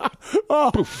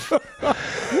 poof.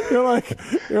 You're like,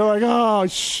 oh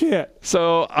shit.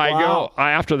 So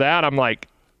after that, I'm like,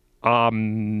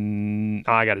 I'm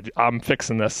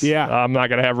fixing this. Yeah. I'm not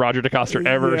going to have Roger DeCoster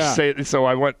ever say.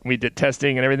 So we did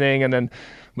testing and everything. And then it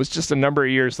was just a number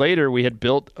of years later, we had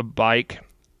built a bike,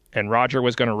 and Roger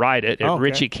was going to ride it at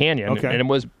Ritchie Canyon. Okay. And it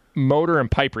was motor and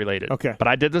pipe related. Okay. But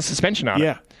I did the suspension on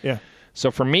it. Yeah. So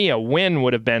for me, a win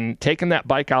would have been taking that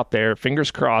bike out there,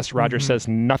 fingers crossed. Roger says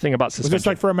nothing about suspension. Was this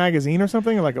like for a magazine or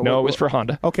something? Or No, it was for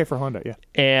Honda. Okay, for Honda, yeah.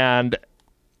 And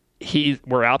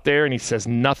we're out there, and he says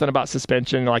nothing about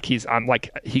suspension. I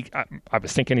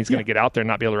was thinking he's going to get out there and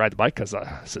not be able to ride the bike because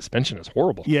suspension is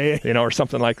horrible. Yeah. Or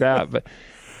something like that. But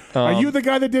are you the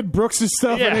guy that did Brooks'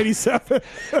 stuff in 87?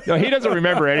 No, he doesn't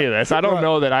remember any of this. I don't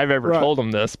know that I've ever told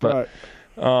him this, but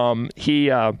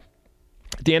he.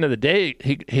 At the end of the day,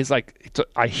 he's like,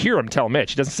 I hear him tell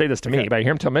Mitch. He doesn't say this to me, but I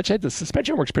hear him tell Mitch, "Hey, the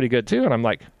suspension works pretty good too." And I'm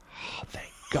like, "Oh, thank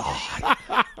God,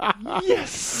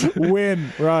 yes,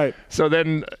 win!" Right. So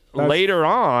then later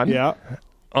on,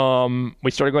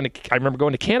 we started going to. I remember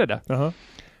going to Canada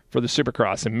for the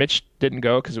Supercross, and Mitch didn't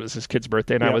go because it was his kid's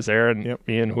birthday, and I was there, and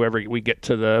me and whoever, we get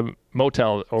to the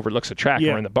motel that overlooks the track, and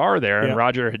we're in the bar there, and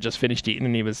Roger had just finished eating,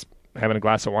 and he was having a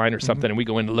glass of wine or something, and we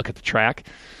go in to look at the track.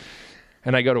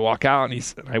 And I go to walk out,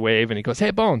 and I wave, and he goes, "Hey,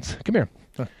 Bones, come here."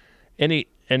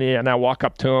 And I walk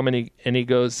up to him, and he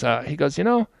goes,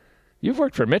 "You've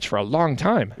worked for Mitch for a long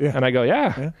time." Yeah. And I go,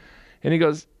 yeah. And he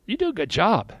goes, "You do a good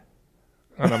job."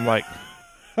 And I'm like,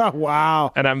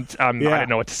 wow. And I didn't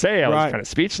know what to say. I was kind of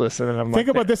speechless. And I'm think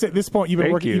about this. At this point,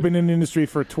 you've been in the industry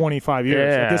for 25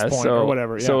 years. At this point, or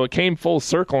whatever. Yeah. So it came full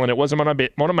circle, and it wasn't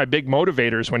one of my big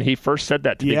motivators when he first said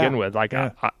that to begin with. Like,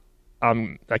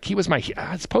 like he was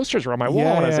his posters were on my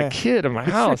wall when I was a kid in my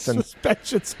house. And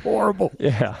suspension's horrible.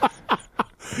 Yeah.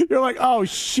 You're like, oh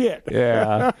shit.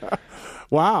 Yeah.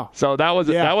 Wow. So that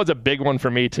was a big one for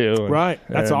me too. Right.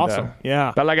 That's awesome.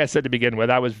 Yeah. But like I said to begin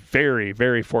with, I was very,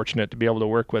 very fortunate to be able to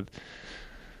work with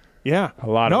a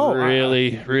lot of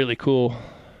really cool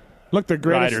the greatest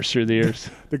riders through the years.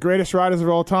 The greatest riders of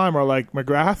all time are like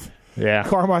McGrath. Yeah.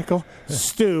 Carmichael,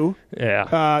 Stu,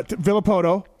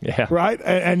 Villapoto, right?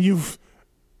 And you've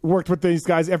worked with these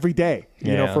guys every day,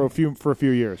 you know, for a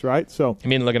few years, right? So I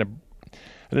mean, looking at,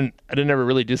 I didn't ever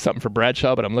really do something for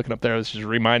Bradshaw, but I'm looking up there. It was just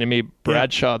reminding me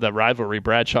Bradshaw, the rivalry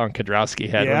Bradshaw and Kodrowski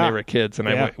had when they were kids,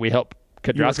 and we helped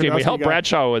Kodrowski, and we helped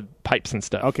Bradshaw with pipes and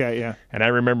stuff. Okay, yeah. And I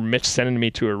remember Mitch sending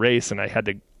me to a race, and I had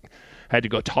to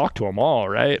go talk to them all,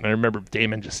 right? And I remember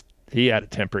Damon he had a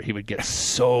temper. He would get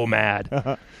so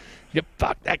mad.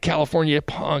 Fuck that California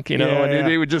punk, you know. And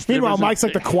they would just. Meanwhile, Mike's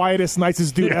like the quietest,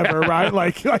 nicest dude ever, right?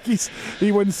 Like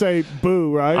he wouldn't say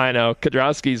boo, right? I know.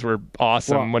 Kodrowskis were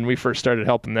awesome. When we first started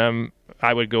helping them,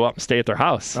 I would go up and stay at their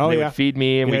house. They would feed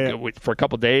me, and we'd go for a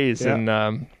couple of days. Yeah. And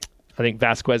I think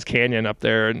Vasquez Canyon up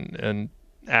there, and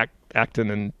Acton,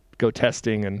 and go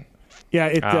testing, and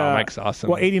Mike's awesome.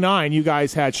 Well, 89, you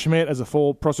guys had Schmidt as a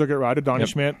full pro circuit rider, Donnie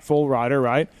Schmidt, full rider,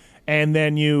 right? And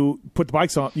then you put the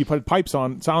bikes on, you put pipes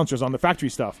on, silencers on the factory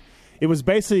stuff. It was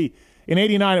basically, in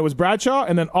 89, it was Bradshaw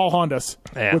and then all Hondas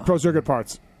with pro circuit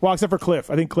parts. Well, except for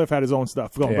Cliff. I think Cliff had his own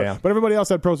stuff going. But everybody else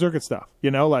had pro circuit stuff. You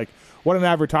know, like, what an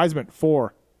advertisement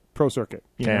for pro circuit.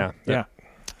 You know? Yeah.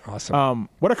 Awesome.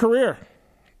 What a career.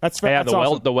 That's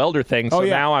awesome. The welder thing. So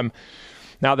now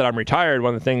that I'm retired,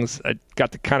 one of the things, I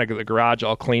got the garage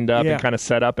all cleaned up and kind of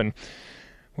set up. And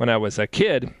when I was a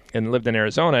kid and lived in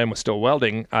Arizona and was still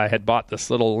welding, I had bought this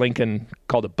little Lincoln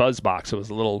called a Buzz Box. It was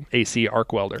a little AC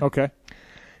arc welder. Okay.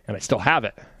 And I still have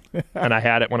it. And I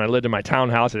had it when I lived in my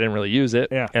townhouse. I didn't really use it.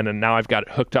 Yeah. And then now I've got it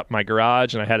hooked up in my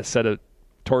garage, and I had a set of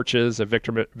torches, a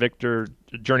Victor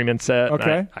Journeyman set.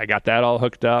 Okay. And I got that all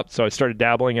hooked up. So I started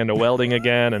dabbling into welding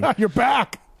again. And you're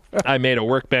back. I made a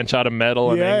workbench out of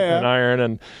metal and iron,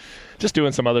 and just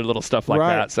doing some other little stuff like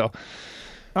that. So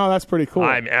Oh, that's pretty cool.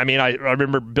 I mean, I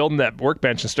remember building that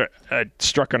workbench and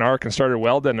struck an arc and started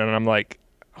welding, and I'm like,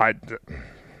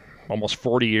 almost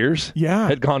 40 years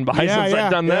had gone by since I'd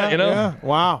done that, you know? Yeah.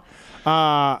 Wow.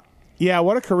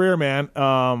 What a career, man.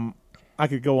 I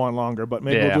could go on longer, but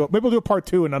maybe we'll do a part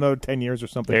 2 in another 10 years or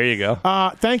something. There you go.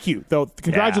 Thank you, though.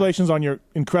 Congratulations on your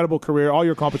incredible career, all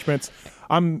your accomplishments.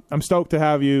 I'm stoked to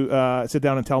have you sit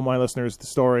down and tell my listeners the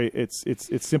story. It's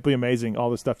simply amazing,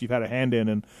 all the stuff you've had a hand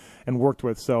in and worked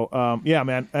with. So,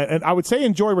 man. And I would say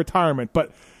enjoy retirement,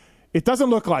 but it doesn't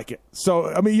look like it. So,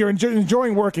 I mean, you're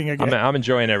enjoying working again. I'm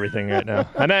enjoying everything right now.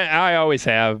 And I always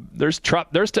have. It's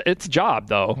a job,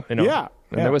 though. You know? Yeah.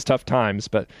 And there was tough times,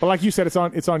 but like you said, it's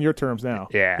on your terms now.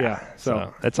 Yeah.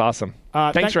 So that's awesome.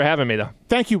 Thanks for having me, though.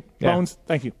 Thank you, Bones.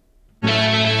 Thank you.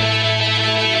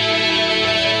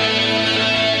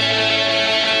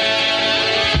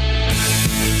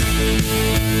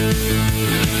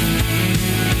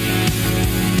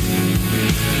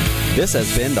 This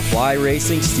has been the Fly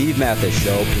Racing Steve Mathis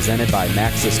Show, presented by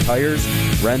Maxxis Tires,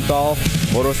 Renthal,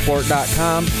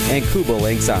 Motorsport.com, and Kuba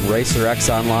Links on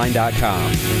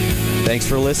RacerXOnline.com. Thanks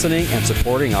for listening and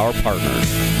supporting our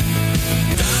partners.